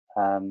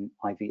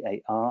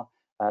 IVAR.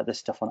 There's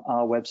stuff on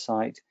our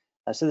website.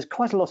 So there's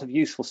quite a lot of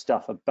useful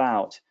stuff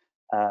about,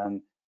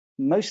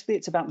 mostly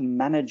it's about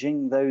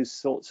managing those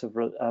sorts of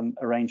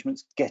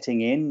arrangements,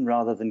 getting in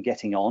rather than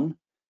getting on.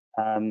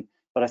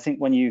 But I think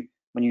when you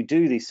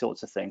do these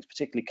sorts of things,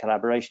 particularly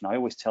collaboration, I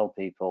always tell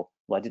people,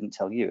 well, I didn't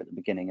tell you at the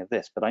beginning of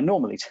this, but I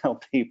normally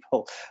tell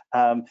people,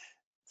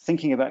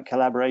 thinking about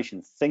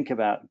collaboration, think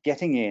about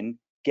getting in,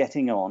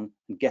 getting on,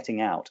 and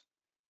getting out.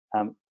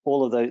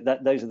 All of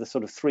those are the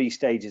sort of 3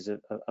 stages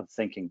of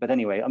thinking. But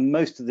anyway,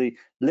 most of the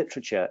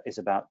literature is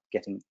about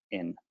getting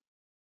in.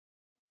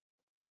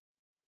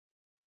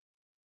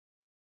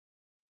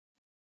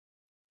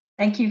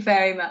 Thank you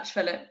very much,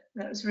 Philip.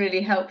 That was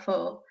really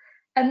helpful.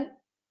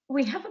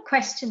 We have a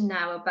question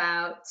now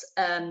about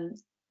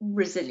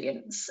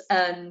resilience.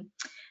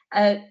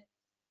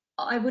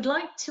 I would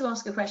like to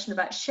ask a question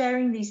about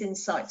sharing these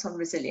insights on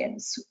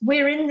resilience.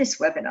 We're in this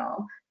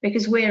webinar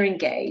because we're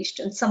engaged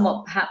and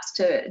somewhat perhaps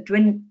to a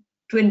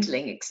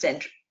dwindling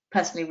extent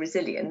personally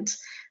resilient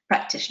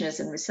practitioners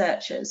and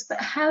researchers, but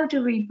how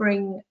do we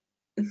bring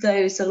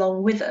those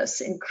along with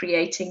us in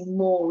creating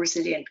more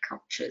resilient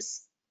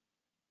cultures?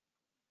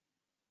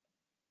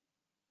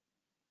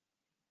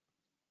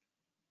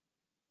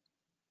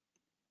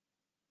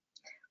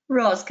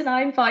 Ros, can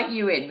I invite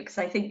you in, because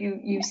I think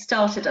you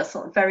started us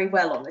on very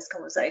well on this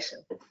conversation.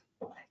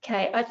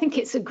 Okay, I think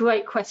it's a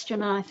great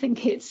question, and I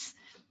think it's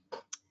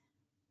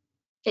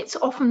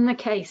often the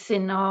case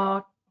in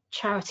our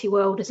charity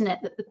world, isn't it,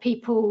 that the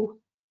people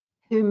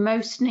who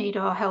most need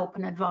our help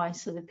and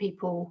advice are the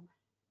people,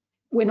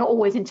 we're not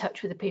always in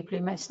touch with the people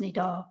who most need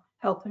our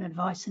help and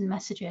advice and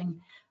messaging.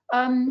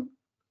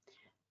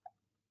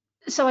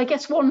 So I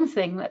guess one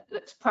thing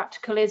that's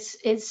practical is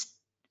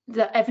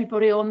that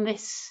everybody on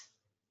this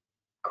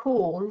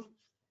call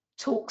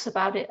talks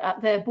about it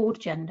at their board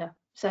agenda.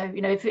 So,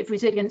 you know, if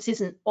resilience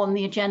isn't on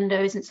the agenda,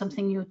 isn't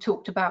something you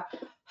talked about,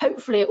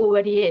 hopefully it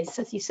already is.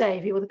 As you say,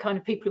 if you're the kind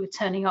of people who are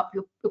turning up,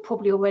 you're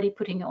probably already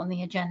putting it on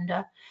the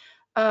agenda.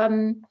 I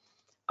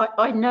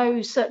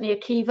know certainly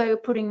Akivo are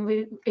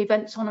putting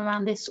events on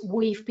around this.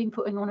 We've been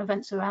putting on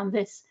events around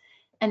this.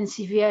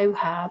 NCVO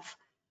have.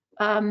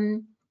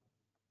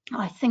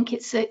 I think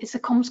it's a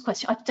comms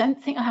question. I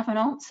don't think I have an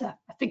answer.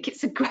 I think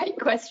it's a great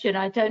question.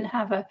 I don't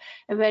have a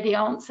ready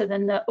answer.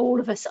 Then that all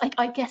of us,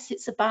 I guess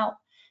it's about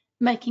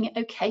making it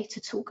okay to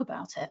talk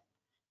about it.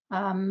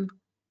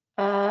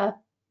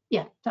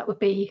 Yeah, that would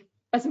be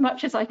as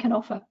much as I can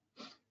offer.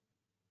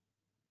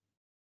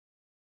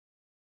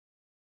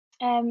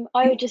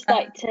 I would just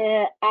like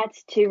to add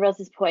to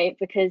Ros's point,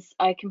 because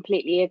I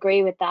completely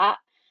agree with that.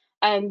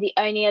 The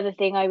only other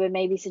thing I would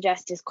maybe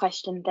suggest is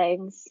question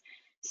things.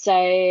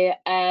 So,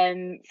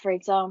 for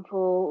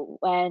example,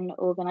 when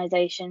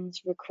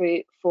organisations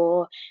recruit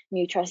for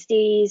new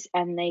trustees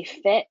and they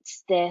fit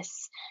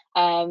this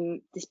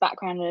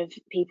background of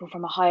people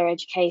from a higher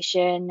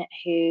education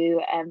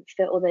who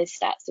fit all those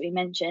stats that we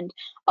mentioned,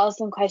 ask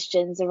them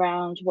questions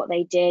around what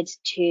they did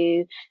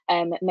to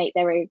make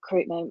their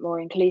recruitment more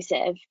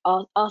inclusive.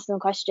 Ask them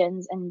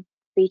questions and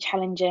be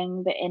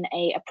challenging, but in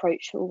a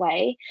approachable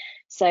way.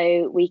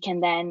 So we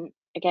can then,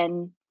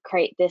 again,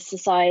 create this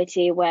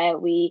society where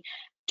we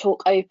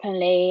talk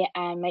openly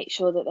and make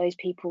sure that those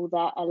people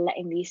that are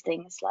letting these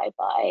things slide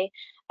by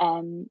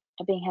are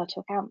being held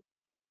to account.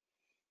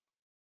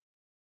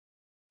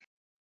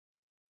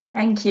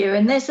 Thank you.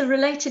 And there's a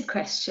related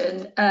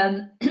question,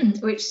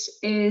 which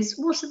is,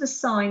 what are the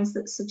signs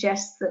that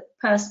suggest that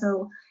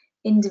personal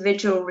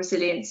individual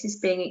resilience is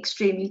being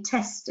extremely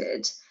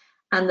tested,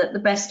 and that the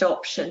best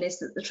option is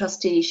that the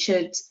trustee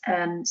should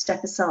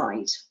step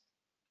aside?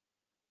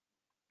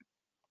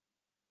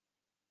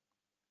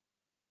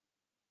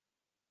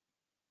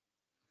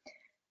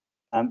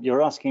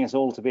 You're asking us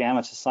all to be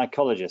amateur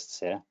psychologists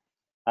here.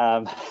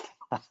 And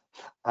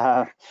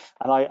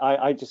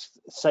I just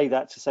say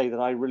that to say that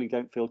I really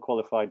don't feel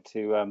qualified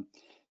to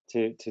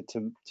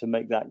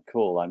make that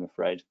call, I'm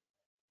afraid.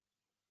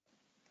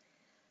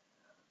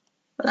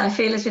 Well, I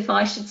feel as if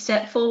I should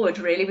step forward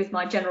really with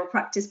my general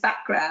practice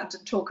background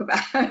and talk about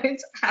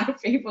how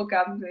people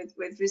come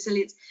with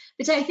resilience.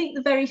 But I think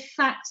the very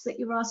fact that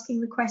you're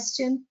asking the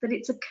question, that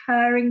it's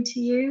occurring to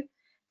you,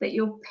 that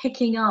you're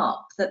picking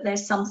up that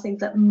there's something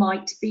that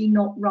might be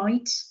not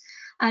right.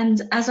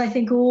 And as I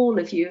think all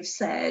of you have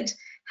said,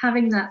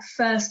 having that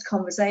first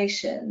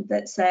conversation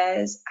that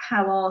says,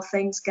 how are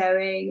things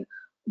going?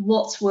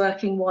 what's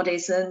working, what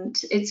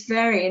isn't. It's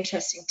very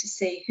interesting to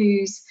see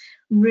who's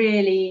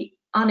really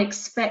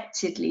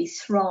unexpectedly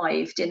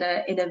thrived in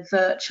a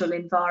virtual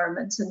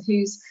environment and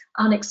who's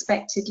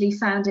unexpectedly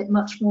found it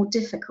much more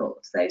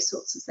difficult, those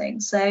sorts of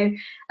things. So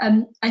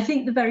I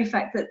think the very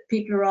fact that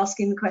people are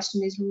asking the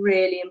question is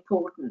really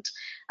important.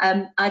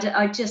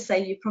 I'd just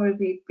say you'd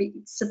probably be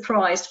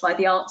surprised by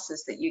the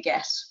answers that you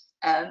get.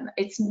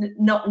 It's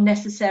not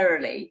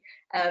necessarily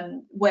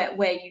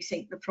where you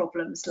think the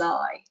problems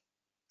lie.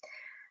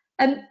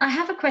 I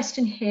have a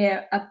question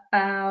here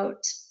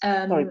about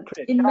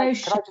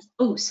emotion.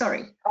 Oh, sorry.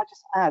 Can I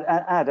just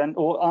add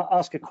or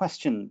ask a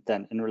question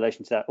then in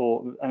relation to that?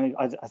 Or I mean,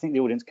 I think the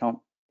audience can't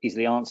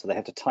easily answer; they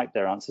have to type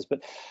their answers.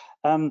 But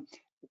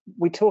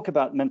we talk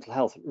about mental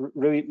health.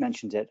 Rui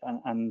mentioned it,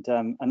 and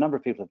a number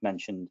of people have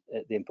mentioned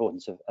the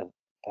importance of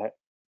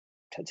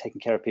taking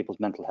care of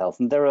people's mental health.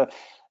 And there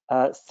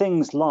are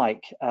things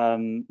like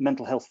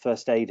mental health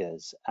first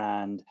aiders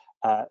and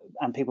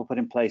people put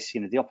in place,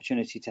 the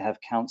opportunity to have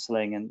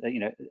counselling and,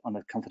 on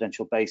a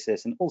confidential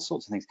basis and all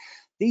sorts of things.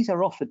 These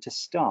are offered to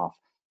staff.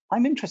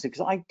 I'm interested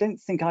because I don't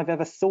think I've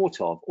ever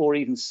thought of or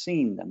even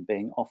seen them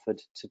being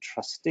offered to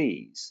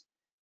trustees.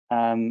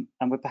 And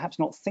we're perhaps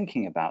not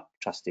thinking about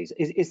trustees.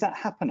 Is that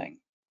happening?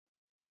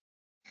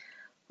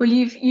 Well,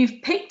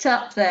 you've picked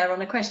up there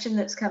on a question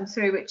that's come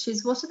through, which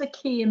is, what are the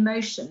key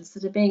emotions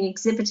that are being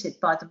exhibited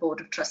by the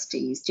Board of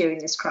Trustees during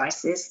this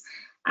crisis?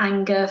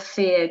 Anger,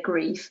 fear,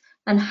 grief,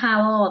 and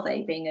how are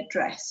they being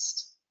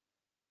addressed?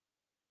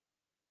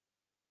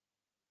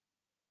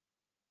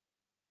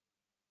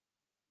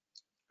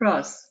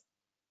 Ros.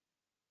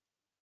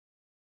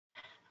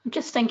 I'm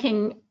just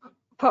thinking,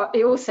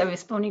 partly also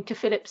responding to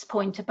Philip's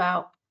point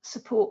about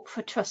support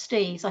for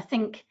trustees. I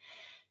think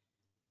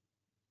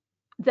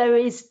there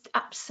is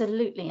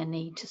absolutely a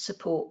need to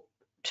support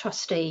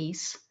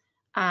trustees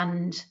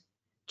and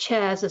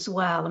chairs as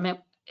well. I mean,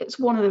 it's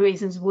one of the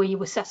reasons we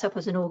were set up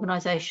as an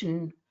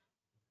organisation.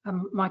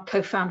 My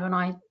co-founder and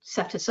I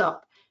set us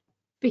up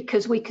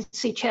because we could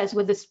see chairs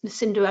were the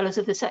Cinderellas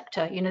of the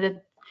sector.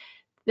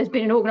 There's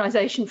been an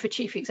organisation for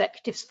chief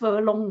executives for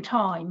a long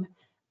time,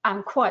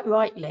 and quite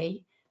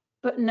rightly,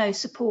 but no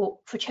support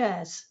for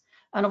chairs.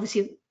 And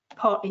obviously,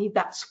 partly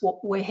that's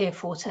what we're here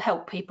for, to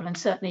help people. And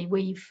certainly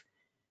we've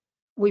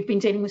been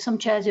dealing with some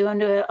chairs who are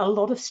under a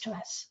lot of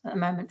stress at the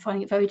moment,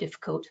 finding it very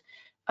difficult.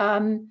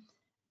 And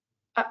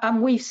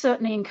we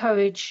certainly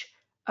encourage,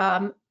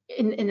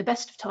 in the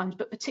best of times,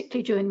 but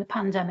particularly during the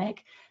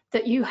pandemic,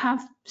 that you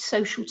have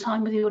social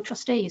time with your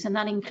trustees, and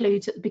that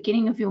includes at the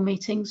beginning of your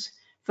meetings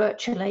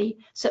virtually.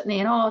 Certainly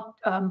in our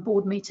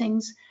board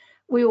meetings,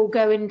 we all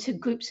go into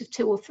groups of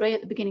 2 or 3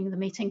 at the beginning of the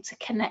meeting to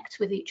connect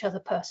with each other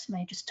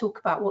personally, just talk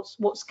about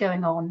what's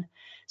going on.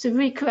 So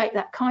recreate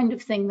that kind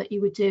of thing that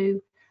you would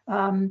do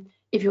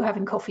if you're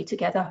having coffee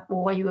together,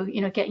 or where you were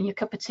getting your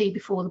cup of tea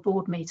before the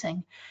board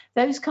meeting.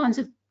 Those kinds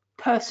of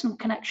personal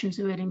connections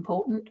are really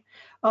important.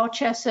 Our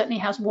chair certainly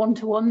has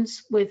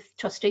one-to-ones with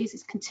trustees.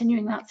 It's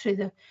continuing that through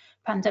the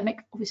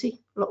pandemic. Obviously,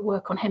 a lot of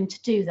work on him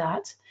to do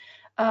that.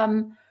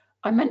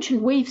 I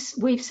mentioned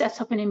we've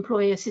set up an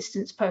employee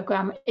assistance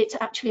program. It's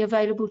actually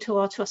available to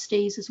our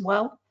trustees as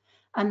well,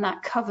 and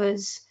that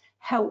covers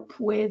help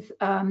with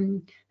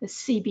the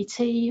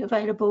CBT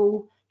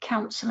available,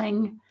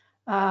 counselling,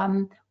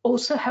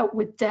 also help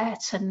with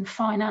debt and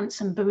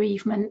finance and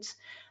bereavement.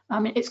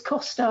 It's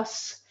cost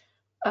us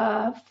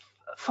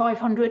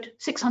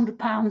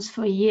 £600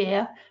 for a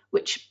year,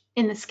 which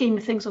in the scheme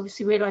of things,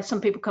 obviously realise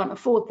some people can't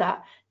afford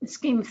that. In the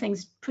scheme of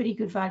things, pretty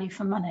good value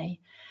for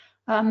money.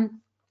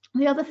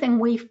 The other thing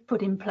we've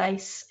put in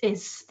place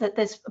is that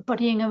there's a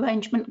buddying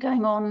arrangement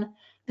going on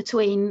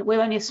between,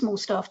 we're only a small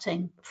staff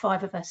team,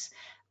 5 of us,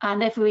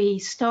 and every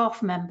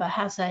staff member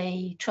has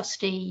a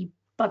trustee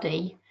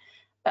buddy,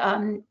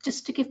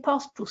 just to give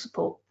pastoral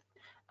support,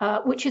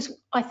 which is,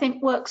 I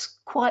think, works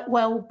quite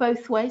well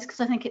both ways, because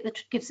I think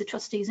it gives the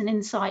trustees an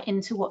insight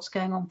into what's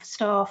going on for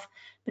staff,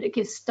 but it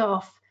gives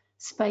staff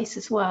space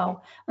as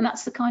well. And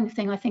that's the kind of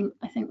thing I think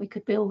we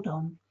could build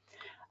on.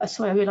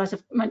 So I realise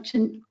I've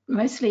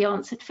mostly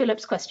answered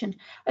Philip's question.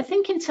 I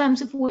think in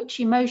terms of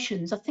which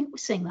emotions, I think we're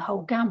seeing the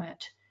whole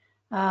gamut.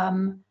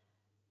 My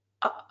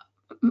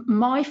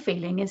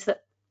feeling is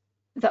that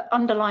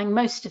underlying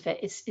most of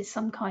it is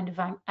some kind of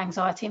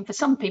anxiety, and for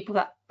some people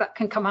that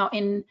can come out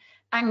in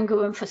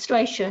anger and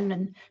frustration.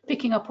 And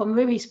picking up on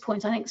Rui's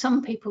point, I think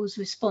some people's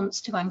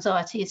response to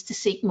anxiety is to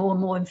seek more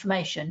and more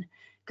information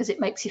because it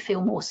makes you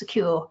feel more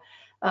secure,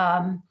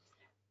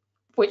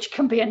 which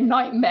can be a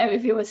nightmare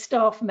if you're a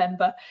staff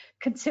member,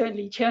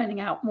 continually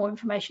churning out more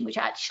information which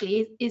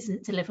actually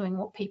isn't delivering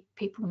what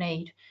people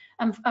need.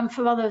 And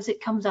for others,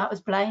 it comes out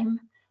as blame,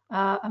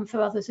 and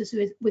for others as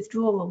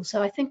withdrawal.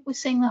 So I think we're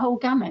seeing the whole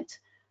gamut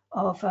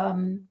of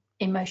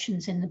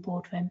emotions in the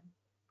boardroom.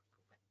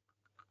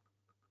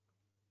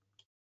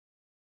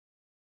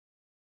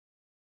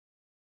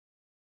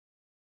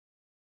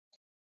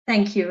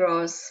 Thank you,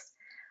 Ros.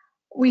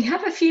 We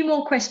have a few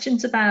more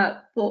questions about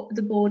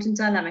the board and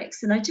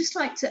dynamics, and I'd just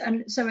like to,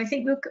 and so I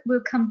think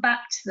we'll come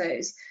back to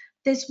those.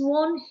 There's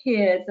one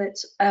here that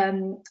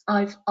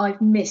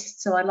I've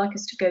missed, so I'd like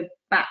us to go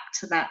back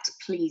to that.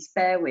 Please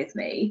bear with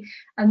me.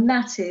 And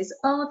that is,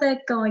 are there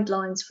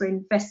guidelines for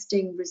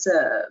investing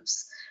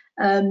reserves?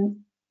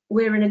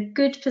 We're in a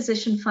good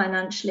position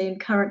financially and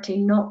currently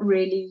not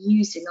really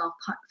using our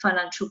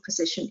financial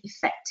position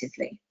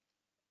effectively.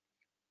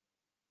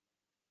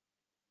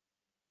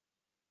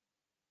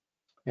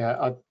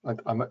 Yeah,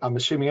 I'm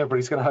assuming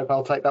everybody's going to hope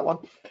I'll take that one.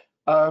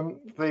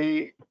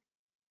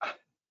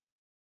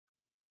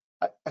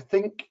 I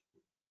think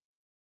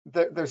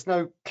that there's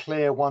no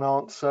clear one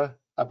answer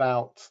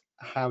about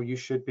how you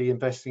should be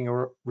investing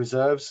your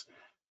reserves.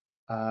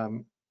 A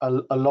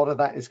lot of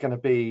that is going to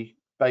be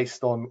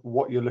based on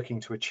what you're looking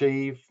to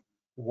achieve,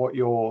 what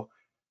your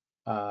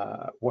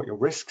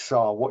risks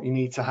are, what you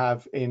need to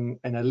have in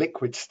a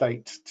liquid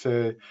state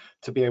to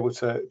be able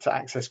to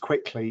access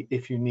quickly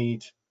if you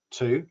need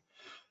to.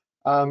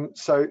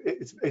 So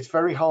it's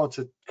very hard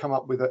to come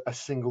up with a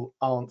single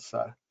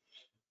answer.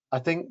 I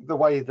think the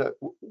way that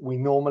we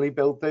normally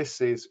build this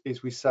is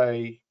we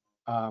say,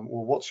 well,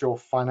 what's your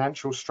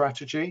financial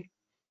strategy?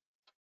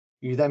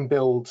 You then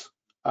build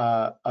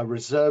a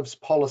reserves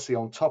policy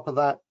on top of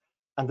that,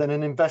 and then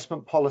an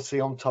investment policy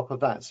on top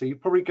of that. So you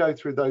probably go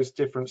through those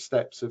different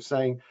steps of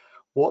saying,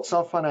 what's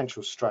our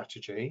financial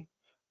strategy?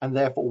 And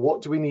therefore,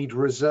 what do we need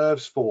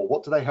reserves for?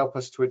 What do they help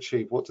us to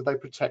achieve? What do they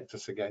protect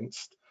us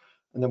against?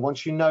 And then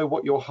once you know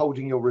what you're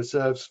holding your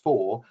reserves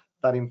for,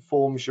 that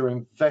informs your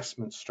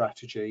investment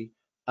strategy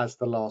as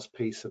the last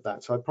piece of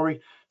that. So I'd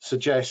probably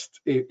suggest,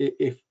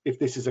 if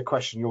this is a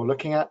question you're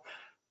looking at,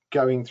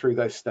 going through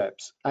those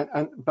steps.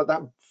 But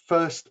that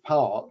first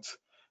part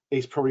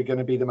is probably going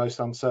to be the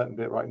most uncertain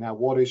bit right now.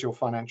 What is your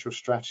financial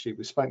strategy?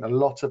 We've spoken a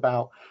lot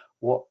about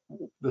what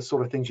the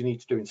sort of things you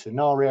need to do in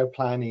scenario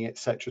planning,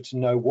 etc., to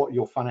know what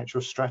your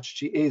financial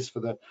strategy is for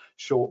the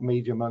short,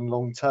 medium, and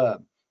long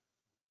term.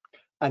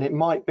 And it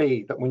might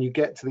be that when you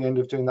get to the end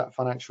of doing that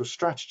financial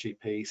strategy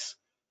piece,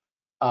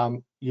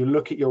 you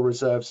look at your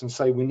reserves and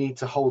say, we need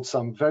to hold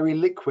some very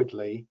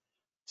liquidly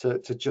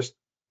to just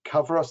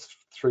cover us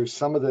through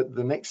some of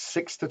the next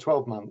 6 to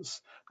 12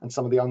 months and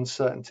some of the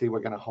uncertainty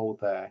we're going to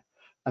hold there.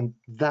 And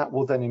that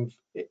will then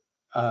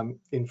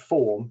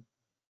inform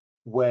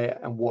where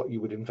and what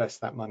you would invest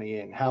that money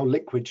in, how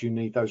liquid you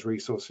need those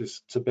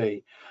resources to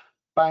be.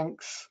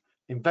 Banks,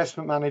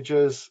 investment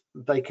managers,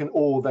 they can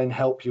all then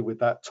help you with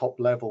that top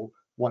level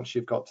once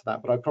you've got to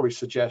that. But I'd probably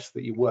suggest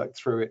that you work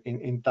through it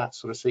in that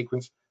sort of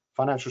sequence: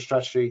 financial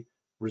strategy,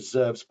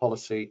 reserves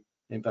policy,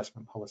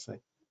 investment policy.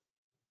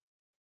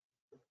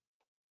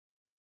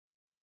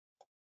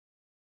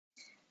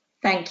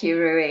 Thank you,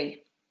 Rui.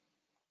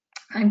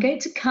 I'm going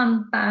to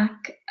come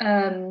back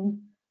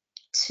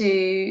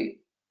to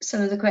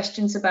some of the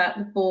questions about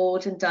the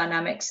board and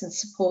dynamics and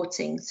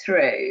supporting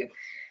through.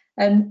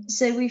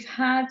 So we've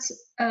had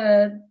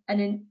a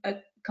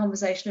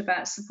conversation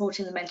about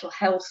supporting the mental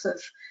health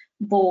of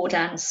board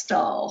and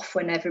staff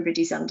when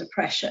everybody's under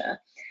pressure.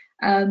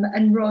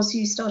 And Ros,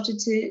 you started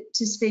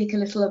to speak a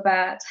little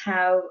about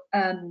how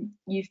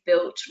you've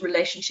built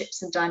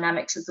relationships and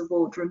dynamics of the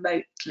board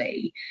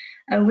remotely.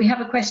 We have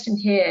a question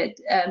here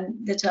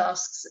that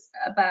asks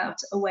about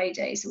away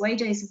days. Away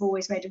days have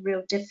always made a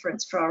real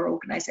difference for our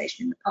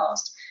organisation in the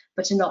past,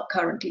 but are not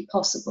currently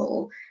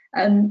possible.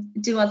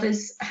 Do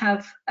others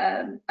have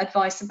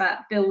advice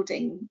about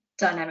building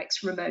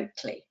dynamics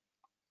remotely?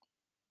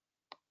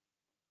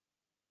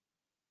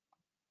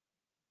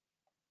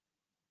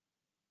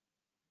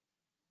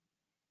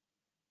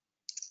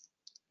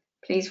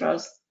 Please,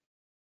 Ros.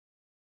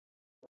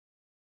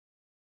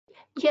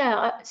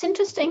 Yeah, it's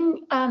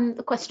interesting.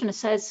 The questioner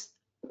says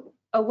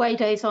away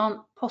days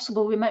aren't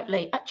possible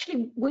remotely.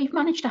 Actually, we've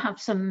managed to have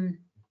some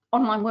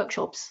online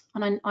workshops,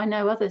 and I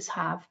know others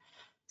have.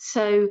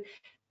 So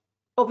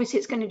obviously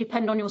it's going to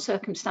depend on your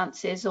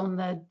circumstances, on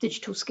the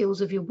digital skills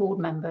of your board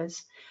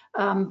members.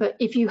 But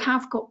if you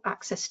have got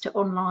access to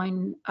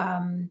online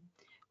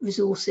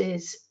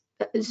resources,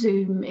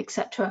 Zoom,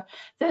 etc.,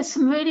 there's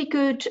some really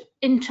good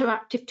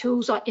interactive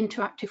tools like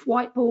interactive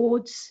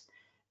whiteboards,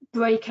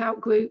 breakout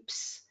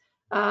groups.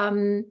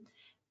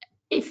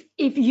 If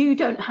you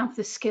don't have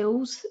the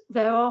skills,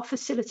 there are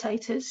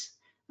facilitators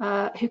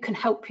who can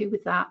help you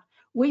with that.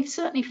 We've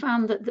certainly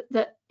found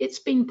that it's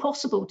been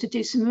possible to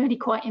do some really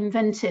quite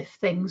inventive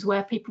things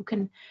where people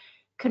can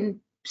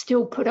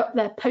still put up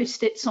their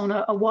post-its on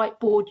a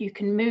whiteboard. You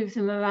can move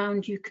them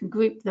around, you can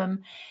group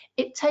them.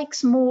 It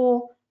takes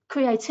more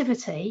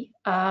creativity.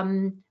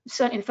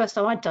 Certainly the first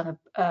time I'd done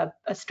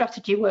a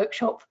strategy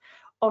workshop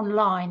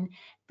online,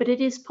 but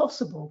it is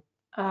possible.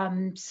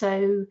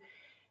 So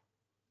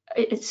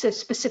it's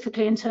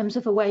specifically in terms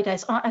of away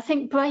days. I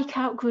think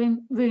breakout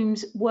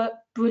rooms work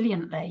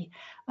brilliantly.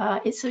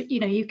 It's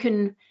you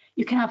can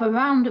have a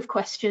round of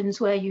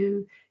questions where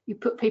you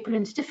put people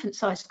into different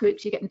sized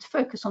groups, you get them to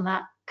focus on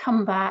that,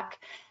 come back.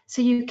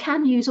 So you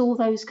can use all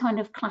those kind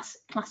of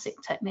classic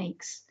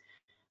techniques.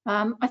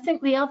 I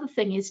think the other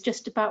thing is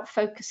just about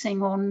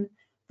focusing on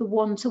the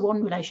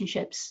one-to-one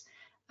relationships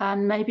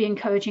and maybe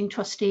encouraging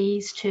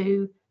trustees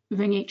to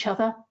ring each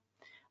other.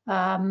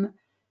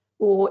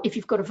 Or if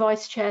you've got a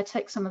vice chair,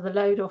 take some of the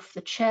load off the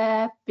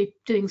chair, be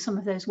doing some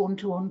of those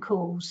one-to-one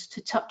calls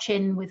to touch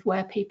in with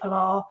where people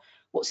are,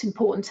 what's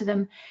important to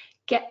them.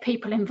 Get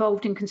people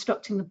involved in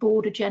constructing the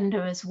board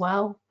agenda as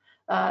well.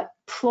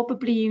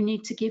 Probably you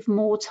need to give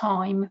more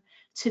time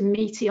to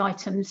meaty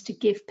items to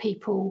give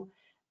people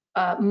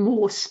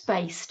more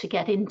space to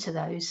get into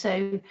those.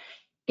 So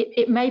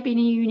it may be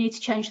you need to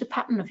change the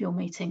pattern of your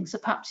meetings. So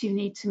perhaps you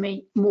need to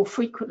meet more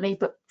frequently,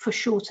 but for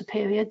shorter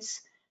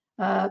periods.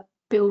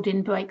 Build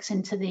in breaks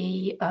into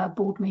the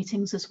board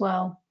meetings as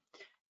well.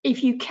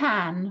 If you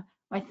can,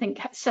 I think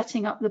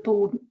setting up the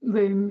board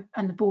room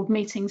and the board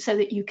meeting so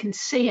that you can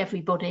see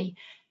everybody,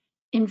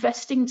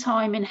 investing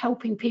time in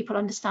helping people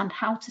understand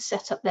how to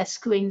set up their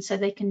screen so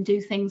they can do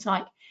things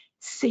like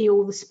see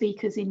all the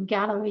speakers in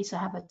gallery, so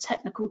have a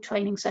technical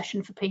training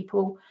session for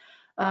people.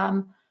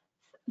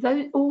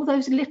 All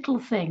those little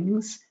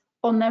things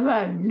on their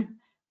own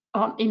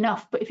aren't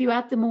enough, but if you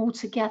add them all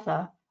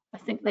together, I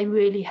think they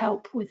really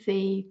help with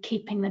the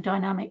keeping the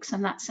dynamics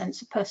and that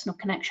sense of personal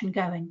connection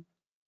going.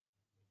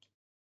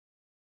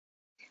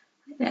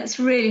 That's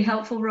really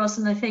helpful, Ros,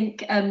 and I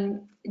think let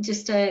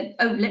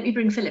me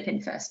bring Philip in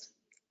first.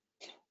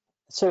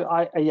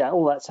 So yeah,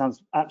 all that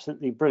sounds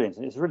absolutely brilliant.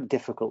 It's a really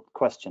difficult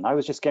question. I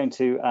was just going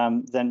to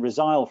then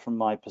resile from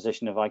my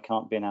position of I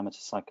can't be an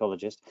amateur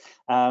psychologist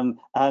and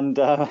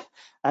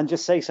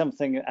just say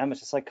something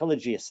amateur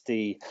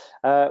psychologist-y,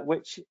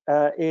 which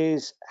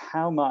is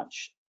how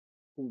much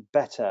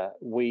better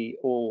we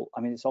all,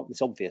 I mean,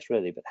 it's obvious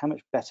really, but how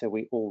much better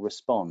we all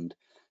respond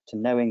to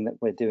knowing that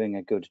we're doing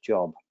a good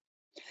job,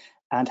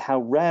 and how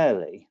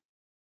rarely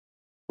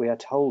we are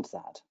told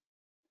that.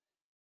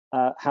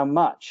 How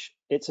much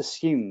it's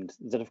assumed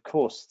that, of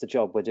course, the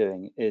job we're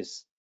doing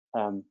is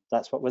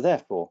that's what we're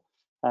there for.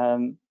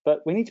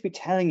 But we need to be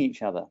telling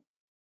each other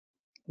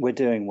we're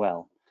doing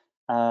well.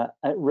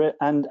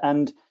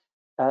 And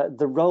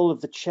the role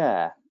of the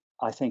chair,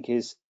 I think,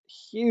 is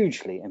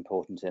hugely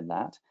important in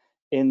that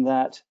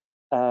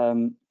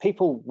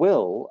people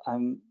will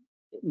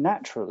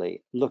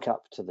naturally look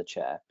up to the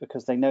chair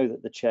because they know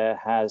that the chair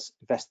has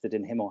vested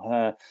in him or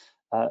her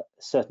a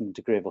certain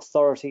degree of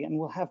authority and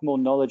will have more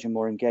knowledge and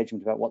more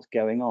engagement about what's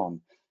going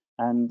on.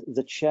 And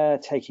the chair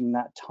taking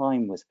that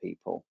time with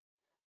people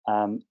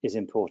is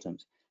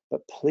important.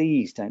 But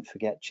please don't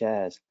forget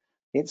chairs.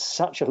 It's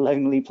such a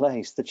lonely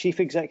place. The chief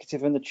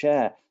executive and the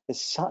chair is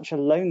such a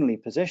lonely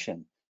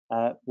position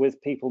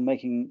with people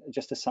making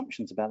just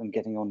assumptions about them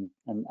getting on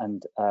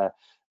and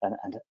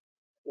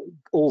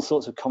all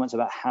sorts of comments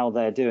about how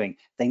they're doing.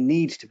 They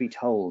need to be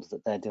told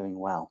that they're doing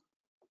well.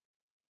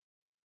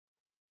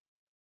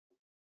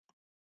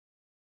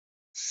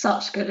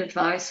 Such good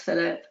advice,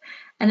 Philip.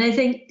 And I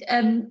think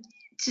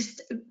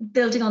just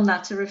building on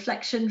that, a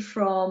reflection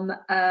from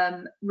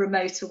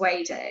remote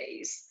away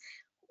days.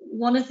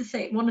 One of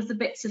the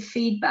bits of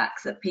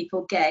feedback that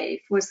people gave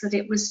was that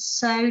it was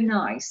so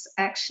nice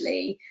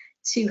actually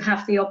to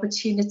have the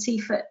opportunity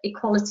for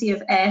equality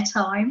of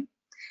airtime.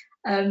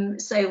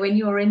 So when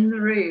you're in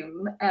the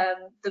room,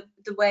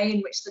 the way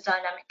in which the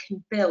dynamic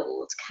can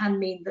build can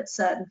mean that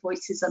certain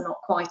voices are not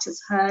quite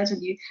as heard,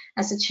 and you,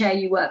 as a chair,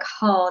 you work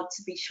hard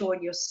to be sure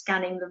you're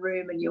scanning the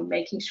room and you're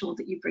making sure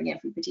that you bring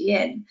everybody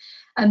in.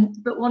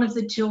 But one of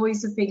the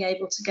joys of being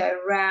able to go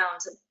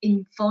around and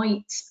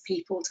invite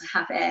people to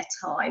have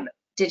airtime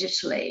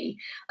digitally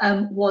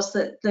was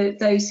that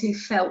those who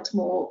felt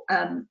more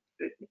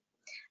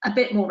a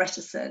bit more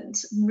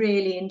reticent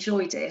really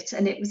enjoyed it,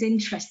 and it was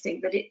interesting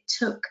that it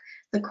took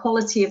the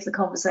quality of the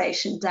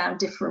conversation down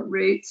different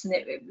routes, and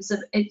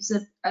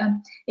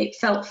it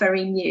felt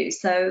very new.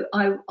 So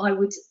I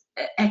would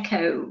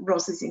echo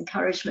Ros's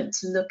encouragement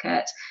to look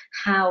at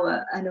how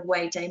an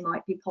away day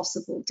might be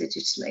possible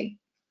digitally.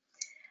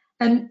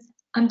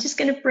 I'm just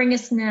going to bring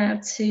us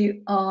now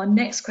to our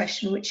next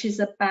question, which is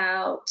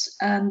about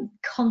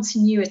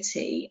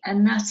continuity,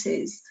 and that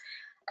is,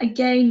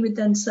 again, with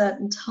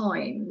uncertain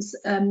times,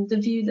 the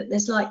view that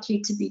there's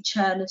likely to be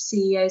churn of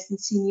CEOs and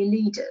senior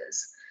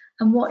leaders,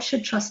 and what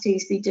should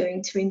trustees be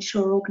doing to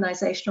ensure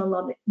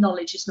organisational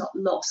knowledge is not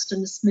lost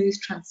and a smooth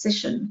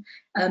transition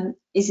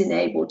is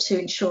enabled to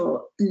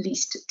ensure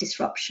least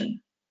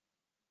disruption?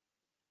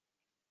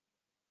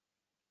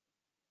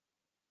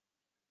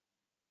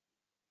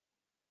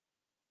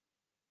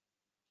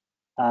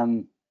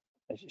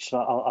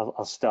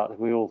 I'll start.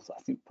 We all,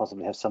 I think,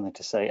 possibly have something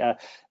to say.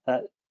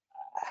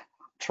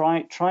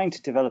 Trying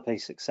to develop a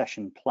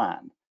succession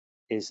plan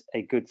is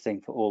a good thing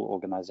for all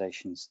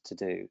organizations to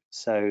do,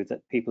 so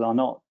that people are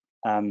not,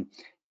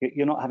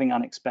 you're not having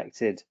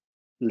unexpected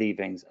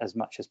leavings as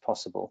much as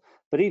possible.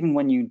 But even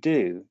when you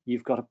do,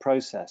 you've got a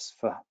process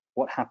for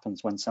what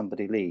happens when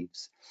somebody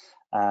leaves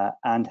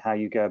and how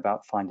you go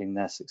about finding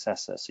their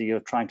successor. So you're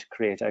trying to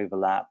create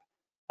overlap.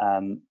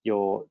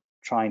 You're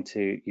trying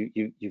to,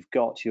 you've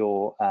got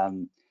your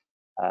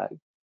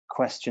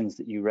questions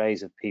that you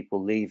raise of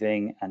people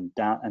leaving and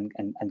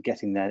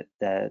getting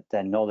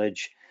their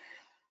knowledge.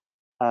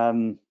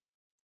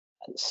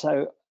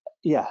 So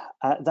yeah,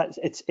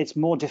 it's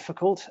more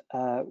difficult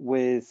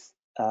with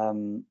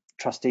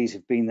trustees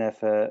who've been there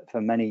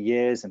for many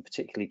years, and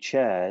particularly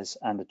chairs,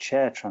 and a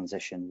chair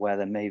transition where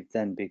there may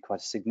then be quite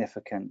a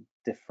significant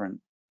different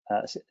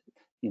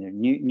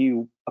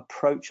new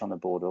approach on the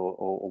board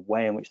or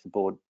way in which the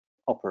board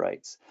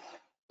operates.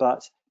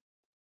 But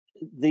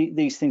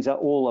these things are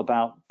all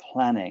about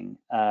planning,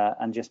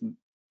 and just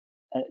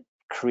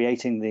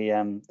creating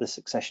the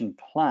succession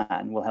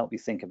plan will help you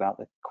think about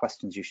the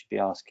questions you should be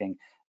asking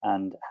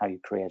and how you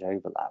create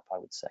overlap, I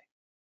would say.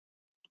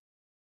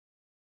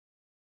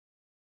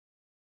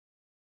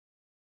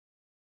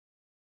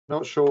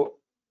 Not sure.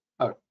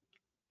 Oh,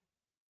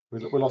 we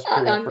lost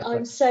Priya.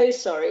 I'm so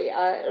sorry.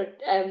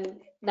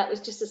 That was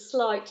just a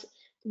slight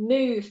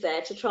move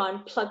there to try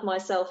and plug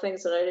myself in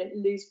so I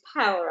didn't lose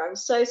power. I'm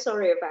so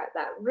sorry about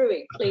that.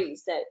 Rui,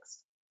 please,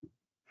 next.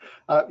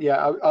 Yeah,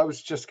 I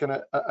was just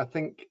gonna, I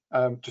think,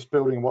 just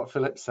building on what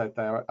Philip said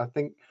there, I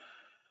think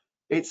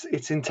it's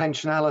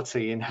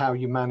intentionality in how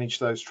you manage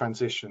those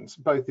transitions,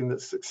 both in the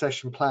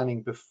succession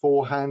planning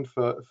beforehand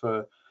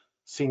for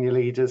senior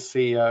leaders,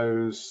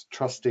 CEOs,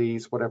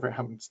 trustees, whatever it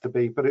happens to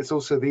be, but it's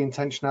also the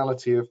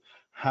intentionality of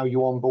how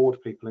you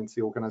onboard people into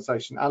the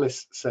organisation.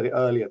 Alice said it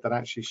earlier that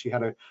actually she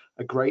had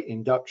a great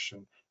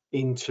induction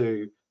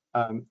into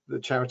the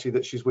charity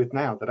that she's with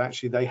now, that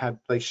actually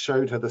they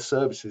showed her the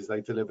services they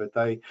delivered.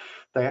 They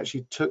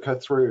actually took her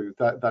through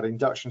that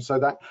induction, so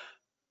that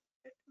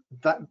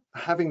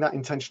having that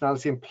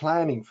intentionality and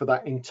planning for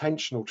that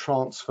intentional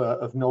transfer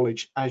of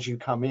knowledge as you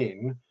come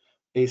in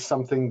is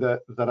something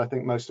that I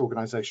think most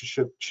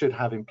organizations should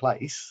have in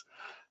place.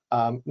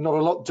 Not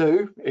a lot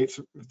do.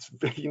 It's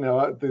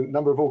the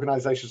number of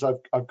organizations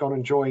I've gone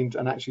and joined,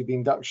 and actually the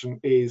induction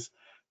is,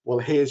 well,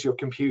 here's your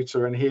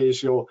computer and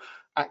here's your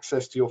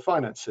access to your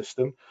finance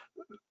system.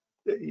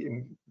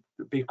 It'd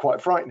be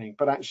quite frightening,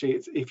 but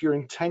actually if you're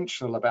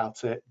intentional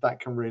about it, that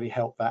can really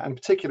help that. And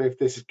particularly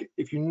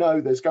if you know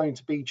there's going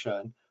to be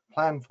churn,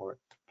 plan for it.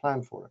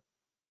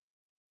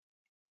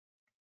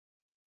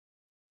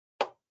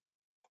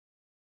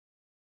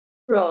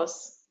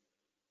 Ross.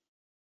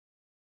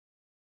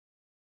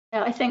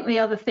 Yeah, I think the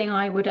other thing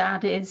I would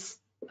add is,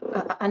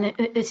 and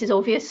this is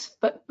obvious,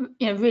 but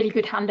really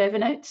good handover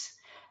notes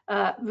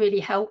really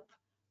help.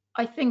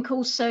 I think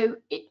also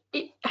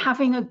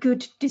having a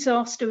good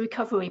disaster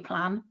recovery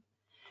plan.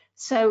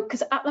 So,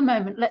 because at the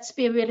moment, let's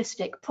be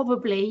realistic,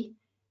 probably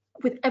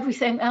with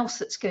everything else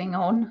that's going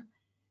on,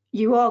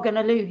 you are going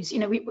to lose.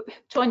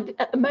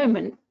 At the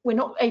moment, we're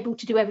not able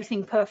to do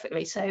everything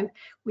perfectly, so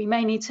we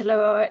may need to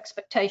lower our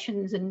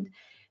expectations,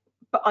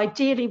 but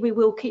ideally we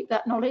will keep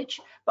that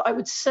knowledge. But I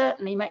would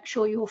certainly make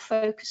sure you're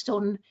focused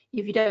on,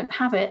 if you don't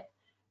have it,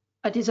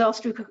 a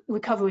disaster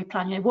recovery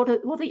plan. What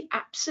are the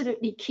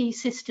absolutely key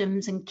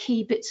systems and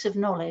key bits of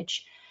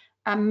knowledge,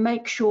 and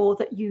make sure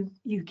that you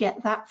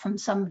get that from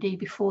somebody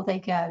before they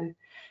go,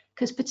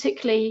 because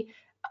particularly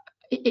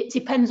it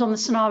depends on the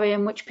scenario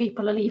in which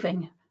people are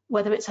leaving,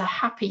 whether it's a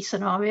happy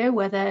scenario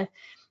where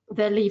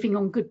they're leaving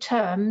on good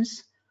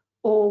terms,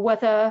 or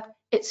whether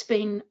it's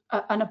been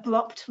an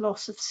abrupt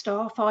loss of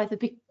staff, either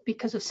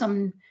because of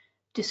some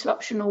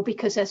disruption or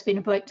because there's been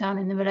a breakdown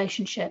in the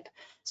relationship.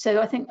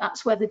 So I think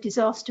that's where the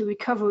disaster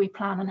recovery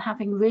plan and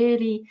having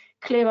really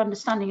clear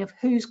understanding of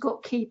who's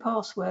got key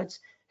passwords,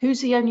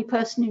 who's the only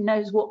person who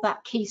knows what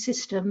that key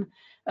system,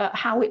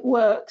 how it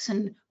works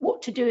and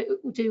what to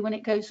do when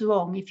it goes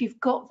wrong. If you've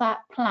got that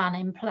plan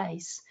in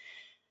place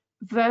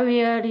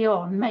very early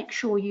on, make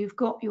sure you've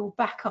got your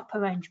backup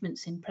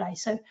arrangements in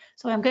place.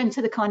 So I'm going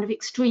to the kind of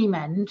extreme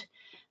end,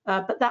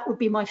 but that would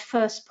be my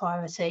first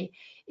priority.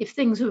 If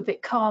things are a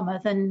bit calmer,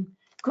 then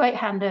great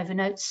handover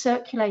notes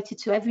circulated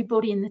to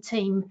everybody in the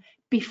team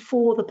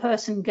before the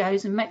person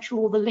goes, and make sure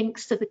all the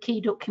links to the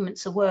key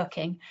documents are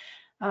working,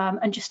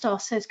 and just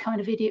ask those kind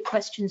of idiot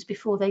questions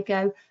before they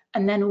go,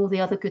 and then all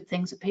the other good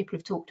things that people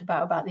have talked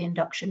about the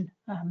induction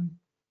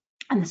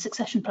and the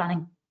succession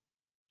planning.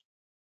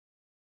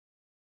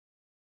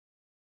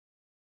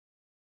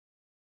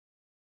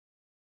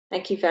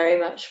 Thank you very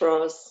much,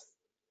 Roz.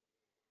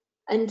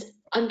 And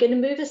I'm going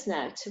to move us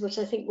now to what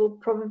I think will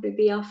probably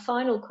be our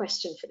final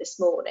question for this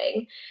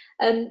morning.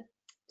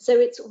 So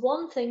it's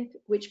one thing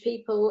which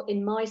people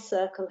in my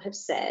circle have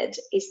said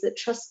is that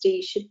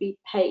trustees should be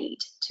paid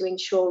to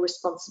ensure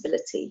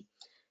responsibility.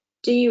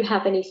 Do you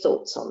have any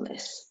thoughts on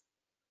this?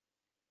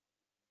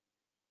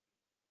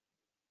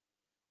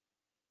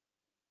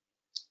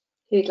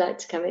 Who'd like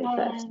to come in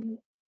first?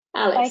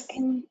 Alice. I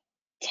can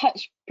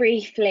touch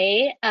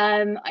briefly.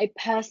 I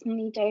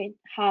personally don't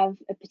have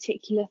a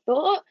particular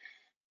thought.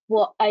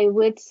 What I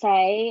would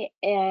say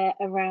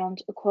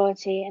around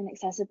equality and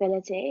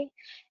accessibility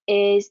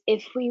is,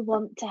 if we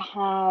want to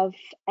have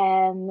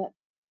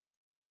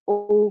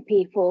all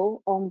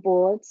people on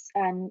boards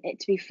and it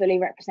to be fully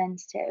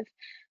representative,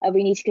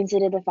 we need to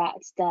consider the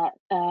fact that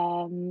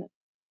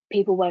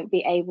people won't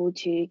be able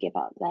to give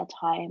up their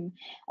time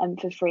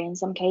for free in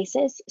some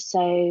cases.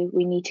 So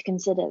we need to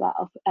consider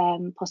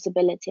that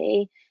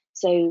possibility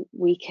so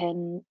we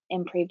can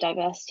improve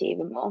diversity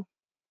even more.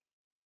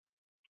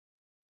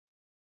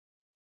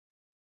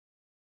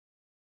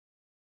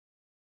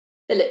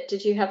 Philip,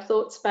 did you have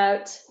thoughts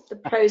about the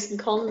pros and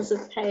cons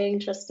of paying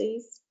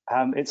trustees?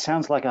 It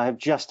sounds like I have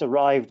just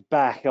arrived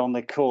back on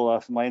the call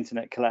after my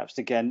internet collapsed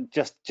again,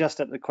 just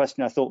at the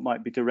question I thought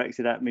might be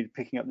directed at me,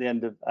 picking up the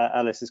end of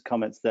Alice's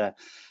comments there.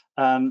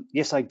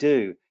 Yes, I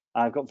do.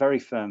 I've got very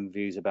firm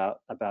views about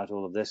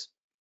all of this,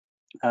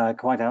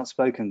 quite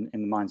outspoken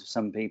in the minds of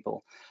some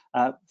people.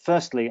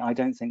 Firstly, I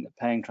don't think that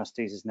paying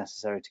trustees is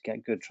necessary to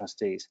get good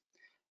trustees.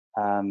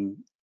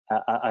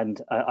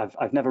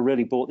 I've never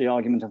really bought the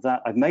argument of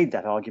that. I've made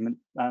that argument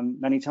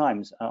many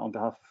times on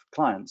behalf of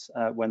clients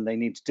when they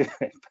need to do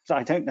it, but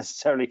I don't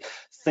necessarily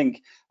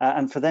think,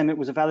 and for them it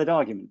was a valid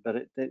argument, but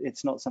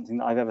it's not something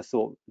that I've ever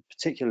thought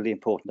particularly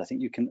important. I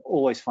think you can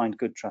always find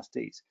good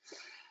trustees.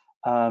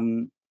 I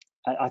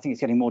think it's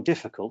getting more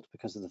difficult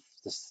because of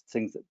the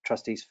things that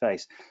trustees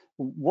face.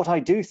 What I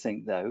do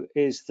think, though,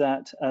 is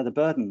that the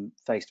burden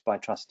faced by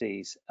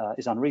trustees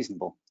is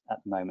unreasonable at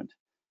the moment.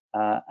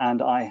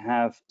 And I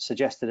have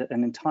suggested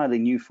an entirely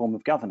new form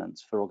of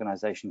governance for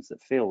organisations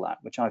that feel that,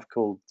 which I've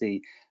called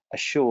the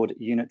assured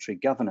unitary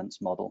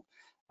governance model.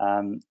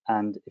 And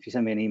if you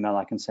send me an email,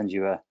 I can send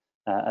you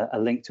a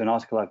link to an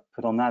article I've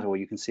put on that, or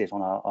you can see it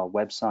on our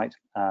website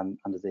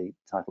under the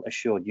title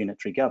Assured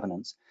Unitary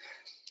Governance,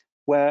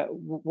 where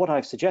what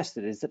I've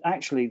suggested is that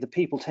actually the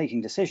people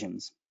taking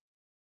decisions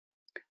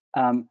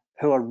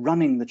who are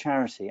running the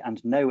charity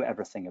and know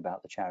everything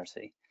about the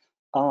charity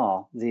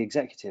are the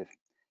executive.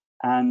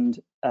 And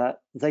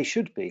they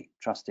should be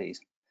trustees,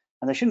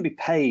 and they shouldn't be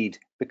paid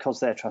because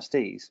they're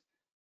trustees.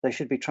 They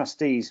should be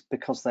trustees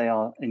because they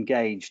are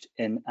engaged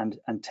in and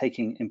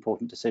taking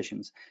important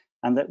decisions,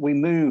 and that we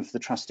move the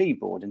trustee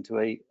board into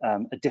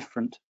a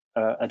different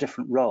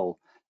role,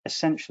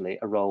 essentially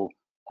a role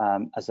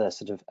as a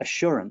sort of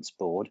assurance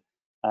board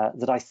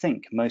that I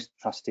think most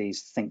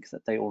trustees think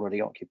that they already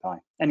occupy.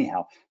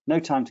 Anyhow, no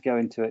time to go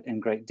into it in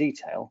great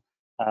detail,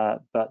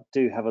 but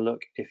do have a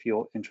look if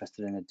you're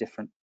interested in a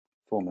different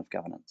form of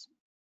governance.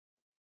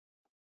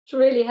 It's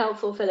really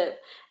helpful, Philip.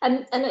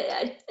 And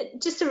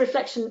just a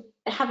reflection,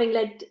 having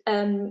led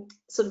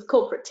sort of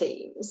corporate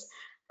teams,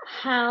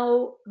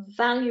 how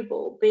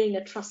valuable being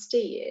a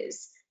trustee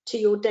is to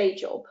your day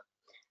job.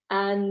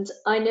 And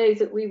I know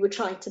that we were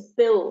trying to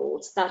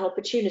build that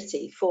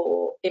opportunity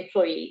for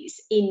employees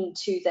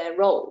into their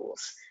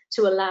roles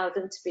to allow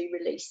them to be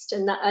released,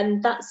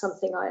 and that's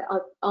something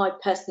I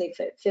personally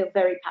feel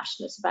very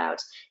passionate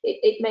about.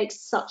 It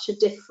makes such a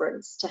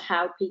difference to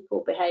how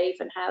people behave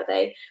and how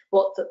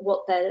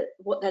what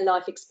their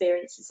life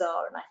experiences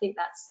are, and I think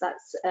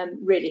that's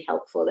really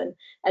helpful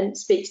and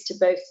speaks to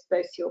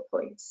both your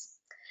points.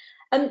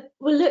 Well,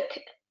 look.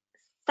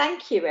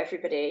 Thank you,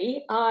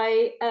 everybody.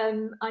 I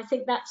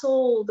think that's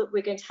all that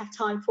we're going to have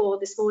time for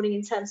this morning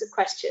in terms of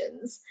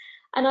questions.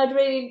 And I'd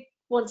really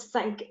want to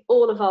thank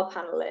all of our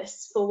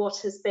panelists for what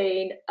has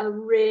been a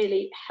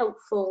really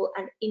helpful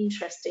and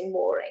interesting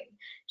morning,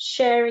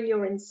 sharing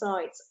your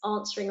insights,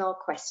 answering our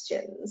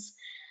questions.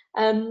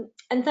 And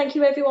thank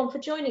you everyone for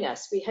joining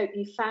us. We hope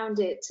you found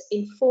it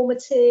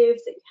informative,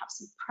 that you have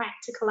some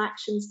practical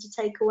actions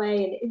to take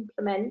away and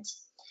implement.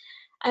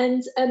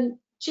 And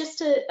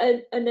just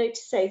a note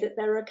to say that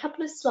there are a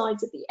couple of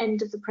slides at the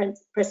end of the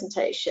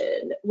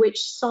presentation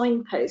which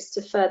signpost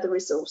to further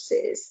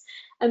resources.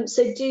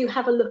 So do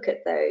have a look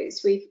at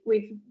those.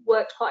 We've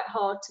worked quite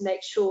hard to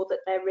make sure that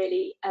they're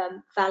really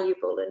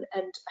valuable,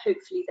 and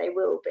hopefully they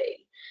will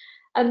be.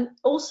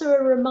 Also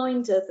a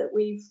reminder that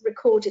we've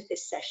recorded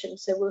this session,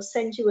 so we'll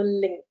send you a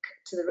link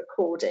to the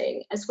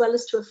recording as well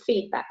as to a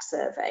feedback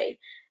survey.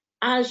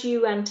 As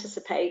you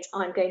anticipate,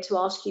 I'm going to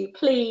ask you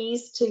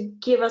please to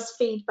give us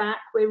feedback.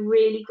 We're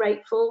really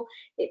grateful.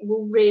 It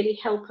will really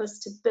help us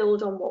to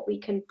build on what we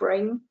can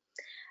bring.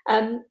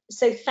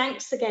 So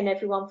thanks again,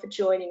 everyone, for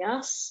joining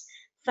us.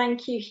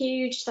 Thank you,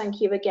 huge thank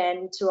you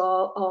again to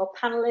our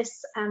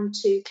panelists and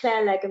to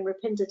Claire Legg and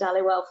Rupinder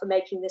Dhaliwal for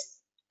making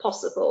this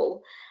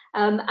possible.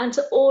 And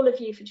to all of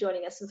you for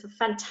joining us and for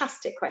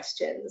fantastic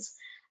questions.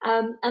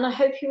 And I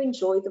hope you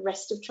enjoy the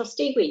rest of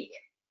Trustee Week.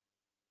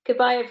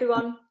 Goodbye,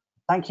 everyone.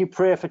 Thank you,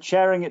 Priya, for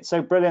chairing it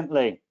so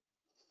brilliantly.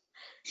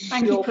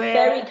 Thank you, You're Priya.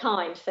 very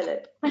kind,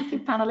 Philip. Thank you,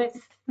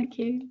 panelists. Thank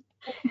you.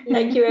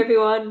 Thank you,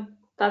 everyone.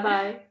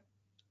 Bye-bye.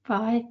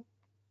 Bye.